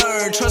and I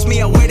learn. Trust me,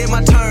 I waited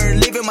my turn.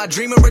 Living my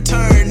dream in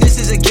return. This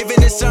is a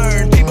given, it's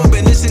earned. People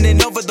been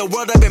listening over the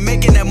world. I've been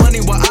making that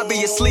money while I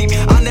be asleep.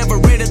 I never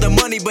ran to the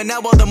money, but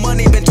now all the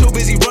money been too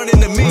busy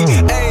running to me.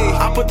 Ayy,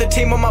 I put the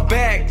team on my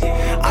back.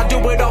 I do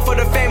it all for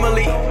the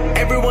family.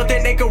 Everyone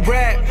think they can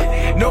rap.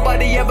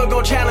 Nobody ever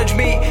gon' challenge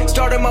me.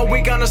 Starting my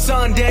week on a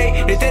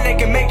Sunday. They think they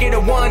can make it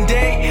in one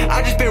day.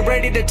 I just been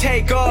ready to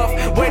take off.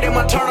 Waiting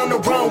my turn on the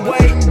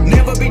runway.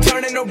 Never be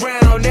turning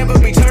around. Never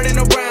be turning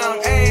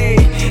around. Ayy.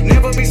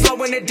 Never be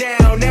slowing it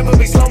down. Never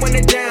be slowing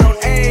it down.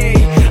 Ayy.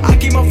 I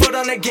keep my foot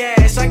on the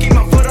gas. I keep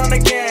my foot on the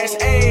gas.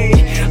 Ayy.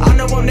 I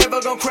know I'm never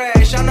gon'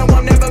 crash. I know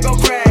I'm never gon'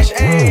 crash.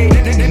 Ayy.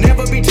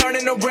 Never be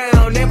turning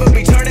around. Never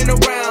be turning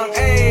around.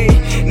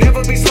 Ayy.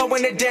 Never be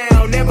slowing it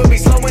down. Never be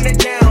slowing it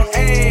down.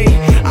 Ayy.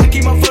 I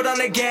keep my foot on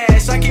the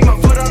gas. I keep my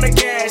foot on the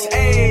gas.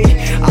 Ayy.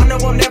 I know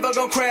I'm never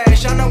gon'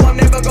 crash. I know I'm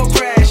never gon'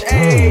 crash.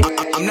 Ayy.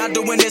 I'm not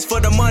doing this for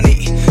the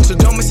money, so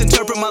don't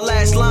misinterpret my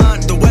last line.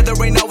 The weather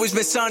ain't always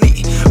been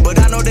sunny, but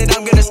I know that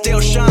I'm gonna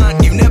still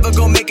shine. You never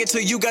gon' make it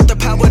till you got the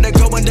power to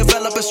go and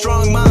develop a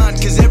strong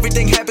mind. Cause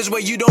everything happens where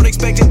you don't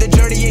expect it. The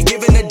journey ain't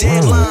given a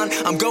deadline.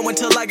 I'm going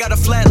till I got a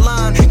flat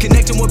line,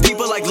 connecting with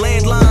people like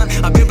landline.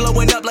 I've been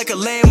blowing up like a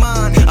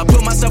landmine. I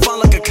put myself on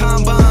like a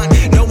combine,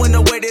 knowing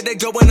the way that they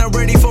go and I'm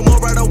ready for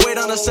more. I don't wait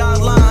on the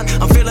sideline.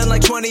 I'm feeling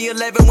like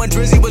 2011 when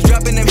Drizzy was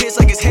dropping them hits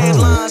like his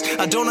headlines.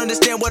 I don't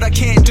understand what I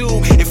can't do.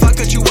 If I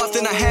cut you off,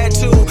 then I had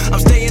to. I'm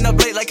staying up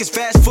late like it's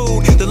fast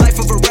food. The life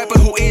of a rapper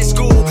who in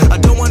school. I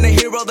don't wanna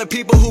hear all the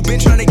people who been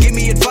trying to give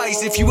me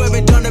advice. If you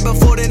haven't done it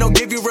before, then don't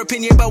give your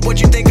opinion about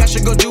what you think I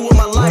should go do with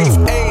my life.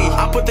 Ayy,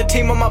 I put the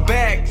team on my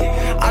back.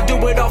 I do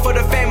it all for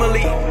the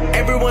family.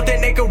 Everyone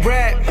think they can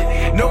rap.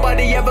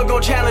 Nobody ever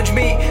gon' challenge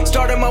me.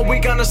 Starting my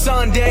week on a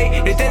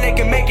Sunday. They think they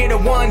can make it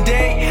in one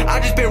day. I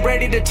just been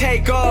ready to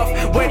take off.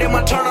 Waiting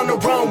my turn on the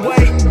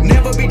runway.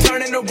 Never be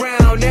turning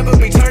around. Never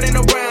be turning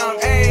around.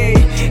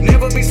 Ayy,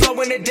 never be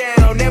slowing it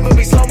down. Never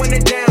be slowing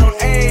it down.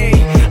 Ayy,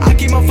 I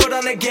keep my foot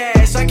on the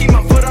gas. I keep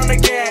my foot on the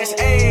gas.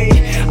 Ayy,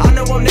 I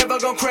know I'm never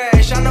gon'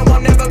 crash. I know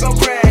I'm never gon'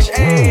 crash.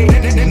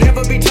 Ayy,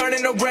 never be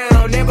turning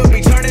around. Never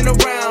be turning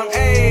around.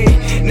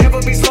 Ayy,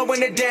 never be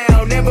slowing it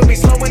down. Never be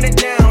slowing it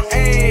down.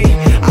 Ayy,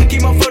 I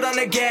keep my foot on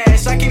the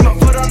gas. I keep my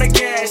foot on the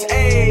gas.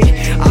 Ayy,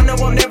 I know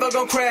I'm never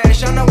gon' crash.